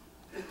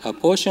 A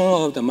portion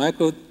of the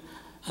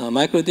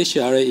micro dish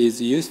array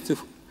is used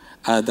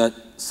as a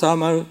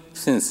thermal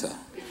sensor.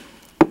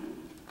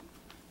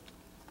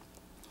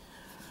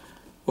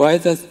 While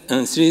the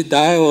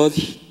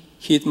 3-diode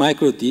heat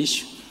micro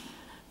dish,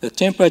 the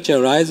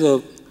temperature rise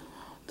of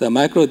the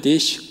micro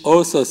dish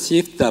also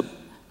shifts the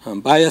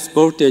bias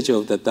voltage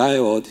of the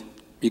diode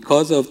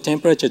because of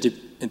temperature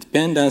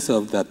dependence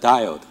of the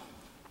diode.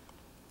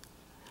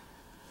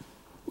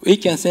 We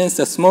can sense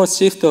a small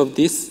shift of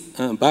this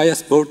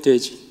bias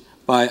voltage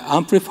by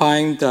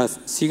amplifying the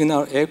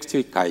signal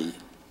electrically.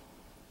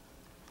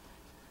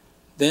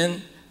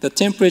 Then the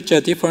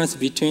temperature difference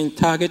between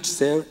target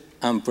cell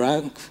and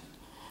blank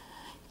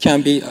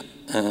can be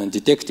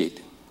detected.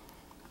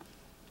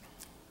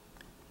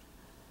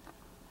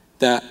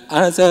 The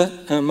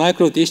other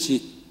micro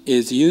dish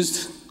is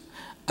used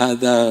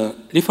as a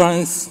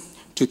reference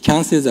to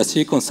cancel the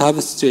silicon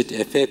substrate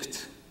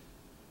effect.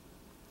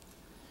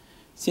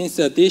 Since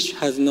the dish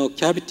has no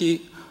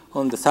cavity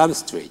on the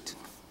substrate,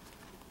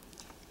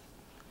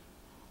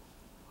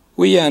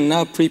 we are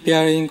now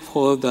preparing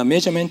for the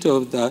measurement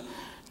of the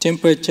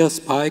temperature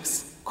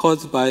spikes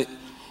caused by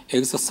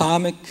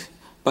exothermic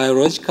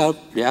biological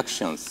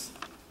reactions.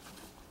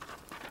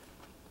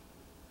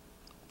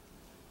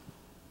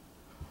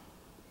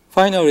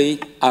 Finally,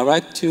 I'd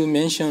like to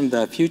mention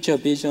the future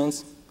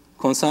visions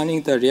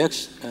concerning the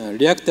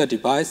reactor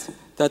device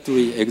that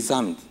we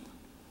examined.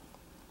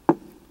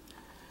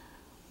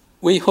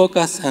 We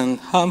focus on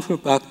harmful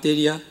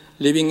bacteria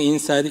living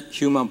inside the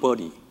human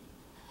body.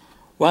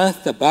 Once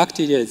the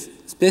bacteria is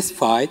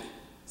specified,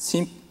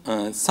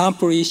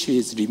 sample issue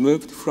is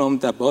removed from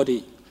the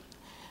body,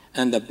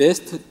 and the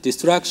best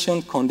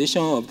destruction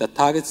condition of the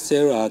target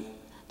cell are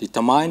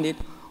determined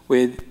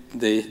with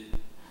the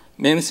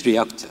MEMS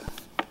reactor.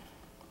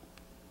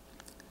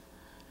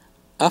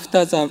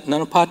 After the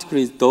nanoparticle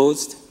is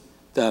dosed,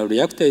 the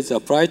reactor is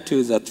applied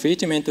to the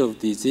treatment of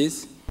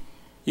disease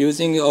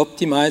using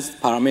optimized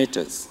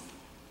parameters.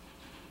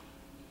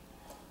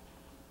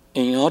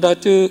 In order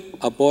to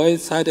avoid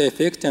side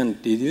effects and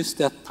reduce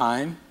the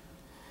time,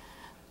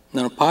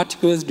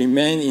 nanoparticles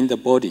remain in the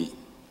body.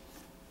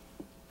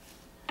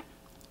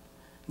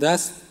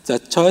 Thus, the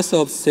choice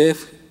of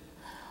safe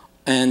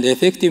and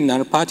effective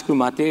nanoparticle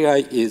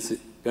material is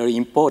very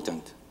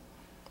important.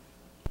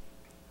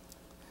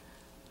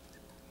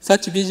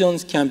 Such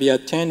visions can be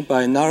attained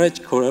by knowledge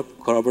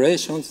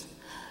collaborations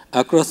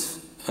across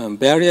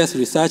various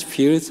research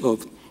fields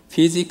of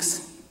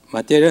physics,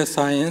 material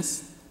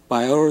science,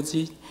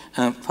 biology,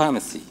 and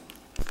pharmacy.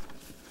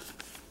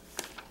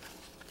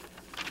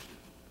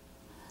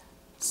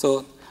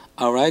 So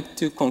I'd like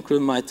to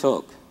conclude my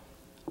talk.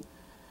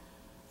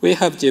 We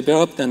have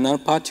developed a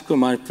nanoparticle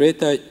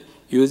manipulator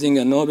using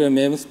a novel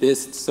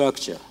MEMS-based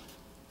structure.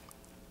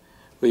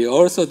 We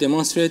also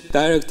demonstrate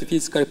direct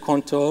physical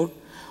control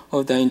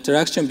of the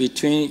interaction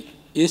between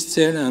yeast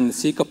cell and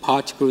silica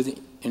particles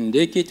in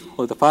liquid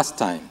for the first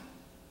time.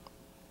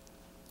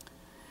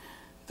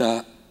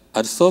 The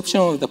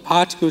adsorption of the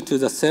particle to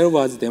the cell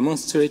was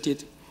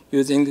demonstrated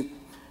using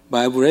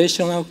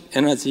vibrational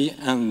energy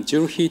and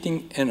Joule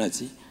heating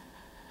energy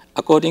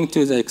according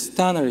to the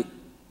external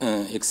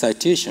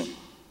excitation.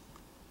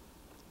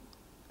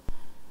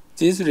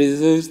 These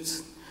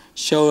results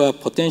show a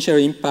potential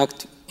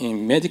impact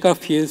in medical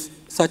fields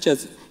such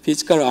as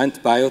physical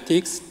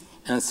antibiotics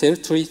and cell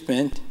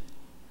treatment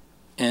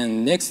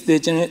and next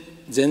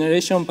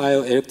generation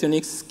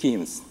bioelectronics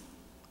schemes.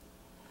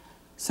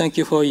 Thank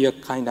you for your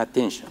kind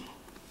attention.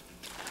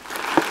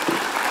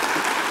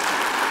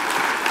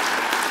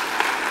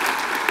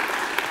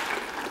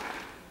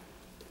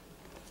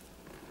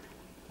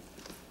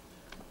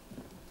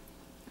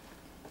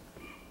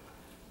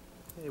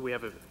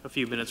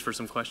 few minutes for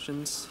some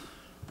questions.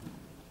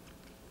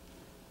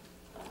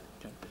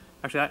 Okay.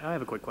 Actually, I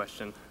have a quick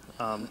question.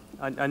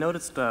 I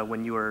noticed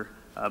when you were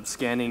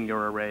scanning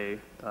your array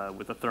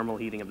with the thermal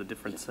heating of the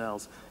different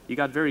cells, you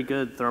got very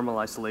good thermal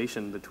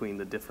isolation between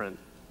the different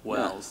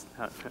wells.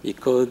 Yeah.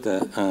 Because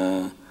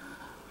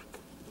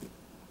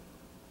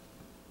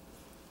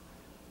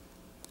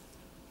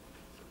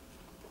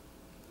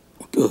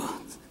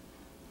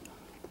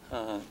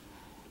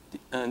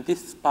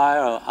this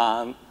spiral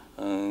arm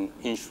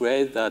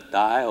ensures the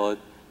diode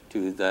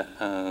to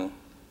the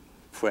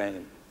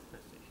frame.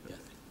 Yes.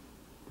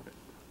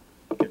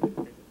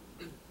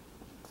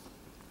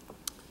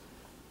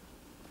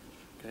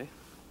 Okay.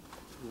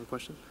 Another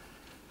question?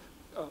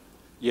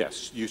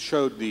 Yes, you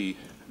showed the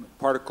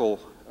particle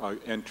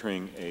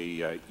entering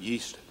a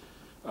yeast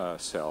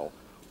cell.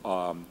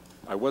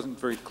 I wasn't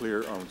very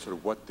clear on sort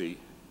of what the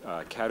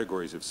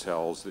categories of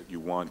cells that you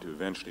want to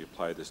eventually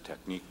apply this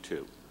technique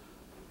to.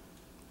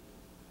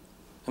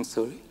 I'm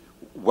sorry?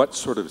 What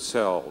sort of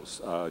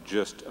cells?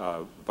 Just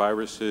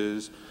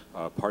viruses,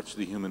 parts of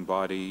the human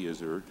body? Is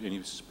there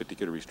any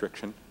particular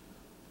restriction?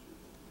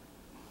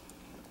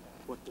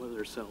 What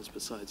other cells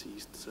besides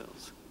yeast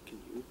cells can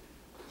you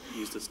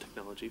use this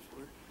technology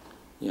for?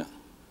 Yeah.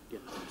 Yeah.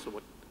 So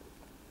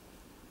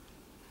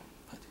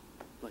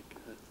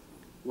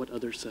what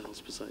other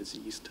cells besides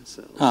yeast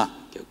cells?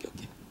 Okay.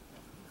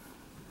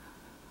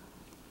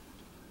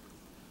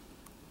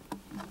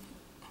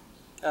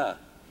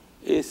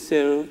 Each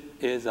cell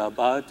is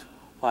about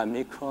 5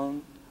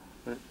 micron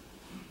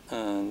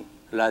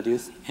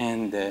radius,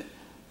 and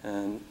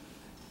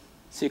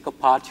Silico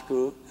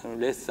particle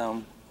less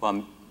than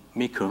 1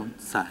 micron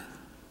size.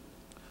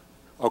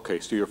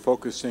 Okay, so you're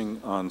focusing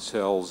on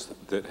cells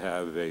that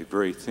have a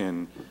very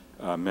thin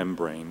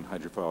membrane,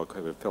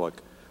 hydrophilic,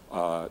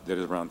 that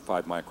is around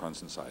 5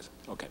 microns in size.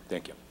 Okay,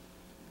 thank you.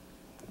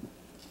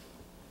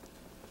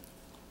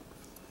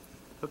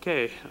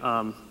 Okay.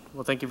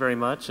 Well, thank you very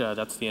much.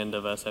 That's the end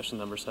of session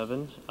number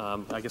 7.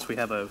 I guess we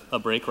have a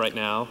break right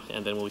now,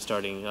 and then we'll be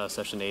starting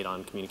session 8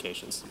 on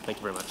communications. Thank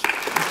you very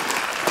much.